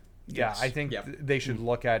 Yeah, Yes. I think Yep. they should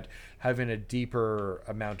look at having a deeper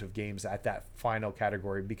amount of games at that final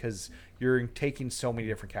category because you're taking so many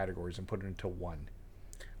different categories and putting it into one.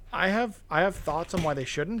 I have thoughts on why they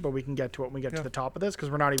shouldn't, but we can get to it when we get to the top of this because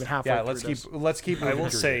we're not even halfway. Yeah, through let's keep. I moving will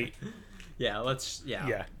through say, Yeah, let's.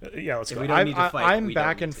 Yeah. let's If go. we don't need to fight, I'm we don't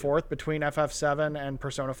back need and to. forth between FF7 and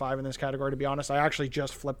Persona 5 in this category. To be honest, I actually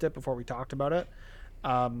just flipped it before we talked about it.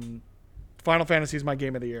 Final Fantasy is my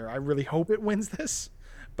game of the year. I really hope it wins this,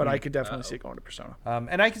 but I could definitely see it going to Persona.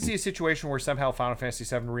 And I can see a situation where somehow Final Fantasy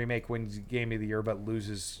VII Remake wins Game of the Year but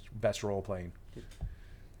loses Best Role Playing.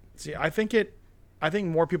 See, I think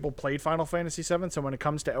more people played Final Fantasy VII, so when it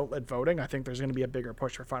comes to outlet voting, I think there's going to be a bigger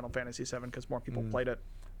push for Final Fantasy VII because more people played it.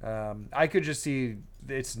 I could just see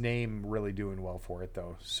its name really doing well for it,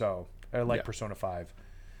 though. So, like Yeah. Persona 5,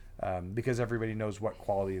 because everybody knows what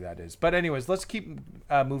quality that is. But anyways, let's keep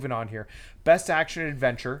moving on here. Best Action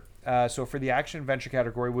Adventure. So for the Action Adventure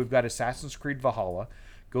category, we've got Assassin's Creed Valhalla,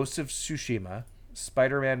 Ghost of Tsushima,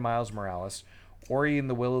 Spider-Man Miles Morales, Ori and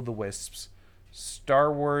the Will of the Wisps,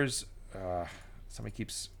 Star Wars... somebody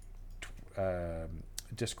keeps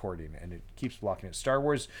discording and it keeps blocking it. Star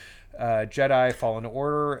Wars Jedi Fallen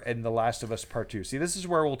Order and The Last of Us Part 2. See, this is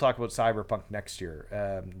where we'll talk about Cyberpunk next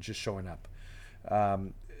year, just showing up.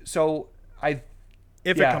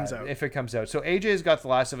 If it comes out. So AJ's got The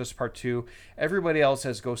Last of Us Part 2. Everybody else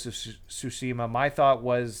has Ghost of Tsushima. My thought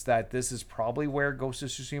was that this is probably where Ghost of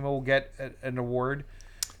Tsushima will get an award.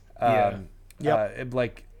 Yeah.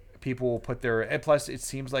 Like people will put their. And plus, it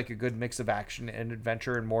seems like a good mix of action and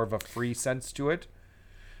adventure, and more of a free sense to it.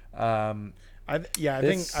 I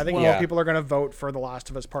think more people are going to vote for The Last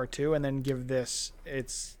of Us Part 2 and then give this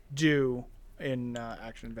its due in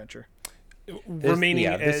action adventure. Remaining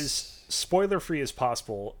as spoiler free as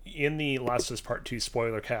possible, in the Last of Us Part 2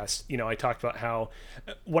 spoiler cast, I talked about how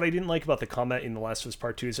what I didn't like about the combat in The Last of Us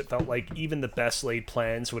Part 2 is it felt like even the best laid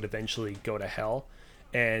plans would eventually go to hell.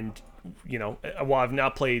 And while I've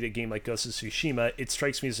not played a game like Ghost of Tsushima, it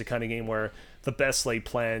strikes me as the kind of game where the best laid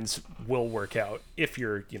plans will work out if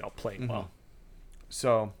you're playing well.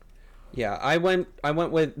 So yeah, I went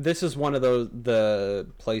with, this is one of the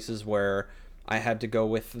places where I had to go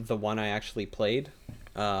with the one I actually played,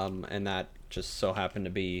 and that just so happened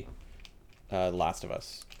to be Last of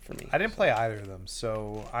Us for me. I didn't play either of them,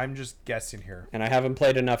 so I'm just guessing here. And I haven't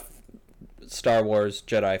played enough Star Wars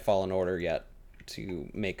Jedi Fallen Order yet to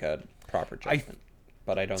make a proper judgment.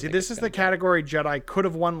 But I don't See, think this is the category Jedi could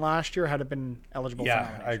have won last year had it been eligible for Yeah,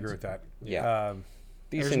 nominations. I agree with that. Yeah.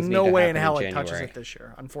 These There's things need no to way happen in hell it January. touches it this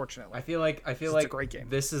year, unfortunately. I feel like It's a great game.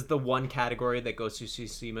 this is the one category that Ghost of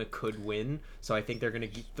Tsushima could win, so I think they're gonna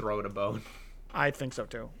throw it a bone. I think so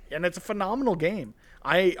too. And it's a phenomenal game.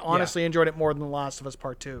 I honestly enjoyed it more than The Last of Us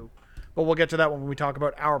Part 2. But we'll get to that when we talk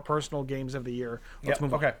about our personal games of the year. Let's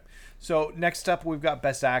move on. Okay. So next up, we've got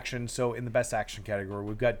Best Action. So in the Best Action category,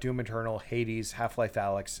 we've got Doom Eternal, Hades, Half-Life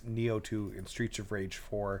Alyx, Neo 2, and Streets of Rage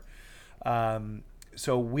 4.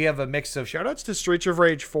 So we have a mix of... Shoutouts to Streets of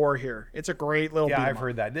Rage 4 here. It's a great little beat 'em I've up.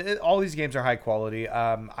 heard that. All these games are high quality.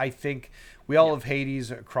 I think we all have Hades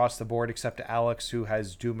across the board, except Alex, who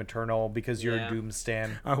has Doom Eternal, because you're a Doom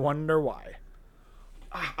stan. I wonder why.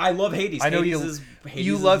 I love Hades. I know Hades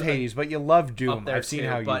you love Hades, but you love Doom. there I've seen too,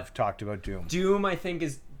 how but you've talked about Doom. Doom, I think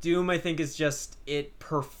is just, it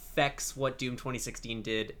perfects what Doom 2016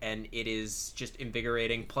 did, and it is just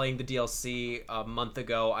invigorating. Playing the DLC a month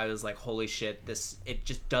ago, I was like, holy shit, it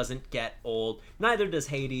just doesn't get old. Neither does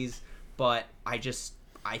Hades, but I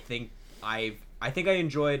think I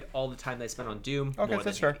enjoyed all the time that I spent on Doom. Okay, more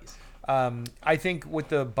that's than fair. Hades. I think with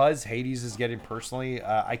the buzz Hades is getting personally,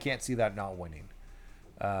 I can't see that not winning.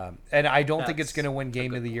 And I don't think it's That's going to win a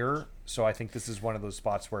Game good of the Year, so I think this is one of those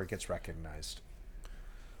spots where it gets recognized.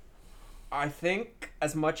 I think,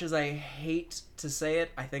 as much as I hate to say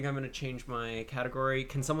it, I think I'm going to change my category.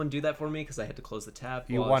 Can someone do that for me? Because I had to close the tab.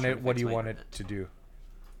 You while I was want trying it? to What fix do you my want it internet. to do?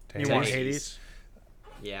 You want Hades?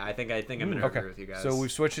 Yeah, I think I'm going to agree with you guys. So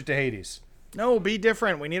we've switched it to Hades. No, be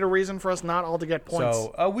different. We need a reason for us not all to get points.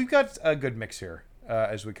 So we've got a good mix here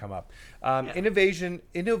as we come up. Innovation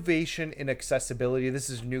in accessibility. This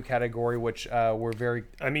is a new category, which we're very...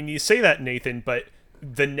 I mean, you say that, Nathan, but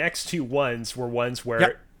the next two ones were ones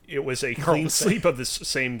where it was a clean sweep of the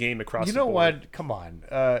same game across the board. You know what? Come on.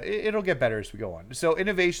 It'll get better as we go on. So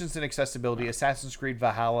innovations in accessibility, Assassin's Creed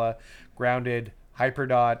Valhalla, Grounded,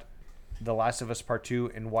 Hyperdot, The Last of Us Part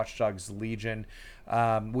 2, and Watch Dogs Legion.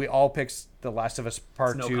 We all picked The Last of Us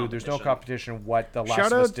Part 2. There's no competition what The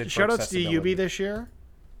Last of Us did for Shoutouts to accessibility. Ubi this year.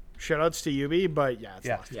 Shoutouts to Ubi, but yeah, it's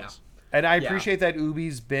Last of Yeah. Us. And I appreciate that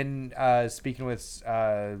Ubi's been speaking with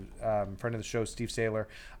friend of the show, Steve Saylor,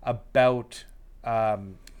 about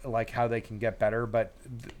like how they can get better. But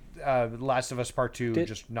Last of Us Part 2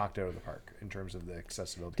 just knocked it out of the park in terms of the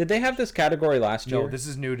accessibility. Did they have this category last year? No, this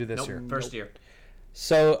is new to this Nope, year. first year.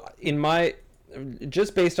 So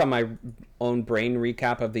just based on my own brain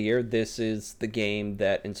recap of the year, this is the game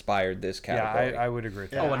that inspired this Yeah, category. I would agree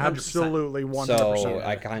with that. Yeah, 100%. absolutely 100%. So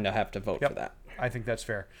I kind of have to vote for that. I think that's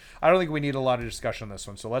fair. I don't think we need a lot of discussion on this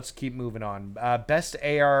one, so let's keep moving on. Best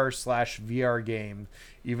AR/VR game,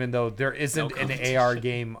 even though there isn't an AR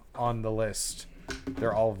game on the list.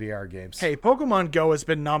 They're all VR games. Hey, Pokemon Go has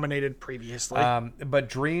been nominated previously. But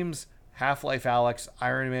Dreams, Half-Life Alyx,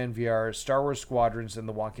 Iron Man VR, Star Wars Squadrons, and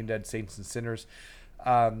The Walking Dead Saints and Sinners.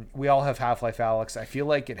 We all have Half-Life Alyx. I feel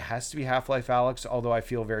like it has to be Half-Life Alyx, although I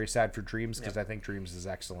feel very sad for Dreams because I think Dreams is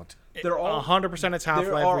excellent. They're all 100% it's Half-Life.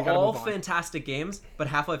 They We are gotta all move on. fantastic games, but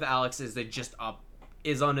Half-Life Alyx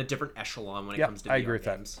is on a different echelon when it comes to VR I agree with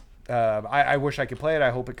games. that. I wish I could play it.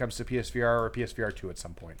 I hope it comes to PSVR or PSVR 2 at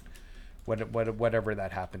some point, whatever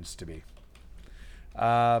that happens to be.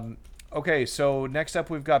 Okay, so next up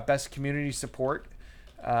we've got Best Community Support.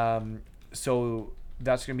 So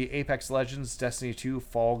that's going to be Apex Legends, Destiny 2,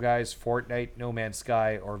 Fall Guys, Fortnite, No Man's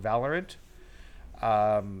Sky, or Valorant.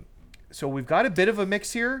 So we've got a bit of a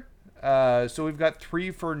mix here. So we've got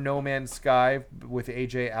 3 for No Man's Sky with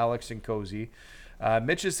AJ, Alex, and Cozy.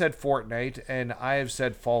 Mitch has said Fortnite, and I have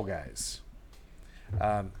said Fall Guys.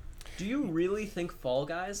 Do you really think Fall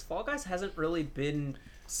Guys? Fall Guys hasn't really been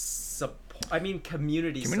supported I mean,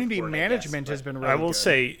 community support, management I guess, has been but- really I will good.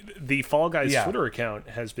 say the Fall Guys Yeah. Twitter account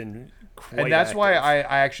has been quite And that's why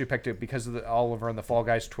active. I actually picked it because of Oliver on the Fall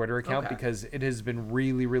Guys Twitter account Okay. because it has been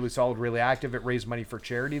really, really solid, really active. It raised money for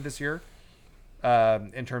charity this year.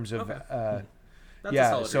 In terms of That's a yeah,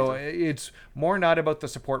 solid so reason. it's more not about the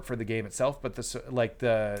support for the game itself, but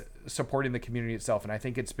the supporting the community itself. And I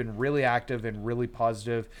think it's been really active and really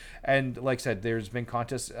positive. And like I said, there's been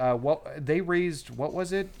contests. They raised, what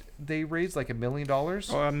was it? They raised like $1 million.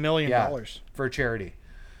 $1 million. For charity.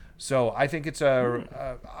 So I think it's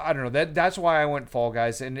I don't know, that's why I went Fall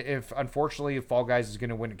Guys. And if unfortunately if Fall Guys is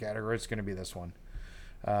going to win a category, it's going to be this one.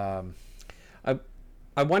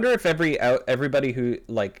 I wonder if everybody who,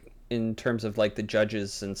 like, in terms of like the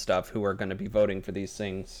judges and stuff who are going to be voting for these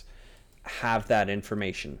things have that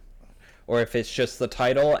information, or if it's just the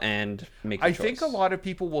title and make I think a lot of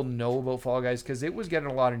people will know about Fall Guys because it was getting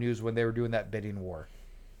a lot of news when they were doing that bidding war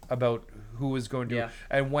about who was going to. Yeah.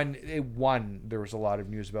 And when it won, there was a lot of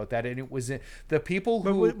news about that. And it was the people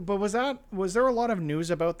who. But was there a lot of news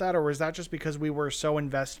about that, or was that just because we were so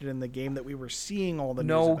invested in the game that we were seeing all the news?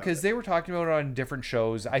 No, about because it? they were talking about it on different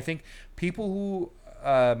shows. I think people who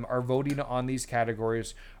are voting on these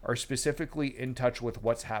categories are specifically in touch with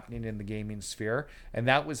what's happening in the gaming sphere, and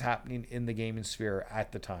that was happening in the gaming sphere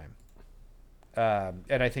at the time.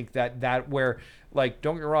 And I think that where, like,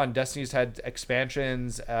 don't get me wrong, Destiny's had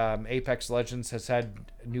expansions, Apex Legends has had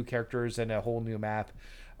new characters and a whole new map,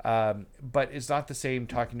 but it's not the same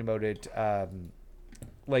talking about it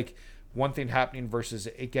like one thing happening versus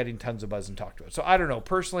it getting tons of buzz and talked about. So I don't know.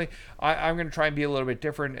 Personally, I'm going to try and be a little bit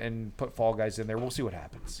different and put Fall Guys in there. We'll see what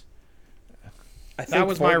happens. I think That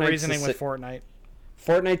was my Fortnite's reasoning a with sa- Fortnite.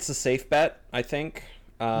 Fortnite's a safe bet, I think.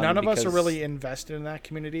 None of us are because- really invested in that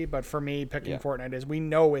community, but for me, picking Yeah. Fortnite is we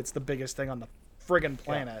know it's the biggest thing on the friggin'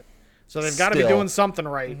 planet. So they've got to be Still. doing something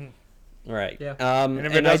right. right. Yeah. And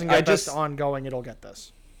if it doesn't I get just best ongoing, it'll get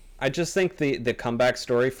this. I just think the comeback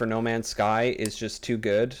story for No Man's Sky is just too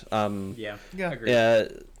good. Yeah. Yeah.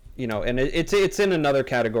 Agreed. You know, and it's in another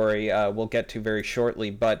category we'll get to very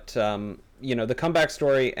shortly, but you know, the comeback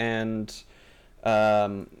story and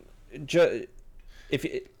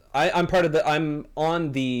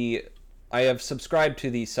I have subscribed to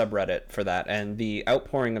the subreddit for that, and the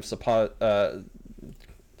outpouring of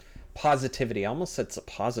positivity. I almost said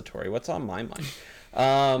suppository. What's on my mind?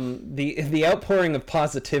 The outpouring of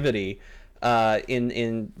positivity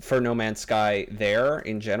in for No Man's Sky there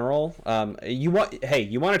in general. You want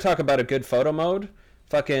to talk about a good photo mode?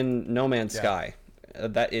 Fucking No Man's Sky.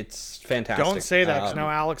 That it's fantastic. Don't say that, because now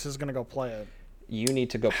Alex is going to go play it. You need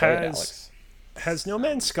to go play it, Has- Alex. Has No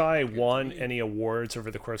Man's Sky won any awards over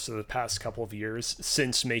the course of the past couple of years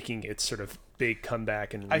since making its sort of big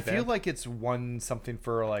comeback and I revamp? feel like it's won something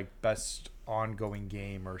for like best ongoing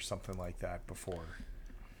game or something like that before.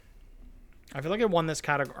 I feel like it won this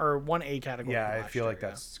category, or won a category. Yeah, I last feel year, like yeah.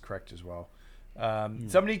 that's correct as well.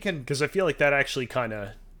 Somebody can. because I feel like that actually kind of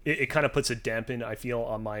it kind of puts a dampen, I feel,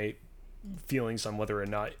 on my feelings on whether or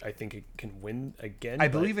not I think it can win again. I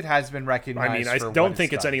but- believe it has been recognized. I mean, I for don't what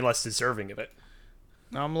think it's done. any less deserving of it.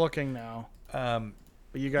 I'm looking now.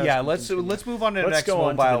 But you guys Yeah, can let's continue. move on to the Let's next go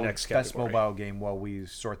on to the mobile next best category. mobile game while we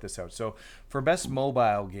sort this out. So for best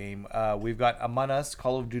mobile game, we've got Among Us,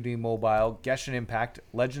 Call of Duty Mobile, Genshin Impact,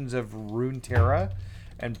 Legends of Runeterra,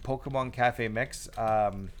 and Pokemon Cafe Mix.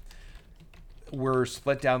 We're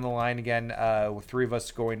split down the line again, with three of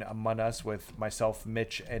us going Among Us, with myself,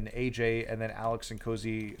 Mitch, and AJ, and then Alex and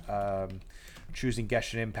Cozy choosing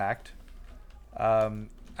Genshin Impact.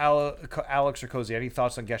 Alex or Cozy, any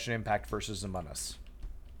thoughts on Genshin Impact versus Among Us?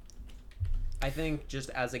 I think just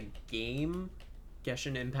as a game,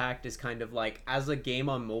 Genshin Impact is kind of like, as a game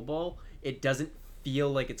on mobile, it doesn't feel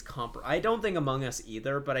like it's I don't think Among Us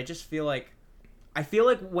either, but I just feel like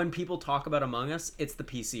when people talk about Among Us, it's the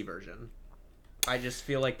PC version. I just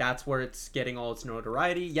feel like that's where it's getting all its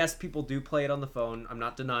notoriety. Yes, people do play it on the phone. I'm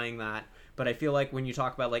not denying that. But I feel like when you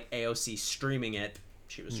talk about like AOC streaming it,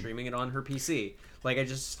 she was streaming it on her PC. Like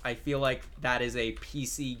I feel like that is a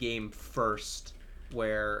PC game first,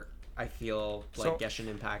 where I feel like So- Genshin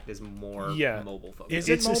Impact is more Yeah. mobile focused. Is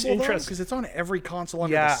It's it just mobile though? interesting. Because it's on every console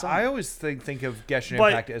under the Yeah, sun. I always think of Genshin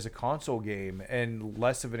But- Impact as a console game and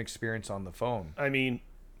less of an experience on the phone. I mean,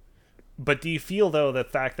 but do you feel though the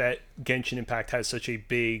fact that Genshin Impact has such a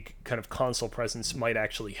big kind of console presence might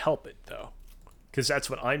actually help it though? Because that's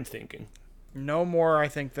what I'm thinking. No more, I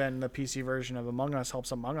think, than the PC version of Among Us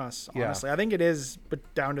helps Among Us. Yeah. Honestly, I think it is,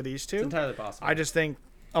 but down to these two. It's entirely possible. I just think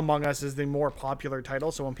Among Us is the more popular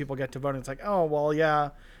title. So when people get to vote, it's like, oh well, yeah,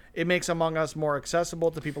 it makes Among Us more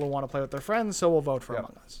accessible to people who want to play with their friends. So we'll vote for Yep.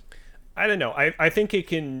 Among Us. I don't know. I think it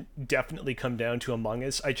can definitely come down to Among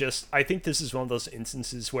Us. I think this is one of those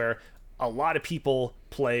instances where a lot of people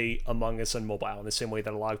play Among Us on mobile in the same way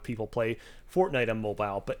that a lot of people play Fortnite on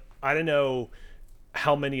mobile. But I don't know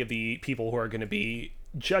how many of the people who are going to be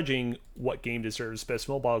judging what game deserves best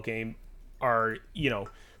mobile game are,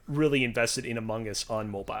 really invested in Among Us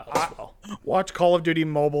on mobile as well. Watch Call of Duty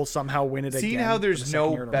Mobile somehow win it again. Seeing how for the there's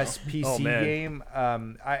second year no in a best row. PC man. game,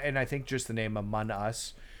 I think just the name Among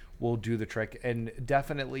Us will do the trick, and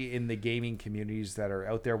definitely in the gaming communities that are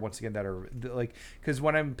out there, once again, that are like, because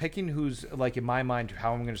when I'm picking who's like in my mind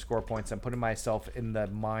how I'm going to score points, I'm putting myself in the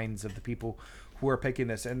minds of the people who are picking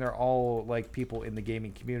this, and they're all like people in the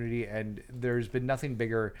gaming community, and there's been nothing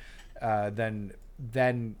bigger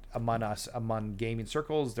than Among Us among gaming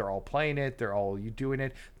circles. They're all playing it, they're all doing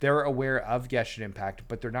it, they're aware of Genshin Impact,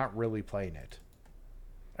 but they're not really playing it.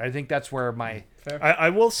 I think that's where my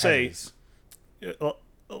I will head say, is.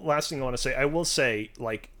 last thing I want to say, I will say,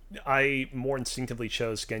 like, I more instinctively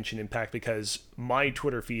chose Genshin Impact because my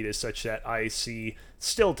Twitter feed is such that I see,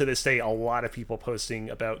 still to this day, a lot of people posting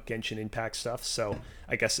about Genshin Impact stuff, so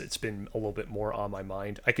I guess it's been a little bit more on my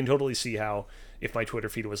mind. I can totally see how, if my Twitter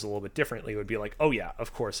feed was a little bit differently, it would be like, oh yeah,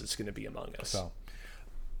 of course it's going to be Among Us. So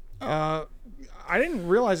I didn't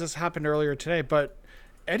realize this happened earlier today, but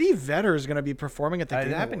Eddie Vedder is going to be performing at the it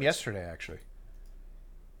Game happened Awards. yesterday, actually.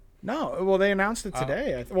 No, well, they announced it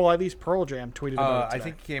today. Well, at least Pearl Jam tweeted about it I today.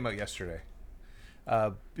 think it came out yesterday.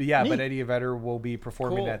 But yeah, but Neat. Eddie Vedder will be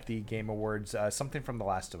performing Cool. at the Game Awards. Something from The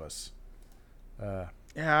Last of Us.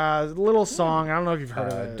 Yeah, a little song. I don't know if you've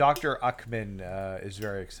heard of it. Dr. Uckman is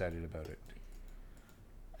very excited about it.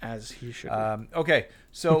 As he should be. Okay,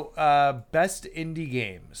 so best indie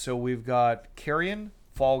game. So we've got Carrion,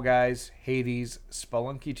 Fall Guys, Hades,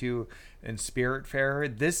 Spelunky 2, and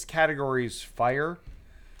Spiritfarer. This category is fire.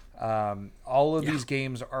 All of these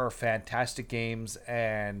games are fantastic games,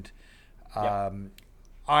 and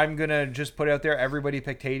I'm gonna just put out there, everybody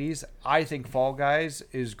picked Hades. I think Fall Guys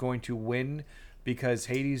is going to win because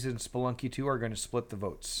Hades and Spelunky 2 are going to split the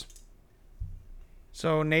votes.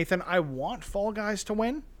 So, Nathan, I want Fall Guys to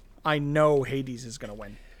win. I know Hades is going to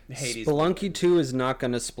win. Hades. Spelunky 2 is not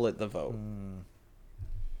going to split the vote.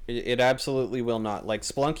 It absolutely will not. Like,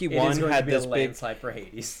 Spelunky It 1 is going had to be this a big... landslide for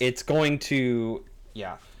Hades. It's going to...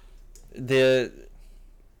 Yeah. There's...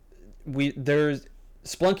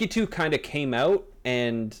 Spelunky 2 kind of came out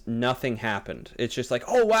and nothing happened. It's just like,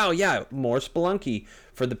 oh, wow, yeah, more Spelunky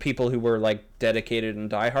for the people who were, like, dedicated and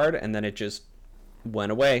diehard, and then it just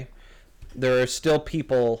went away. There are still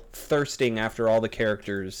people thirsting after all the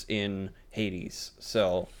characters in Hades,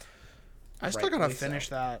 so... I still got to Rightfully so. finish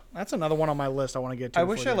that. That's another one on my list I want to get to. I before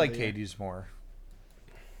wish the I end of liked the year. Hades more.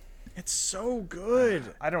 It's so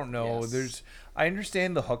good. I don't know. Yes. I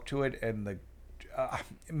understand the hook to it, and the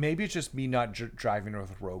maybe it's just me not driving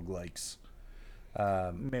with roguelikes.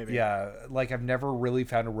 Maybe. Yeah, like I've never really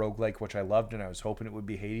found a roguelike which I loved, and I was hoping it would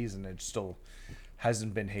be Hades, and it still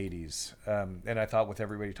hasn't been Hades. And I thought with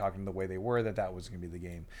everybody talking the way they were that was going to be the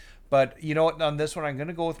game. But you know what? On this one, I'm going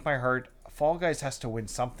to go with my heart. Fall Guys has to win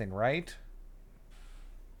something, right?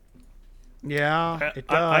 Yeah, it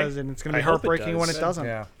I- does, and it's going to I be hope it heartbreaking when does. it doesn't.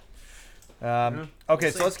 Yeah. Okay, we'll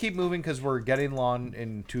so see. let's keep moving because we're getting long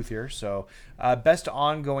in tooth here. So, best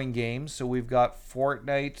ongoing games. So we've got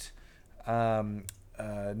Fortnite,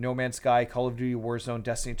 No Man's Sky, Call of Duty Warzone,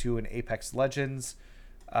 Destiny 2, and Apex Legends.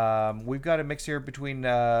 We've got a mix here between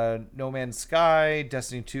No Man's Sky,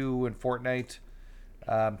 Destiny 2, and Fortnite.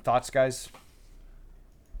 Thoughts, guys?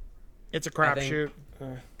 It's a I think- crapshoot.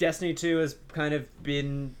 Destiny 2 has kind of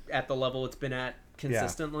been at the level it's been at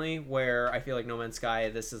consistently, where I feel like No Man's Sky,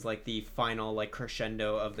 this is like the final like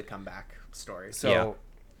crescendo of the comeback story. So, Yeah.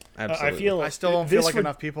 Absolutely. I feel I still don't feel this like would-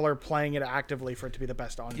 enough people are playing it actively for it to be the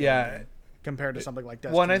best on. Yeah. Compared to something like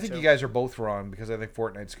Destiny. well, and I think 2. you guys are both wrong because I think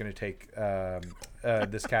Fortnite's going to take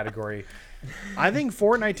this category. I think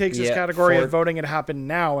Fortnite takes this Yeah, category Fort- of voting it happened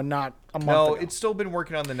now and not a month No, ago. it's still been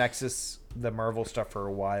working on the Nexus, the Marvel stuff for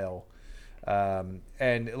a while.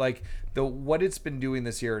 And like what it's been doing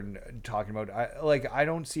this year and talking about, I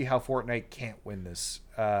don't see how Fortnite can't win this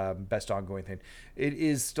best ongoing thing. It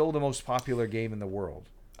is still the most popular game in the world,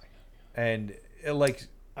 and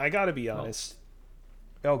I gotta be honest.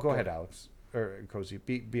 oh, go ahead, Alex or Cozy.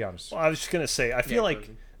 Be honest. Well, I was just gonna say, I feel Yeah, like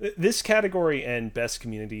Cozy. this category and best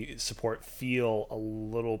community support feel a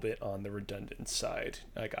little bit on the redundant side.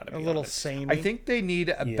 I gotta be a little honest. samey. I think they need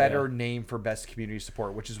a Yeah. better name for best community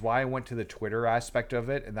support, which is why I went to the Twitter aspect of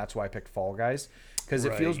it, and that's why I picked Fall Guys, because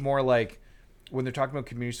it feels Right. more like when they're talking about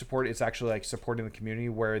community support, it's actually like supporting the community.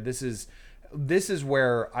 Where this is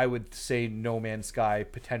where I would say No Man's Sky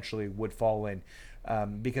potentially would fall in.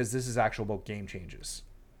 because this is actual about game changes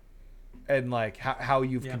and like how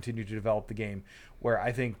you've continued to develop the game. Where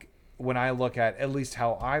I think when I look at least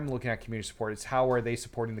how I'm looking at community support, it's how are they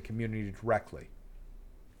supporting the community directly.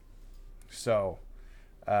 So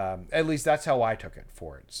at least that's how I took it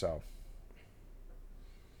for it. So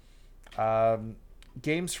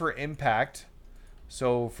games for impact.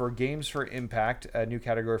 So for games for impact, a new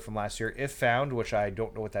category from last year, If Found, which I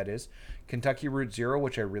don't know what that is, Kentucky Route Zero,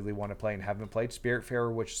 which I really want to play and haven't played,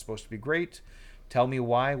 Spiritfarer, which is supposed to be great, Tell Me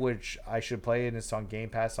Why, which I should play, and it's on Game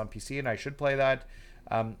Pass on PC, and I should play that.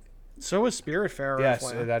 So is Spiritfarer. Yes,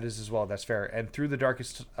 that is as well. That's fair. And Through the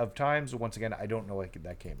Darkest of Times, once again, I don't know what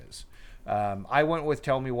that game is. I went with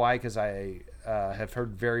Tell Me Why because I have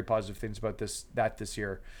heard very positive things about this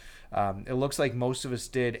year. It looks like most of us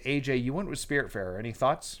did. AJ, you went with Spiritfarer. Any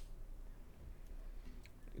thoughts?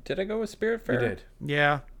 Did I go with Spiritfarer? You did.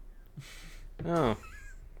 Yeah. Oh.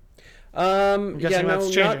 I'm guessing that's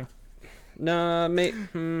changing.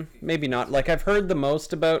 Maybe not. Like, I've heard the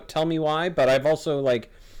most about Tell Me Why, but I've also like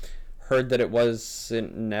heard that it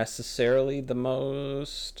wasn't necessarily the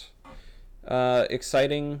most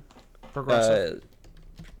exciting. Progressive.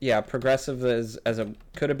 Progressive as it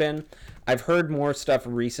could have been. I've heard more stuff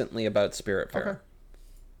recently about Spiritfarer.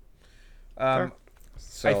 Okay.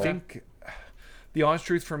 So I think the honest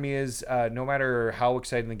truth for me is no matter how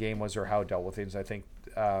exciting the game was or how it dealt with things, I think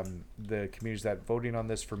the communities that voting on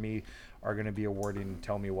this for me are going to be awarding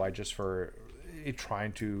Tell Me Why just for it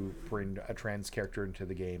trying to bring a trans character into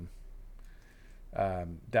the game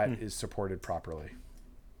that is supported properly.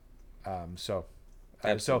 So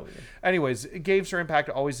anyways, games for impact,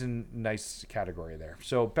 always a nice category there.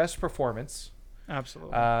 So best performance.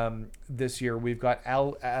 Absolutely. This year we've got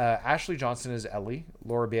Ashley Johnson as Ellie,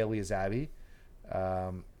 Laura Bailey as Abby.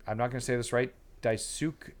 I'm not going to say this right.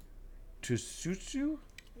 Daisuke Tsuji.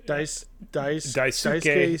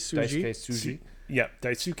 Daisuke Tsuji. Yeah,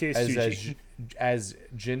 Daisuke Tsuji. As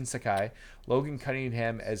Jin Sakai, Logan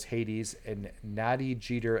Cunningham as Hades, and Natty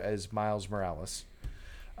Jeter as Miles Morales.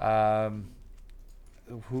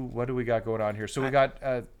 What do we got going on here? So we got.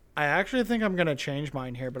 I actually think I'm gonna change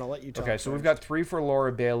mine here, but I'll let you talk. Okay, so we've got 3 for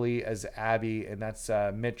Laura Bailey as Abby, and that's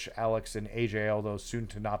Mitch, Alex, and AJ, although soon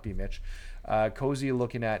to not be Mitch. Cozy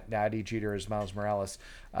looking at Natty Jeter as Miles Morales,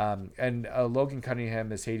 and Logan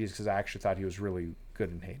Cunningham as Hades because I actually thought he was really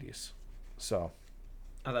good in Hades. So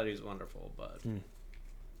I thought he was wonderful, but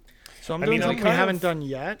so I'm doing something we haven't done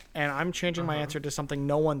yet, and I'm changing my answer to something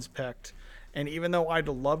no one's picked. And even though I'd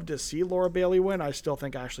love to see Laura Bailey win, I still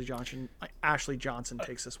think Ashley Johnson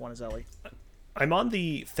takes this one as Ellie. I'm on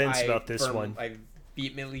the fence about this one. I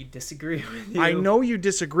vehemently disagree with you. I know you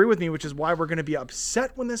disagree with me, which is why we're going to be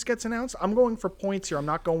upset when this gets announced. I'm going for points here. I'm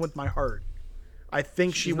not going with my heart. I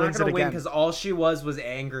think she wins it again. Because all she was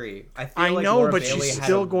angry. I know, Laura but Bailey she's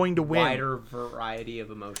still going to win. Wider variety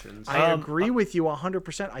of emotions. I agree with you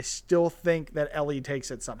 100%. I still think that Ellie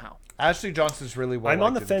takes it somehow. Ashley Johnson's really well. I'm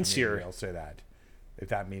on the in fence community, here. I'll say that, if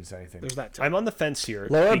that means anything. There's that too. I'm on the fence here.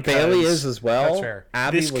 Laura because Bailey is as well. That's fair.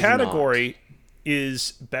 Abby this was category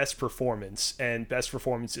is best performance, and best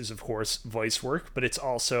performance is of course voice work, but it's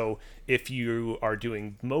also if you are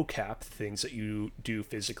doing mocap, things that you do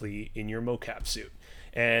physically in your mocap suit.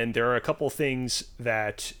 And there are a couple things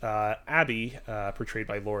that Abby, portrayed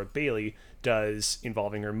by Laura Bailey, does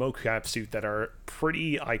involving her mocap suit that are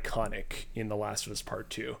pretty iconic in The Last of Us Part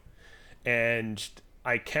 2. And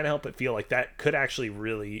I can't help but feel like that could actually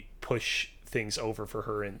really push things over for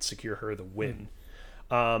her and secure her the win.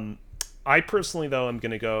 I personally, though,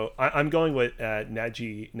 I'm going with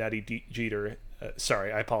Natty Jeter.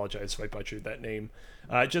 Sorry, I apologize if I butchered that name.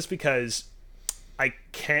 Just because I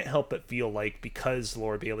can't help but feel like because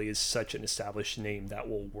Laura Bailey is such an established name, that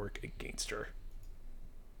will work against her.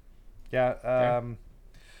 Yeah,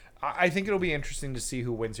 I think it'll be interesting to see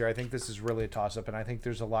who wins here. I think this is really a toss-up, and I think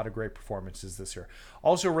there's a lot of great performances this year.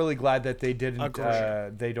 Also, really glad that they didn't.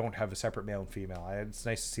 They don't have a separate male and female. It's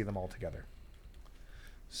nice to see them all together.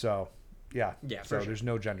 So, yeah. So there's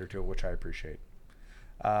no gender to it, which I appreciate.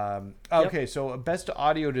 Okay, so best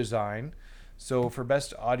audio design. So for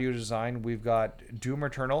best audio design, we've got Doom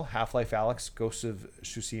Eternal, Half-Life Alyx, Ghost of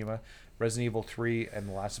Tsushima, Resident Evil 3, and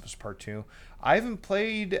The Last of Us Part 2. I haven't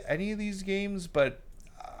played any of these games, but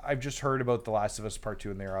I've just heard about The Last of Us Part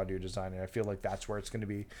 2 and their audio design, and I feel like that's where it's going to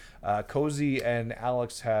be. Cozy and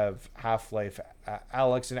Alex have Half-Life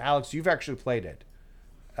Alyx, and Alex, you've actually played it.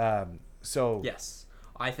 So yes,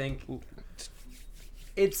 I think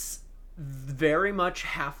it's very much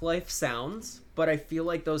Half-Life sounds, but I feel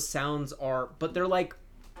like those sounds they're like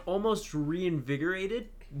almost reinvigorated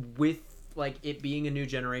with like it being a new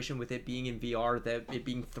generation, with it being in VR, that it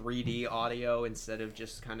being 3D audio instead of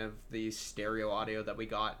just kind of the stereo audio that we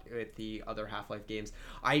got with the other Half-Life games.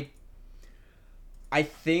 I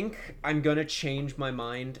think I'm going to change my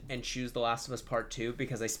mind and choose The Last of Us Part 2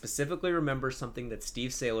 because I specifically remember something that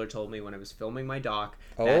Steve Saylor told me when I was filming my doc,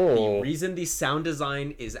 that the reason the sound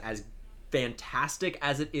design is as fantastic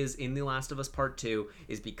as it is in The Last of Us Part 2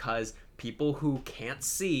 is because people who can't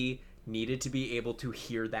see needed to be able to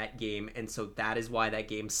hear that game, and so that is why that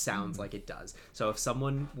game sounds like it does. So if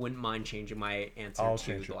someone wouldn't mind changing my answer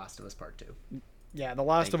to The Last of Us Part 2. Yeah, The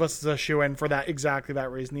Last of Us is a shoe-in for exactly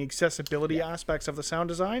that reason. The accessibility aspects of the sound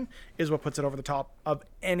design is what puts it over the top of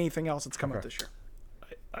anything else that's come out this year.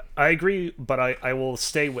 I agree, but I will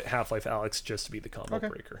stay with Half-Life Alyx just to be the combo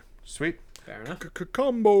breaker. Sweet. Fair enough.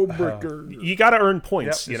 Combo breaker. You got to earn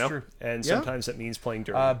points, Yep, you know, true. and sometimes that means playing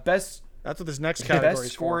dirty. Best That's what this next category best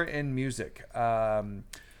is score for. in music.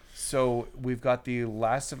 So we've got The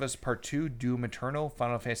Last of Us Part 2, Doom Eternal,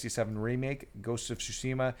 Final Fantasy VII Remake, Ghost of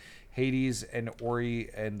Tsushima, Hades, and Ori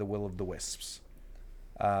and the Will of the Wisps.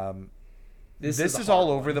 This is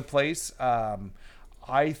all over the place.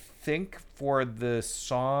 I think for the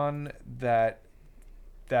song that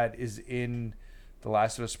is in The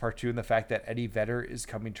Last of Us Part 2 and the fact that Eddie Vedder is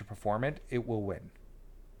coming to perform it, it will win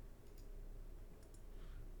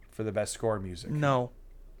for the best score in music. No.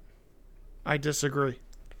 I disagree.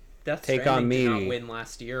 Death Take Stranding on did me. not win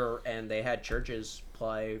last year, and they had churches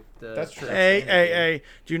play the. That's true. Death Hey, Stranding game. hey.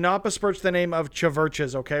 Do not besmirch the name of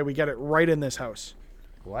Chaverches, okay? We get it right in this house.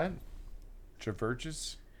 What?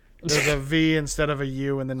 Traverges? There's a V instead of a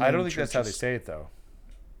U in the name. I don't think that's how they Churches. say it, though.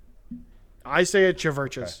 I say it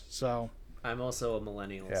Chaverches, Okay. so I'm also a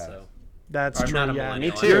millennial, Yeah. so. that's I'm true. not a Yeah, millennial,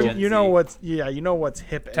 Me I'm too. Gen You know Z. what's you know what's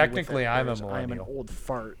hip. and Technically, with it, I'm a whereas I am an millennial. old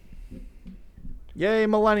fart. Yay,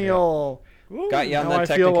 millennial! Got you on now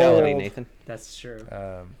that I feel technicality, old. Nathan. That's true.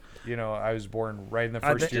 I was born right in the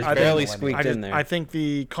I first thi- years. I of being barely a millennial. squeaked in there. I think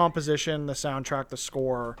the composition, the soundtrack, the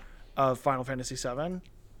score of Final Fantasy VII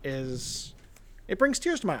it brings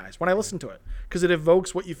tears to my eyes when I listen to it because it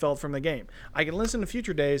evokes what you felt from the game. I can listen to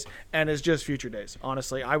Future Days and it's just Future Days.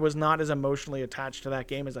 Honestly, I was not as emotionally attached to that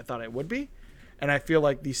game as I thought it would be, and I feel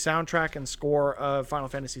like the soundtrack and score of Final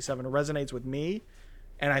Fantasy VII resonates with me,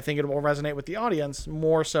 and I think it will resonate with the audience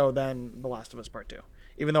more so than The Last of Us Part 2.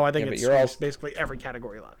 Even though I think Yeah, but it's you're also- basically every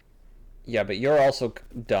category left. Yeah, but you're also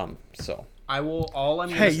dumb, so. I will. All I'm.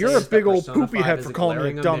 Hey, gonna you're say a is that big old Persona poopy 5 head is for a calling me a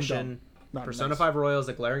glaring dumb omission. dumb. Not Persona nice. 5 Royal is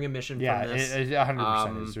a glaring omission Yeah, from this. it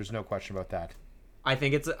 100% is. There's no question about that. I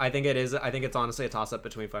think it is. I think it's honestly a toss up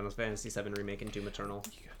between Final Fantasy VII Remake and Doom Eternal.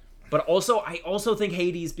 But I also think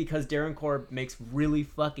Hades because Darren Korb makes really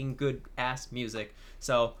fucking good ass music.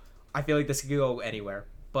 So I feel like this could go anywhere.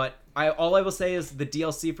 But all I will say is the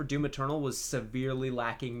DLC for Doom Eternal was severely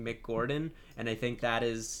lacking Mick Gordon, and I think that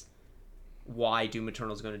is why Doom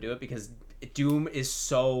Eternal is going to do it because Doom is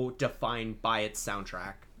so defined by its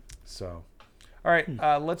soundtrack. So, all right,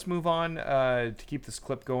 let's move on to keep this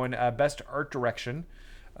clip going. Best art direction.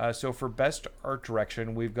 So for best art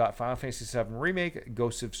direction, we've got Final Fantasy VII Remake,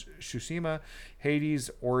 Ghost of Tsushima, Hades,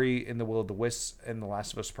 Ori and the Will of the Wisps, and The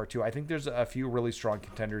Last of Us Part 2. I think there's a few really strong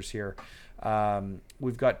contenders here.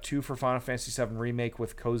 We've got 2 for Final Fantasy VII Remake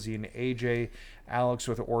with Cozy and AJ, Alex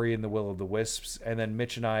with Ori and the Will of the Wisps, and then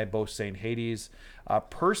Mitch and I both saying Hades.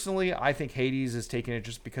 Personally, I think Hades is taking it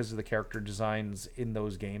just because of the character designs in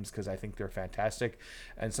those games because I think they're fantastic.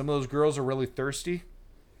 And some of those girls are really thirsty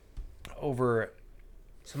over...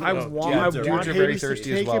 I dudes want are very Hades to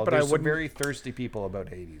thirsty as take well. it, but I There's some wouldn't. very thirsty people about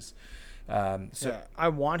Hades. Yeah, I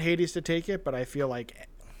want Hades to take it, but I feel like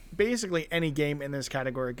basically any game in this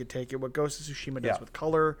category could take it. What Ghost of Tsushima does Yeah. with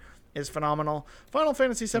color is phenomenal. Final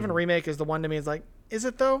Fantasy VII Remake is the one to me. Is like, is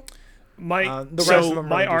it though? My the rest of them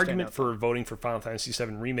my really do stand argument out, for voting for Final Fantasy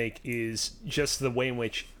VII Remake is just the way in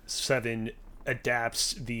which 7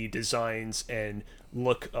 adapts the designs and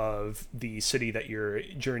look of the city that you're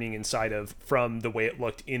journeying inside of from the way it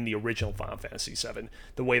looked in the original Final Fantasy VII.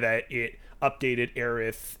 The way that it updated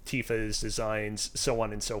Aerith, Tifa's designs, so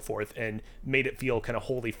on and so forth, and made it feel kind of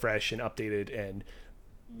wholly fresh and updated and,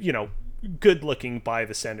 you know, good looking by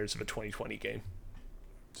the standards of a 2020 game.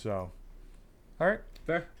 So, all right.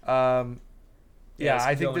 Fair. Yeah, this I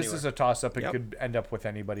could think go this anywhere. is a toss-up. It Yep. could end up with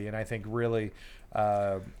anybody, and I think really,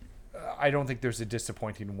 I don't think there's a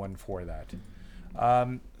disappointing one for that.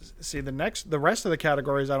 See the rest of the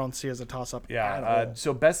categories I don't see as a toss up. Yeah.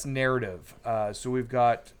 So best narrative. So we've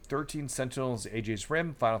got 13 Sentinels, AJ's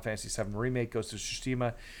Rim, Final Fantasy VII Remake, Ghost of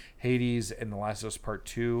Tsushima, Hades, and The Last of Us Part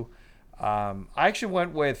 2. I actually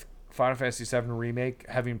went with Final Fantasy VII Remake,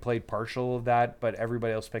 having played partial of that, but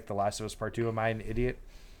everybody else picked The Last of Us Part 2. Am I an idiot?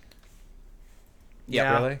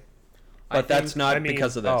 Yeah. Really? But that's not I mean-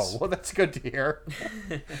 because of Oh, this. well, that's good to hear.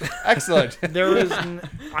 Excellent. There is,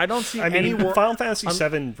 I don't see I any. mean, Final Fantasy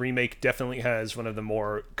VII Remake definitely has one of the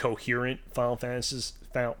more coherent Final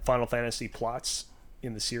Fantasy plots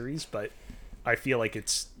in the series, but I feel like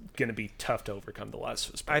it's going to be tough to overcome The Last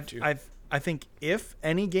of Us Part 2. I think if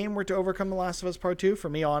any game were to overcome The Last of Us Part 2, for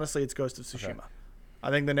me, honestly, it's Ghost of Tsushima.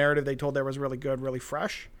 I think the narrative they told there was really good, really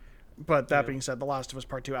fresh. But that being said, The Last of Us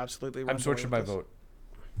Part 2 absolutely. I'm runs switching away my with this. vote.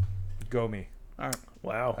 Go me. All right.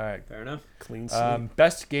 Wow. All right. Fair enough. Clean slate.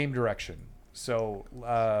 Best game direction. So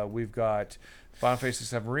we've got Final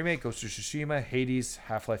Fantasy VII Remake, Ghost of Tsushima, Hades,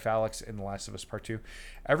 Half-Life Alyx, and The Last of Us Part 2.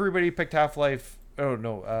 Everybody picked Half-Life. Oh,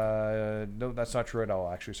 no, that's not true at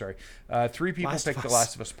all, actually. Sorry. 3 people Last of picked The Us.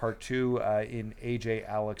 Last of Us Part 2 in AJ,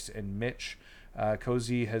 Alex, and Mitch.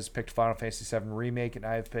 Cozy has picked Final Fantasy VII Remake, and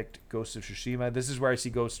I have picked Ghost of Tsushima. This is where I see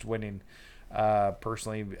Ghost winning,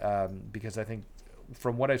 personally, because I think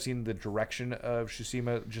from what I've seen, the direction of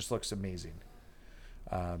Tsushima just looks amazing.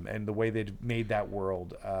 And the way they made that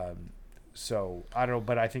world. So, I don't know,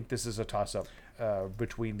 but I think this is a toss-up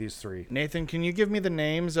between these three. Nathan, can you give me the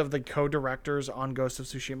names of the co-directors on Ghost of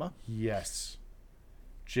Tsushima? Yes.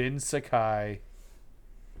 Jin Sakai.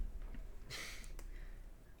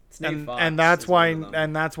 It's Nate Fox And that's is why one of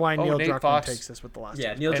them. Neil Nate Druckmann Fox. takes this with The Last Yeah,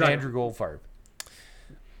 of Us. Neil And Druckmann. Andrew Goldfarb.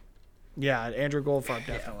 Yeah, Andrew Goldfarb,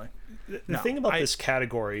 definitely. The thing about this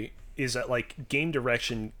category is that like game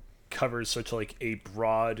direction covers such like a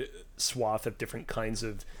broad swath of different kinds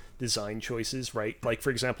of design choices, right? Like for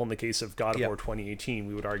example, in the case of God of Yep. War 2018,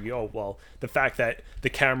 we would argue, oh well, the fact that the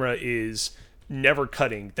camera is never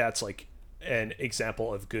cutting, that's like an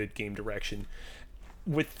example of good game direction.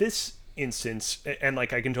 With this instance, and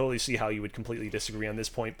like I can totally see how you would completely disagree on this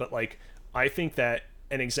point, but like I think that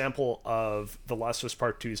an example of The Last of Us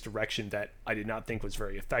Part 2's direction that I did not think was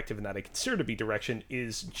very effective and that I consider to be direction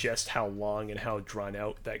is just how long and how drawn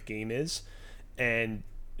out that game is. And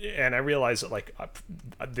I realize that like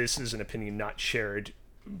this is an opinion not shared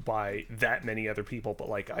by that many other people, but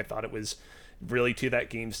like I thought it was really to that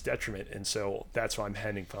game's detriment, and so that's why I'm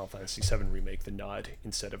handing Final Fantasy VII Remake the nod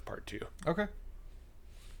instead of Part 2. Okay.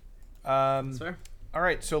 That's fair. All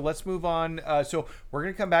right, so let's move on. So we're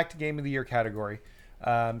going to come back to Game of the Year category.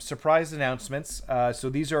 Surprise announcements. So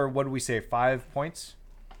these are, what do we say, 5 points?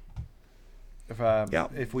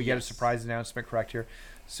 If we get a surprise announcement correct here.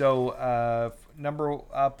 So number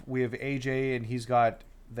up, we have AJ, and he's got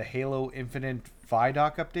the Halo Infinite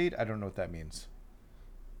Vidoc update. I don't know what that means.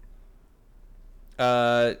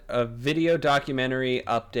 A video documentary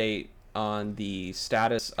update on the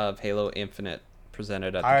status of Halo Infinite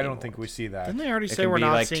presented at the I Game don't think we Awards. see that. Didn't they already It say can we're be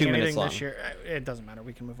not like seeing 2 minutes anything long. this year? It doesn't matter.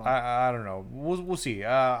 We can move on. I don't know. We'll see.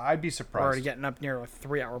 I'd be We're surprised. already getting up near a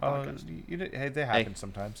 3-hour podcast. Hey, they happen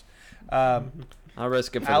sometimes. I'll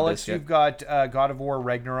risk it for Alex, the you've biscuit. got God of War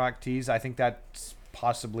Ragnarok tease. I think that's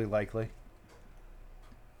possibly likely.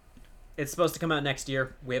 It's supposed to come out next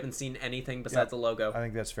year. We haven't seen anything besides the logo. I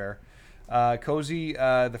think that's fair. Cozy,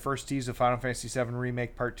 the first tease of Final Fantasy VII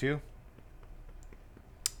Remake Part 2.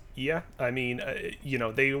 Yeah, I mean,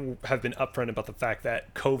 they have been upfront about the fact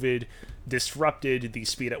that COVID disrupted the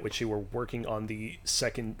speed at which they were working on the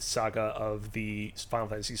second saga of the Final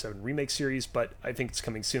Fantasy VII Remake series, but I think it's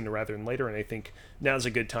coming sooner rather than later, and I think now's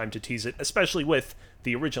a good time to tease it, especially with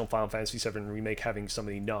the original Final Fantasy VII Remake having so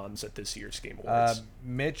many noms at this year's Game Awards.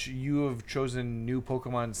 Mitch, you have chosen new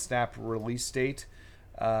Pokemon Snap release date.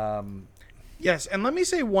 Yes, and let me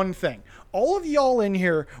say one thing. All of y'all in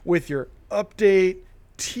here with your update,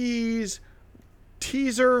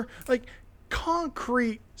 teaser, like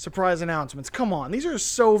concrete surprise announcements. Come on. These are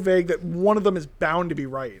so vague that one of them is bound to be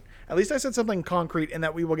right. At least I said something concrete in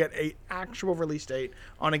that we will get a actual release date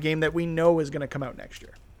on a game that we know is going to come out next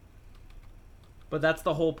year. But that's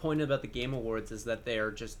the whole point about the Game Awards, is that they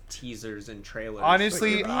are just teasers and trailers.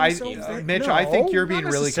 Honestly, You're being so vague. Mitch, No, I think you're not being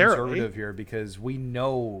really necessarily. conservative here because we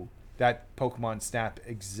know that Pokemon Snap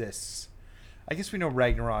exists. I guess we know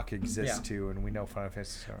Ragnarok exists Yeah. too, and we know Final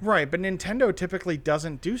Fantasy VII. Right, but Nintendo typically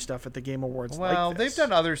doesn't do stuff at the Game Awards Well, like they've this.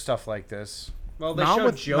 done other stuff like this. Well, they Not showed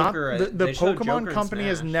with Joker. not, the they showed Pokemon Joker in company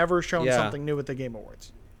has Smash. never shown Yeah. something new at the Game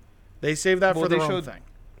Awards. They save that Well, for they their own showed- thing.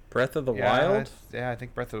 Breath of the Yeah, Wild? I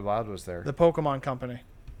think Breath of the Wild was there. The Pokemon company.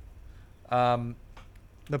 Um,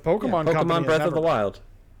 The Pokemon company. Pokemon has Breath of never- the Wild.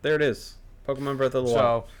 There it is. Pokemon Breath of the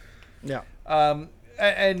Wild. so, Yeah.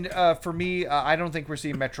 and for me, I don't think we're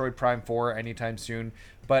seeing Metroid Prime 4 anytime soon.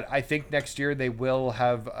 But I think next year they will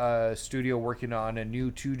have a studio working on a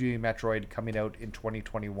new 2D Metroid coming out in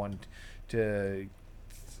 2021 to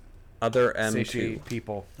Other M2. satiate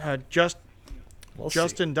people. We'll see.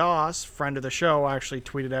 Justin Doss, friend of the show, actually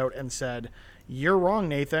tweeted out and said, you're wrong,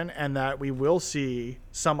 Nathan, and that we will see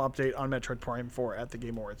some update on Metroid Prime 4 at the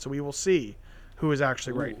Game Awards. So we will see who is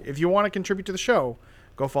actually right. If you want to contribute to the show,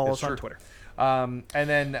 go follow us on Twitter. And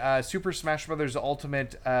then Super Smash Bros.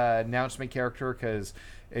 Ultimate announcement character, because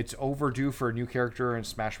it's overdue for a new character in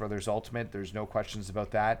Smash Bros. Ultimate. There's no questions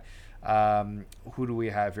about that. Who do we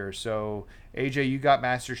have here? So, AJ, you got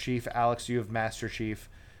Master Chief. Alex, you have Master Chief.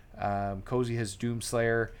 Cozy has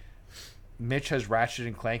Doomslayer. Mitch has Ratchet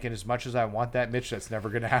and Clank, and as much as I want that, Mitch, that's never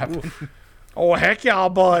going to happen. Oh, heck yeah,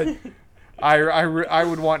 bud. I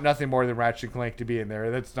would want nothing more than Ratchet and Clank to be in there.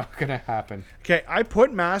 That's not going to happen. Okay, I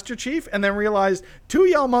put Master Chief and then realized two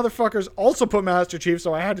y'all motherfuckers also put Master Chief,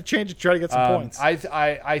 so I had to change it to try to get some points.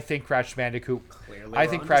 I think Crash Bandicoot. Clearly I we're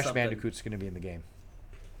think onto Crash something. Bandicoot's going to be in the game.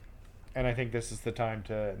 And I think this is the time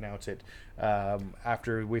to announce it.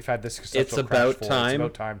 After we've had this successful It's Crash about 4, time. It's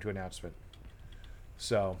about time to announcement.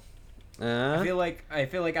 So, I feel like,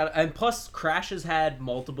 and plus Crash has had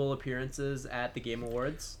multiple appearances at the Game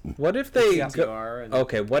Awards. what if they go, CR and-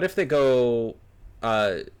 okay? What if they go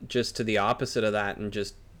just to the opposite of that and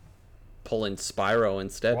just pull in Spyro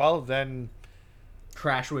instead? well then,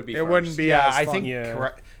 Crash would be. It first. wouldn't be yeah, as I fun. think Yeah.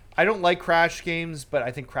 I don't like Crash games, but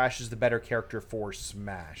I think Crash is the better character for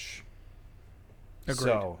Smash. Agreed.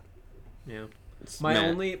 So, Yeah. It's My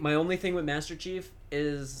meh. only thing with Master Chief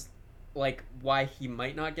is like why he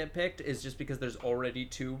might not get picked is just because there's already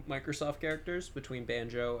two Microsoft characters between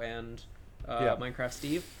Banjo and Yeah. Minecraft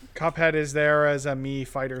Steve. Cuphead is there as a Mii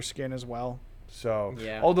fighter skin as well.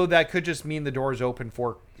 Yeah. although that could just mean the door's open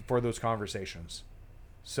for those conversations.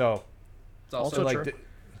 So, It's also, Also like true. the-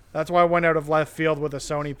 That's why I went out of left field with a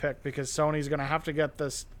Sony pick, because Sony's going to have to get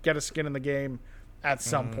a skin in the game at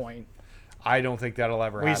some point. I don't think that'll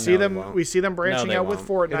ever We happen. see they them won't. we see them branching they out with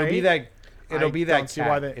won't. Fortnite. It'll be that. It'll I be don't that see cat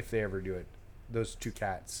why they- if they ever do it. Those two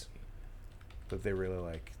cats that they really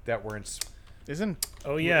like that were in. Isn't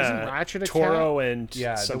Oh Isn't yeah, Ratchet a Toro and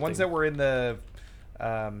Yeah, something. the ones that were in the.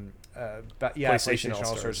 PlayStation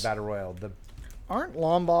All-Stars Battle Royale. aren't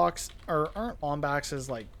Lombax is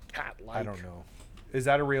like cat like? I don't know. Is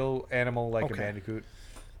that a real animal like a Okay. bandicoot?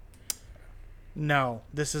 No,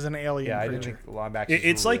 this is an alien Yeah, I didn't creature. think Lombax.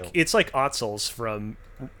 It's like Otzels from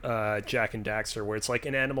Jack and Daxter, where it's like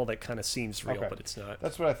an animal that kind of seems real, Okay. but it's not.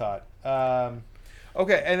 That's what I thought.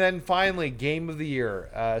 Okay, and then finally, Game of the Year.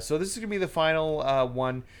 So this is gonna be the final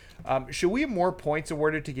one. Should we have more points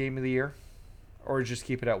awarded to Game of the Year, or just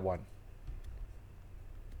keep it at one?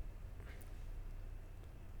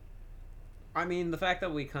 I mean, the fact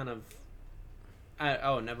that we kind of.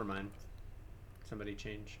 Never mind. Somebody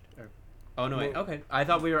changed. Oh no! Wait. Okay. I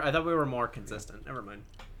thought we were more consistent. Never mind.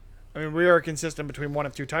 I mean, we are consistent between one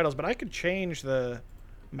of two titles, but I could change the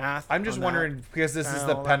math. I'm just on wondering because this is that.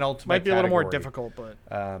 the Well, that penultimate. Might be a little more category. difficult,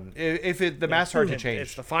 but If the math's hard to change.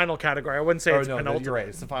 It's the final category. I wouldn't say Oh, it's no, penultimate. you're right.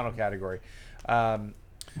 It's the final category.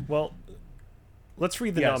 Well, let's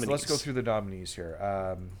read the Yes, nominees. let's go through the nominees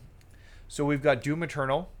here. So we've got Doom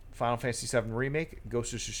Eternal, Final Fantasy VII Remake,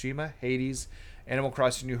 Ghost of Tsushima, Hades, Animal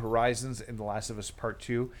Crossing New Horizons, and The Last of Us Part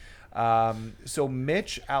 2. So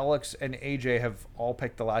Mitch, Alex, and AJ have all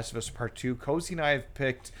picked The Last of Us Part 2. Cozy and I have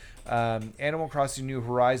picked Animal Crossing New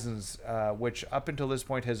Horizons, which up until this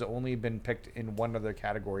point has only been picked in one other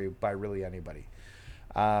category by really anybody.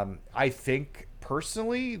 I think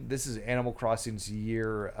personally, this is Animal Crossing's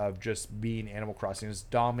year of just being Animal Crossing. It's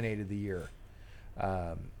dominated the year.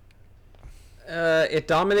 It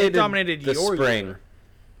dominated the your spring. year.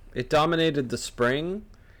 It dominated the spring.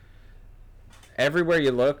 Everywhere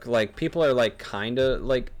you look, like people are like kind of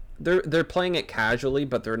like they're playing it casually,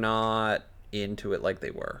 but they're not into it like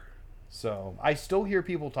they were. So I still hear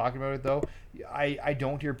people talking about it though. I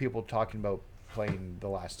don't hear people talking about playing The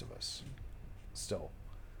Last of Us. Still,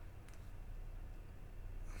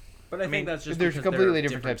 But I, think mean, that's just there's because completely they're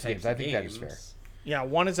different types of games. I think that is fair. Yeah,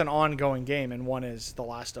 one is an ongoing game, and one is The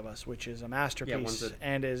Last of Us, which is a masterpiece one's a-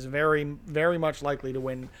 and is very, very much likely to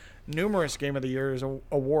win numerous Game of the Year's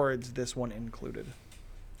awards, this one included.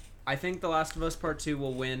 I think The Last of Us Part 2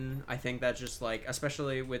 will win. I think that's just like,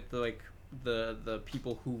 especially with the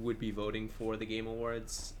people who would be voting for the Game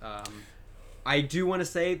Awards. I do want to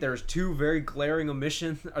say there's two very glaring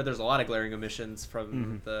omissions, or there's a lot of glaring omissions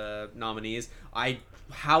from the nominees.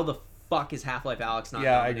 How the fuck is Half-Life Alyx not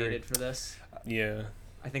Yeah, I agree. nominated for this? Yeah.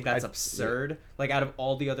 I think that's absurd. Like, out of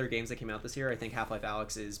all the other games that came out this year, I think Half-Life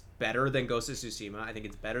Alyx is better than Ghost of Tsushima. I think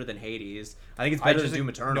it's better than Hades. I think it's I better just than Doom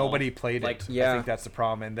think Eternal. nobody played Like, it. Yeah. I think that's the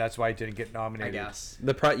problem, and that's why it didn't get I nominated. guess.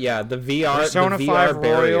 The VR, Persona the 5 VR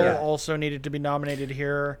barrier. Royal also needed to be nominated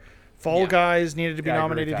here. Fall Yeah. Guys needed to be Yeah, I agree with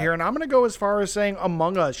nominated that. here. And I'm going to go as far as saying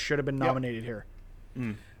Among Us should have been nominated here.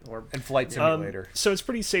 Or And Flight Simulator. So it's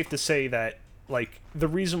pretty safe to say that like the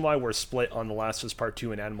reason why we're split on The Last of Us Part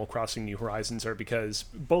 2 and Animal Crossing New Horizons are because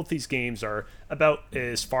both these games are about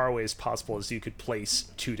as far away as possible as you could place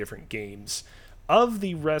two different games. Of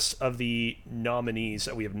the rest of the nominees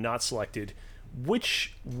that we have not selected,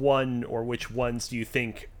 which one or which ones do you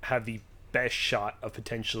think have the best shot of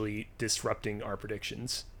potentially disrupting our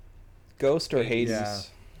predictions? Ghost or Hades? Yeah.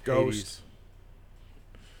 Ghost. Hades.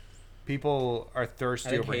 People are I thirsty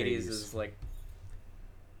think over Hades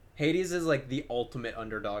Hades. is like the ultimate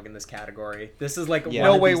underdog in this category. This is like Yeah. one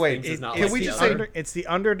No, of wait, these wait. things is not Can like we the just other. say- It's the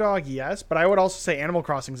underdog, yes, but I would also say Animal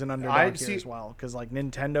Crossing's an underdog I'd here see- as well, because like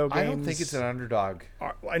Nintendo games. I don't think it's an underdog.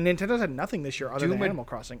 Nintendo's had nothing this year other Doom than and- Animal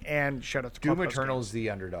Crossing, and shout out to Doom Clubhouse Eternal games. is the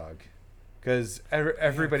underdog. Because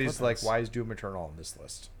everybody's like, Clubhouse. why is Doom Eternal on this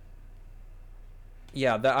list?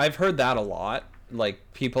 Yeah, I've heard that a lot. Like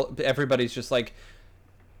everybody's just like,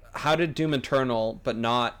 how did Doom Eternal but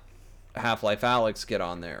not Half-Life Alyx get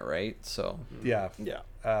on there, right? So Yeah. Yeah.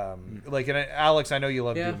 Like, and Alex, I know you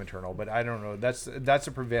love Yeah. Doom Eternal, but I don't know. That's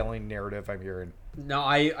a prevailing narrative I'm hearing. No,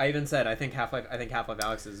 I even said I think Half-Life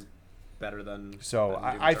Alyx is better than. So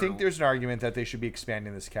than Doom I think Eternal. there's an argument that they should be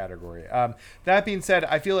expanding this category. That being said,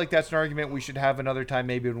 I feel like that's an argument we should have another time,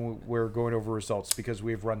 maybe when we're going over results, because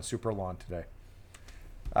we've run super long today.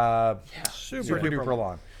 Super duper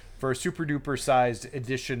long for a super duper sized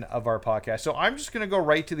edition of our podcast. So I'm just gonna go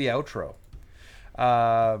right to the outro.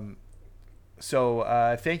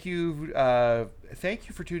 Thank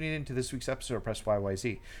you for tuning in to this week's episode of Press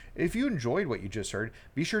YYZ. If you enjoyed what you just heard,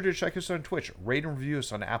 be sure to check us on Twitch, rate and review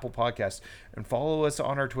us on Apple Podcasts, and follow us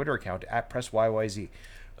on our Twitter account at Press YYZ,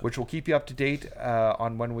 which will keep you up to date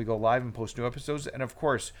on when we go live and post new episodes. And of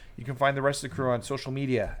course, you can find the rest of the crew on social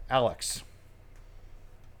media. Alex.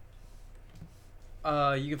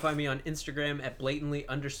 You can find me on Instagram at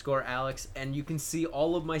blatantly_Alex, and you can see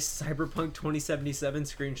all of my Cyberpunk 2077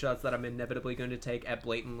 screenshots that I'm inevitably going to take at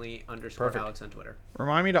blatantly_Alex on Twitter.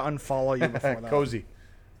 Remind me to unfollow you before that. Cozy.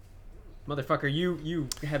 Motherfucker, you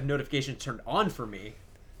have notifications turned on for me.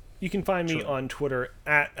 You can find me on Twitter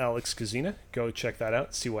at Alex Kazina. Go check that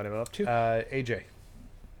out, see what I'm up to. AJ.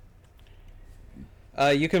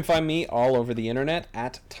 you can find me all over the internet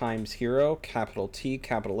at Times Hero, capital T,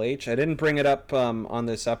 capital H. I didn't bring it up on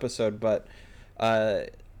this episode, but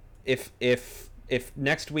if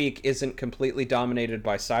next week isn't completely dominated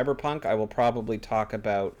by Cyberpunk, I will probably talk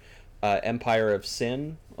about Empire of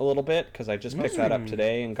Sin a little bit, because I just picked that up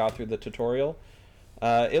today and got through the tutorial.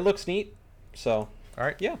 It looks neat, so All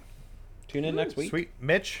right. yeah. Tune in next week. Sweet.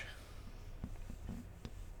 Mitch.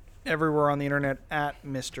 Everywhere on the internet at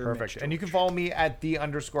Mr. Perfect. Mitch And you can George. follow me at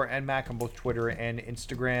 _NMac on both Twitter and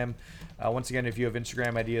Instagram. Once again, if you have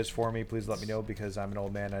Instagram ideas for me, please let me know, because I'm an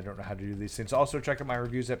old man. I don't know how to do these things. Also, check out my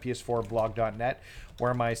reviews at ps4blog.net,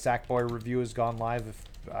 where my Sackboy review has gone live,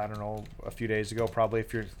 I don't know, a few days ago, probably,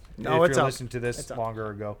 if you're It's up. listening to this It's up.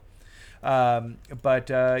 longer ago. Other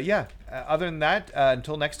than that,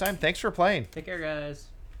 until next time, thanks for playing. Take care, guys.